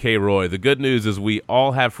Jessica K. Roy. The good news is we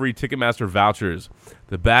all have free Ticketmaster vouchers.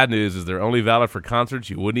 The bad news is they're only valid for concerts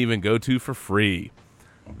you wouldn't even go to for free.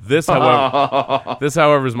 This,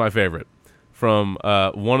 however, is my favorite from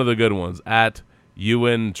one of the good ones at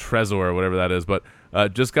Ewan Trezor, or whatever that is. But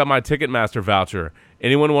just got my Ticketmaster voucher.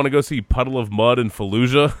 Anyone want to go see Puddle of Mud in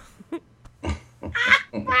Fallujah?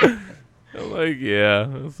 Like, yeah.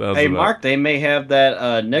 Hey, Mark, they may have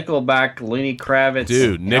that Nickelback, Lenny Kravitz.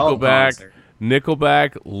 Dude,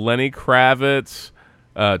 Nickelback, Lenny Kravitz,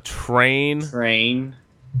 Train.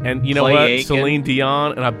 And you know what? Aiken. Celine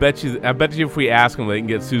Dion. And I bet you if we ask them, they can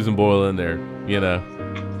get Susan Boyle in there. You know,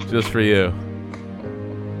 just for you.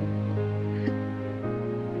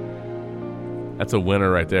 That's a winner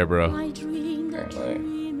right there, bro.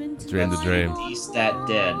 Dream the Dream. D-Stat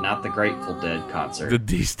Dead, not the Grateful Dead concert. The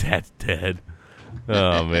D-Stat Dead.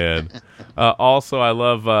 Oh, man. Also, I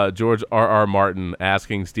love George R.R. Martin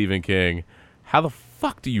asking Stephen King, how the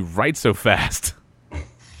fuck do you write so fast?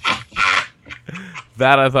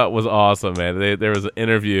 That I thought was awesome, man. There was an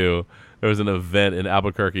interview. There was an event in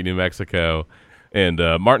Albuquerque, New Mexico, and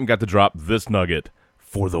Martin got to drop this nugget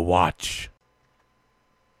for the watch.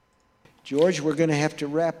 George, we're going to have to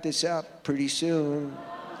wrap this up pretty soon.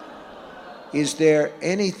 Is there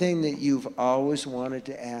anything that you've always wanted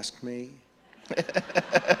to ask me?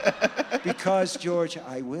 Because, George,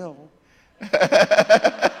 I will.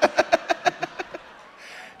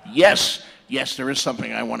 Yes, there is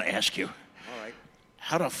something I want to ask you. All right.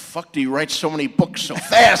 How the fuck do you write so many books so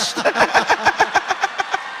fast?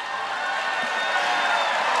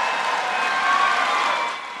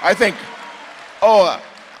 I think,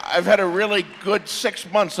 I've had a really good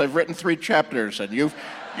 6 months. I've written 3 chapters, and you've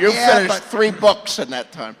finished 3 books in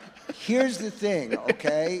that time. Here's the thing,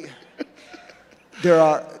 okay? There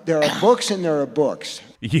are books and there are books.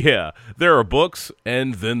 Yeah, there are books,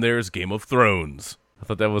 and then there's Game of Thrones. I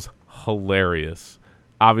thought that was hilarious.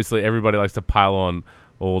 Obviously, everybody likes to pile on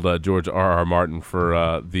old George R.R. Martin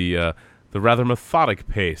for the rather methodic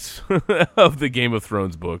pace of the Game of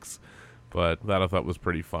Thrones books, but that I thought was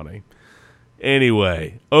pretty funny.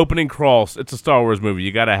 Anyway, opening crawls. It's a Star Wars movie.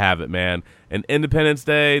 You got to have it, man. And Independence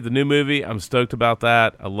Day, the new movie, I'm stoked about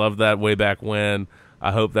that. I loved that way back when.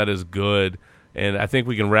 I hope that is good. And I think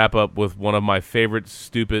we can wrap up with one of my favorite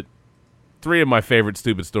 3 of my favorite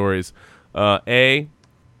stupid stories. Number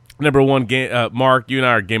 1, Mark, you and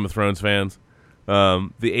I are Game of Thrones fans.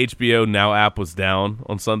 The HBO Now app was down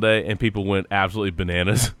on Sunday, and people went absolutely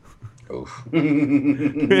bananas. Down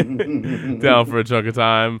for a chunk of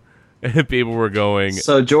time, and people were going.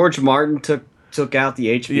 So George Martin took out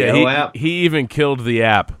the HBO app? He even killed the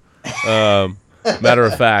app, matter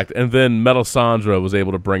of fact. And then Metal Sandra was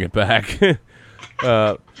able to bring it back.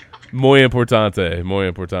 Muy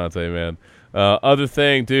importante, man. Other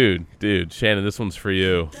thing, dude, Shannon, this one's for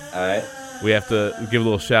you. All right. We have to give a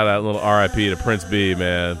little shout-out, a little RIP to Prince B,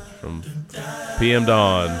 man, from PM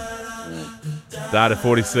Dawn. Died at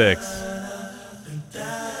 46.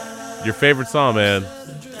 Your favorite song, man.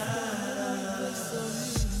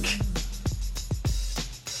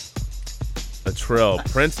 A Trill.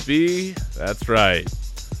 Prince B, that's right.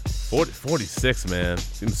 46, man.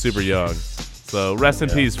 Seems super young. So rest in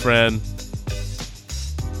peace, friend.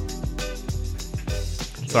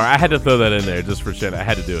 Sorry, I had to throw that in there just for shit. I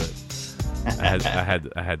had to do it. I had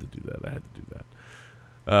to do that.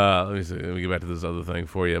 Let me see. Let me get back to this other thing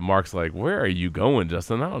for you. Mark's like, where are you going,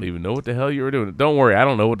 Justin? I don't even know what the hell you were doing. Don't worry, I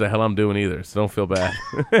don't know what the hell I'm doing either, so don't feel bad.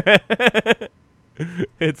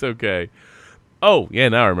 It's okay. Oh, yeah,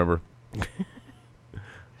 now I remember.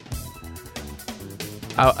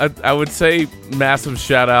 I would say massive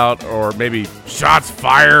shout out, or maybe shots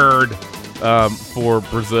fired for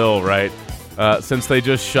Brazil, right? Since they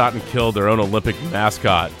just shot and killed their own Olympic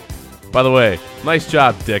mascot. By the way, nice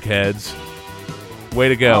job, dickheads. Way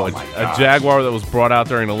to go. A jaguar that was brought out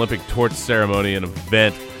during an Olympic torch ceremony, an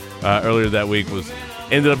event earlier that week,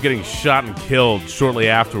 ended up getting shot and killed shortly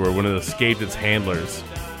afterward when it escaped its handlers.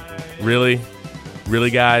 Really? Really,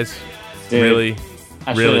 guys? Dude, really?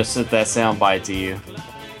 I should have sent that soundbite to you.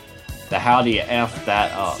 How do you F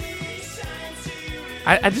that up?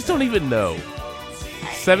 I just don't even know.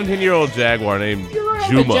 17-year-old jaguar named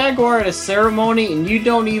The jaguar at a ceremony, and you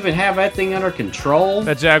don't even have that thing under control?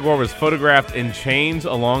 That jaguar was photographed in chains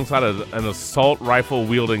alongside an assault rifle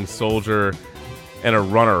wielding soldier and a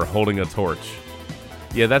runner holding a torch.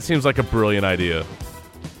 Yeah, that seems like a brilliant idea.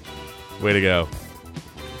 Way to go.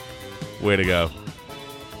 Way to go.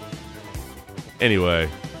 Anyway.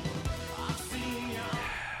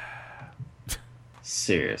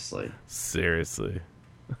 Seriously.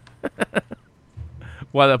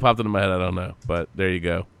 Why that popped into my head, I don't know. But there you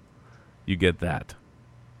go. You get that.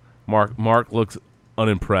 Mark looks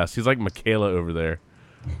unimpressed. He's like Michaela over there.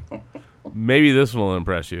 Maybe this one will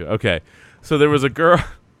impress you. Okay. So there was a girl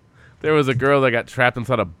that got trapped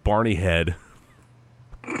inside a Barney head.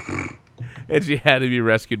 And she had to be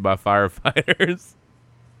rescued by firefighters.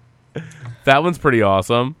 That one's pretty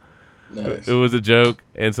awesome. Nice. It was a joke.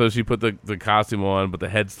 And so she put the costume on, but the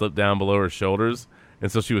head slipped down below her shoulders.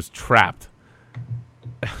 And so she was trapped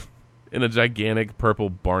in a gigantic purple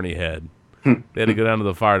Barney head. They had to go down to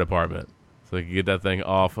the fire department so they could get that thing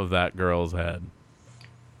off of that girl's head.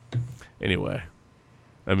 Anyway,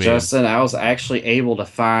 I mean, Justin, I was actually able to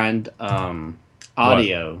find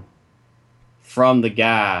audio from the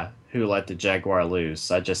guy who let the jaguar loose.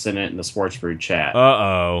 I just sent it in the Sports Brew chat.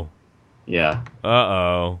 Uh-oh. Yeah.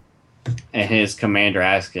 Uh-oh. And his commander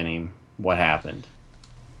asking him what happened.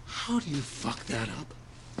 How do you fuck that up?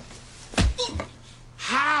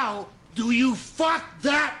 How do you fuck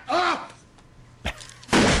that up?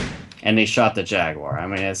 And he shot the jaguar. I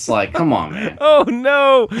mean, it's like, come on, man. Oh,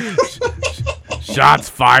 no. Shots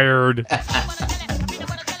fired.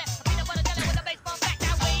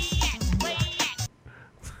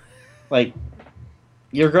 Like,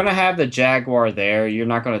 you're going to have the jaguar there. You're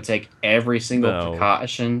not going to take every single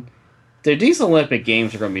precaution. Dude, these Olympic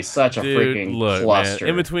Games are going to be such a freaking cluster.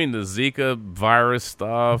 Man, in between the Zika virus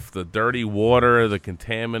stuff, the dirty water, the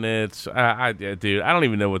contaminants, dude, I don't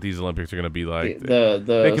even know what these Olympics are going to be like.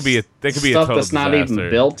 They could be a stuff total that's not disaster.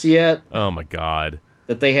 even built yet. Oh my god!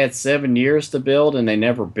 That they had 7 years to build and they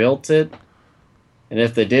never built it. And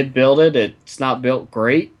if they did build it, it's not built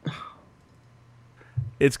great.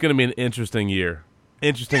 It's going to be an interesting year.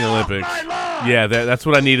 Interesting Olympics. Yeah, that's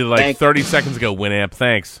what I needed like 30 seconds ago, Winamp.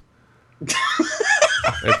 Thanks.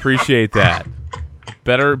 I appreciate that.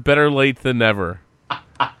 Better late than never.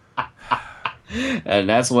 And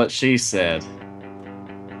that's what she said.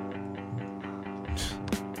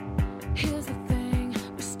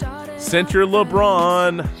 Sent your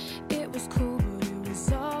LeBron.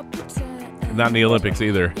 Not in the Olympics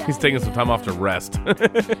either. He's taking some time off to rest.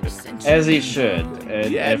 As he should.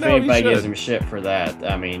 And if anybody gives him shit for that,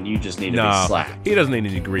 I mean, you just need to be slapped. He doesn't need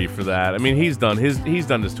any grief for that. I mean, he's done his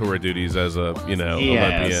tour of duties as a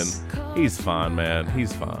Olympian. He's fine, man.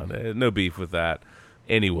 He's fine. No beef with that.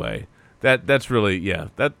 Anyway, that's really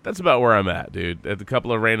that's about where I'm at, dude. A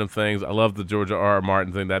couple of random things. I love the Georgia R.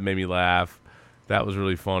 Martin thing. That made me laugh. That was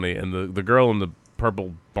really funny. And the girl in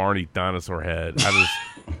purple Barney dinosaur head.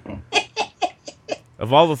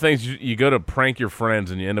 Of all the things you go to prank your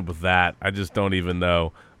friends and you end up with that, I just don't even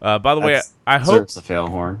know. By the way, I hope the fail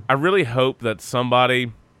horn. I really hope that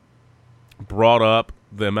somebody brought up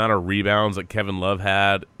the amount of rebounds that Kevin Love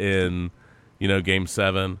had in, Game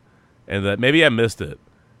 7, and that maybe I missed it,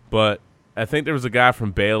 but I think there was a guy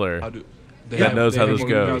from Baylor that knows how this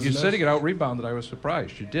goes. You said he got out-rebounded. I was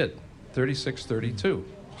surprised. You did. 36-32.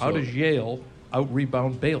 How does Yale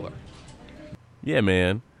out-rebound Baylor? Yeah,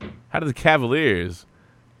 man. How did the Cavaliers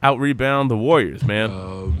out-rebound the Warriors,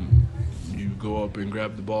 man? You go up and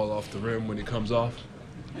grab the ball off the rim when it comes off,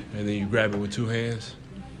 and then you grab it with two hands,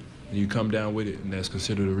 and you come down with it, and that's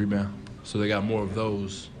considered a rebound. So they got more of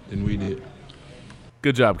those than we did.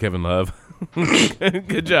 Good job, Kevin Love.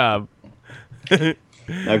 Good job.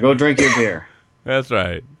 Now go drink your beer. That's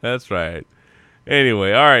right.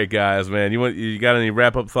 Anyway, all right, guys, man. You got any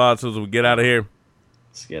wrap-up thoughts as we get out of here?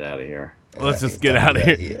 Let's get out of here. Let's just get out of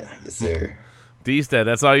here. Yeah, yes, sir. D-Stat,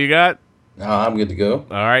 that's all you got? No, I'm good to go. All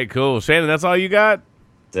right, cool. Shannon, that's all you got?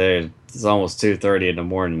 Dude, it's almost 2:30 in the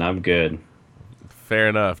morning. I'm good. Fair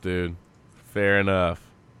enough, dude. Fair enough.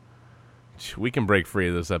 We can break free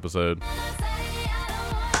of this episode.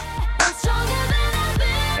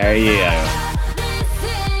 There you go.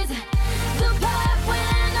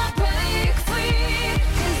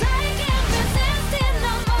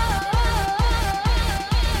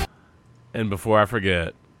 And before I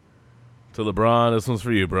forget, to LeBron, this one's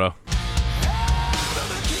for you, bro.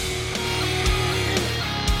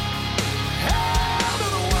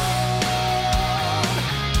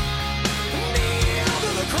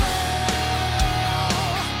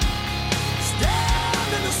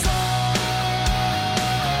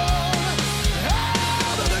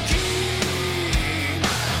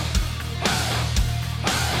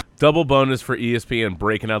 Double bonus for ESPN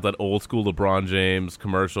breaking out that old school LeBron James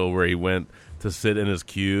commercial where he went to sit in his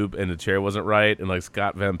cube and the chair wasn't right, and like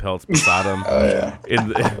Scott Van Pelt's beside him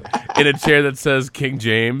in a chair that says King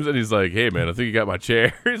James, and he's like, "Hey man, I think you got my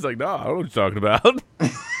chair." He's like, "No, I don't know what you're talking about."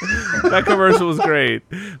 That commercial was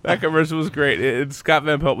great. And Scott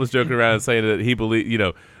Van Pelt was joking around and saying that he believed,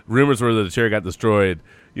 rumors were that the chair got destroyed,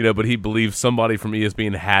 but he believed somebody from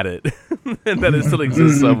ESPN had it and that it still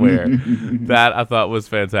exists somewhere. That I thought was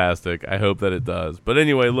fantastic. I hope that it does. But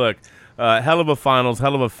anyway, look, hell of a finals,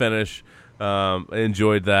 hell of a finish.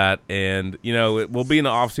 Enjoyed that. And, we'll be in the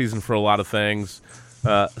off season for a lot of things.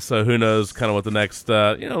 So who knows kind of what the next,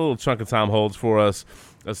 little chunk of time holds for us.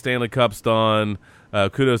 Stanley Cup's done.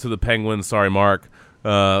 Kudos to the Penguins. Sorry, Mark.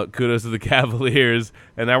 Kudos to the Cavaliers,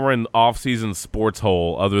 and now we're in off-season sports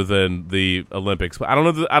hole other than the Olympics. But I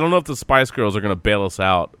don't know if the Spice Girls are going to bail us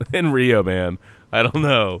out in Rio, man. I don't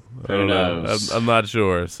know. Who knows? I'm not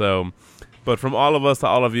sure. So, but from all of us to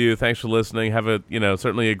all of you, thanks for listening. Have a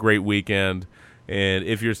certainly a great weekend. And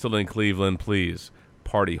if you're still in Cleveland, please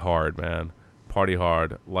party hard, man. Party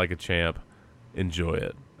hard like a champ. Enjoy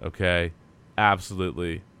it. Okay,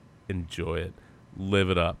 absolutely enjoy it. Live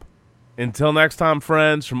it up. Until next time,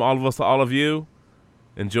 friends, from all of us to all of you,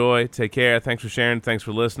 enjoy, take care, thanks for sharing, thanks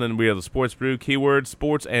for listening. We are the Sports Brew, keyword,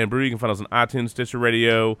 sports and brew. You can find us on iTunes, Stitcher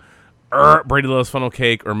Radio, Brady Loves Funnel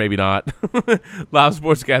Cake, or maybe not,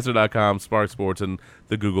 livesportscaster.com, Spark Sports, and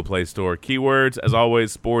the Google Play Store. Keywords, as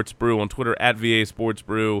always, Sports Brew on Twitter, at VA Sports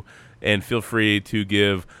Brew, and feel free to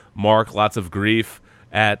give Mark lots of grief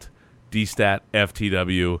at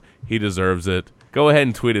DStatFTW. He deserves it. Go ahead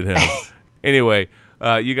and tweet at him. Anyway,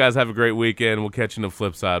 you guys have a great weekend. We'll catch you on the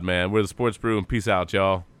flip side, man. We're the Sports Brew, and peace out,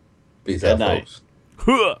 y'all. Peace out, folks.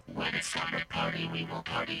 When it's time to party, we will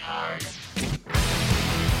party hard.